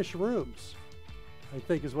just finish rooms, I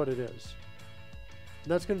think is what it is.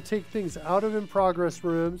 And that's going to take things out of in progress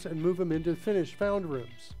rooms and move them into finished found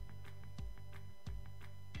rooms.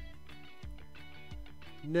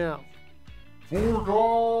 Now.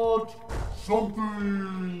 Forgot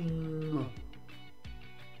something.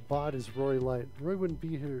 Bot is Roy Light. Roy wouldn't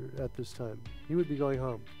be here at this time. He would be going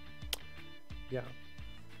home. Yeah.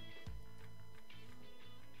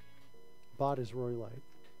 Bot is Roy Light.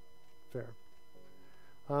 Fair.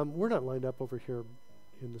 We're not lined up over here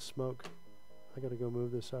in the smoke. I gotta go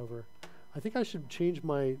move this over. I think I should change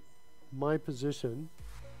my position.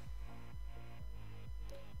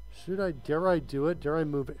 Dare I do it? Dare I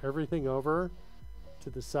move everything over to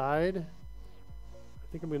the side? I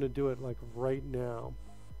think I'm gonna do it like right now.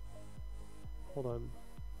 Hold on.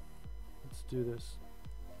 Let's do this.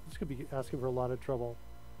 This could be asking for a lot of trouble.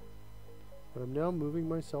 But I'm now moving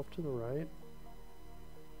myself to the right.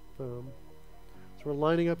 Boom. So we're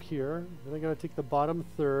lining up here. Then I gotta take the bottom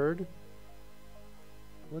third.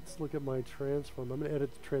 Let's look at my transform. I'm gonna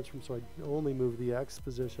edit the transform so I only move the X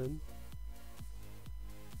position.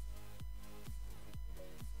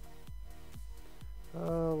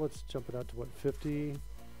 Let's jump it out to what, 50,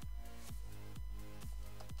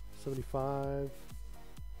 75,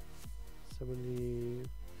 70,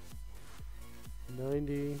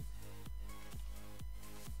 90,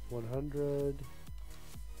 100,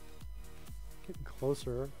 getting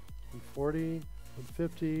closer, 140,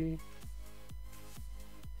 150,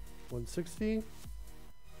 160.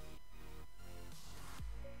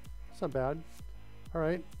 It's not bad. All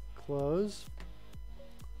right, close.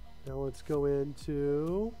 Now let's go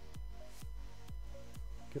into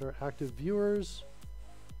get our active viewers.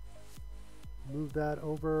 Move that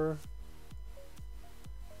over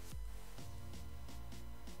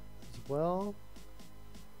as well.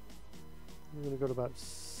 We're going to go to about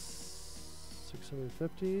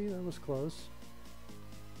 650. That was close.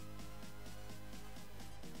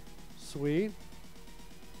 Sweet.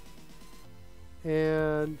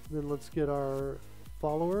 And then let's get our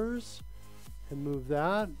followers and move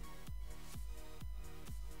that.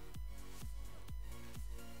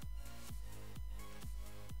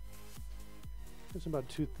 It's about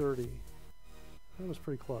 230. That was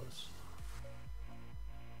pretty close.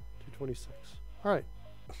 226. All right.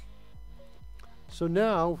 So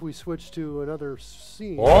now if we switch to another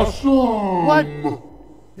scene. Awesome! What?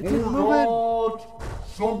 It didn't move it.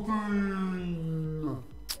 something.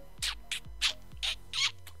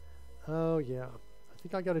 Oh yeah, I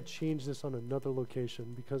think I got to change this on another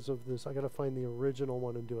location because of this. I got to find the original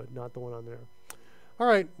one and do it, not the one on there. All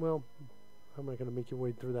right, well, I'm not going to make you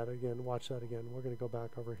wade through that again. Watch that again. We're going to go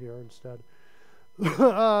back over here instead.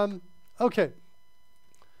 Okay.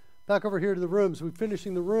 Back over here to the rooms. We're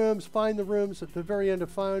finishing the rooms, find the rooms. At the very end of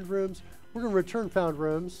find rooms, we're going to return found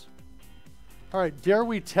rooms. All right, dare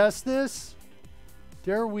we test this?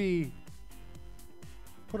 Dare we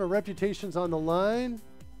put our reputations on the line?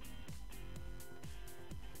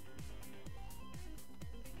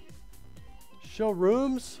 Show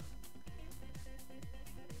rooms.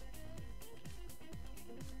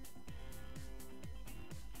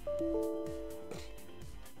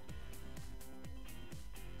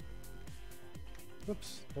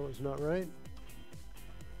 Oops, that was not right.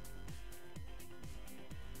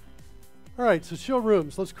 All right, so show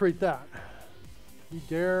rooms. Let's create that. We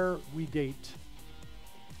dare, we date.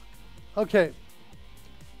 Okay.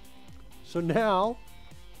 So now,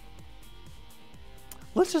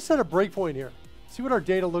 let's just set a breakpoint here. See what our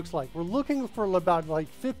data looks like. We're looking for about like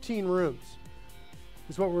 15 rooms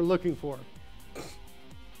is what we're looking for.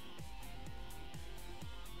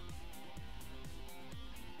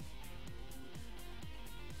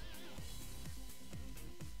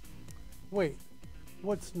 Wait,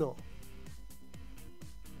 what's null?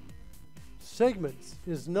 Segments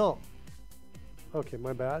is null. Okay,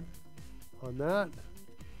 my bad. On that.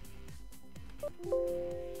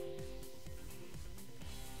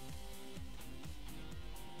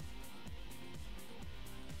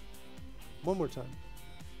 One more time.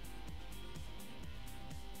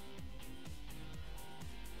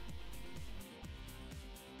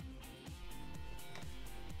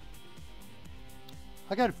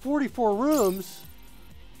 I got 44 rooms.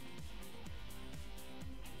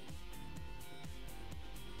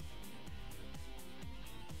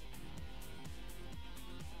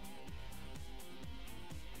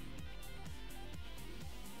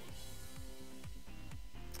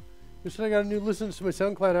 You said I got a new listen to my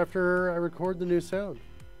SoundCloud after I record the new sound.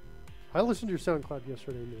 I listened to your SoundCloud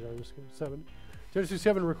yesterday in Genesis 7. Genesis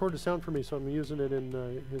 7 recorded sound for me, so I'm using it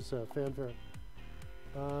in his fanfare.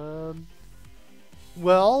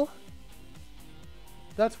 Well,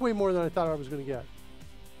 that's way more than I thought I was going to get.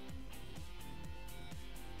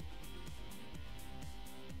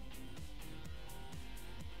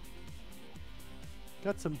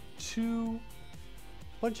 Got some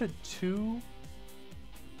bunch of two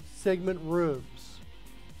segment rooms.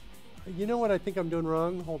 You know what I think I'm doing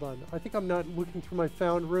wrong? Hold on. I think I'm not looking through my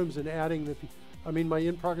found rooms and adding my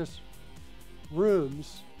in progress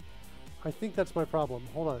rooms. I think that's my problem.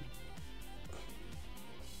 Hold on.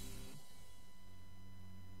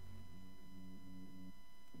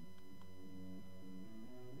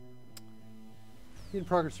 In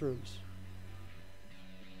progress rooms.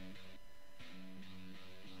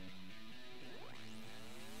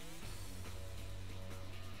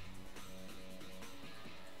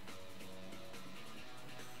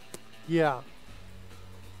 Yeah.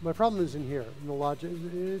 My problem is in here, in the logic.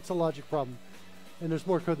 It's a logic problem. And there's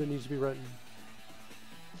more code that needs to be written.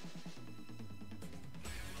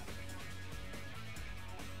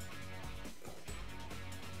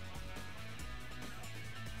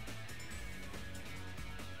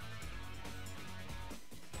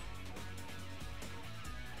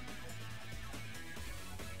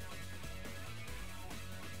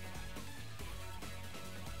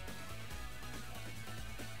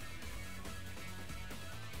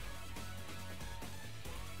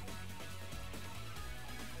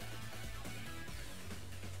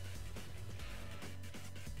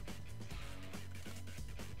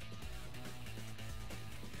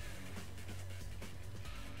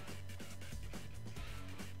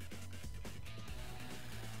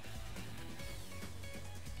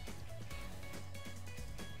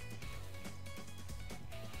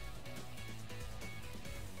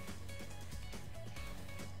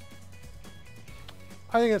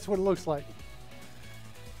 I think that's what it looks like.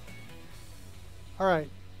 All right,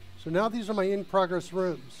 so now these are my in-progress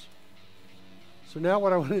rooms. So now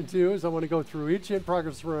what I want to do is I want to go through each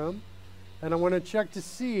in-progress room, and I want to check to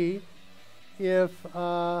see if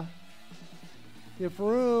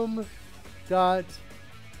room dot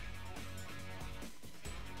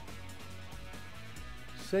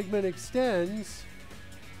segment extends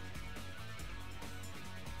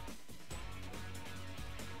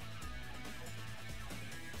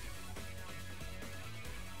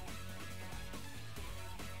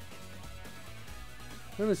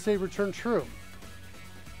I'm going to say return true.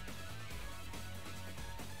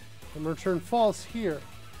 I'm going to return false here.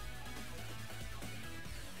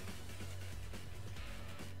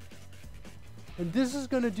 And this is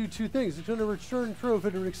going to do two things. It's going to return true if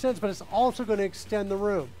it extends, but it's also going to extend the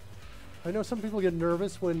room. I know some people get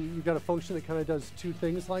nervous when you've got a function that kind of does two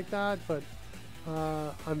things like that, but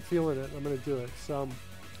I'm feeling it. I'm going to do it. So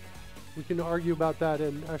we can argue about that.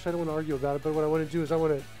 And actually, I don't want to argue about it, but what I want to do is I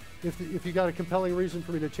want to, if you got a compelling reason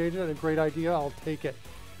for me to change it and a great idea, I'll take it.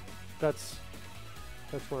 That's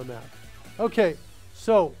where I'm at. Okay,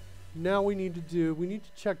 so now we need to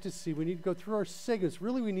check to see. We need to go through our segments.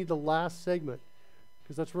 Really, we need the last segment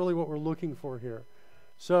because that's really what we're looking for here.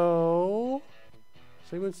 So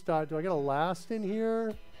segments dot, do I get a last in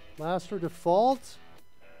here? Last or default?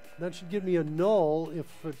 That should give me a null if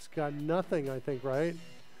it's got nothing, I think, right?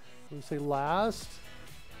 I'm going to say last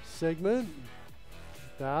segment,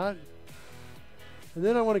 that. And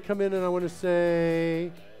then I want to come in and I want to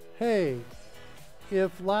say, hey,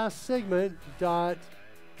 if last segment dot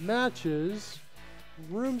matches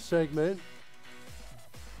room segment,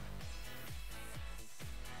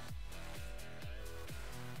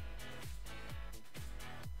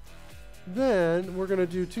 then we're going to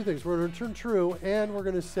do two things. We're going to return true, and we're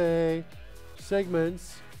going to say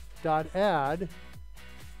segments dot add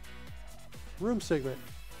room segment.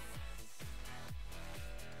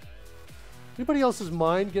 Anybody else's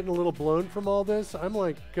mind getting a little blown from all this? I'm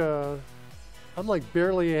like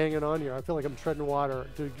barely hanging on here. I feel like I'm treading water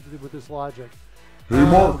with this logic. Hey,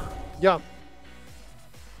 Mark. Yeah.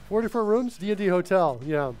 44 rooms, D&D hotel.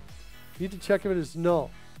 Yeah. Need to check if it is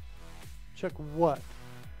null. Check what?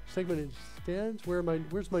 Segment extends.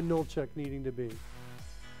 Where's my null check needing to be?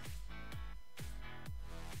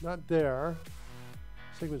 Not there.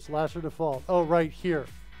 Segments last or default. Oh, right here.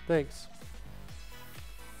 Thanks.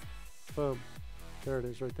 Boom. There it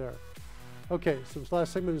is right there. Okay, so this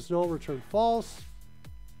last segment is null, return false.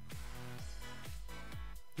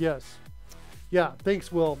 Yes. Yeah,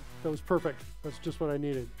 thanks, Will. That was perfect. That's just what I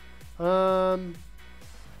needed.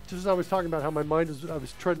 Just as I was talking about how my mind I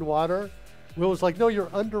was treading water, Will was like, no, you're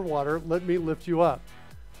underwater. Let me lift you up.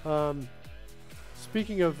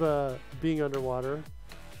 Speaking of being underwater,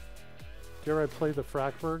 dare I play the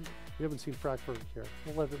Frackberg? We haven't seen Frackberg here.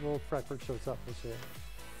 We'll if Frackberg shows up. We'll see it.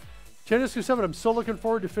 Genesis 7, I'm so looking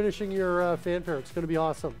forward to finishing your fanfare. It's going to be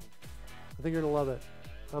awesome. I think you're going to love it.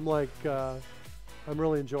 I'm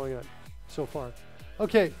really enjoying it so far.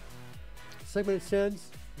 Okay, segment extends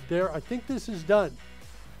there. I think this is done.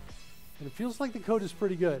 And it feels like the code is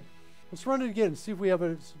pretty good. Let's run it again and see if we have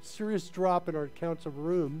a serious drop in our counts of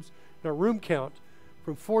rooms, in our room count,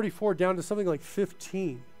 from 44 down to something like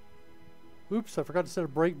 15. Oops, I forgot to set a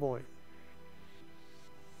breakpoint.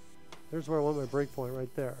 There's where I want my breakpoint,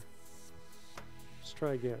 right there. Let's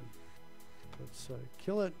try again. Let's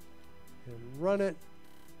kill it and run it.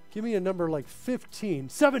 Give me a number like 15.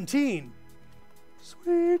 17!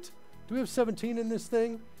 Sweet! Do we have 17 in this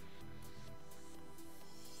thing?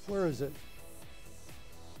 Where is it?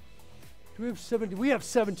 Do we have 17? We have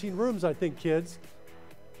 17 rooms, I think, kids.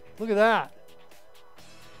 Look at that.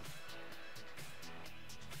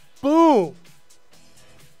 Boom!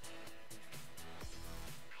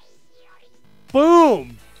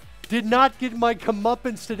 Boom! Did not get my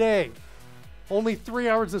comeuppance today. Only 3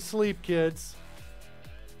 hours of sleep, kids.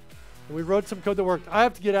 And we wrote some code that worked. I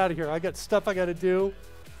have to get out of here. I got stuff I got to do.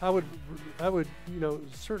 I would,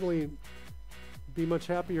 certainly be much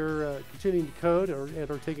happier continuing to code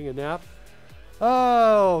or taking a nap.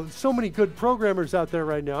 Oh, so many good programmers out there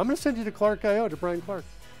right now. I'm going to send you to Clark.io, to Brian Clark.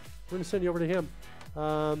 We're going to send you over to him.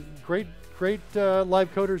 Great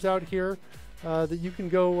live coders out here that you can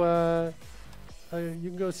go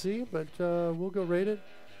see, but we'll go rate it.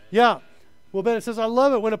 Yeah. Well, Bennett says, I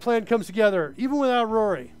love it when a plan comes together, even without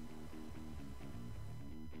Rory.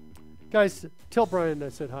 Guys, tell Brian I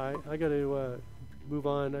said hi. I got to move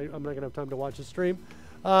on. I'm not going to have time to watch the stream.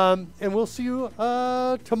 And we'll see you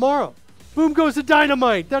tomorrow. Boom goes the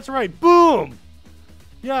dynamite. That's right. Boom.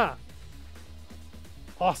 Yeah.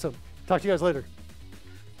 Awesome. Talk to you guys later.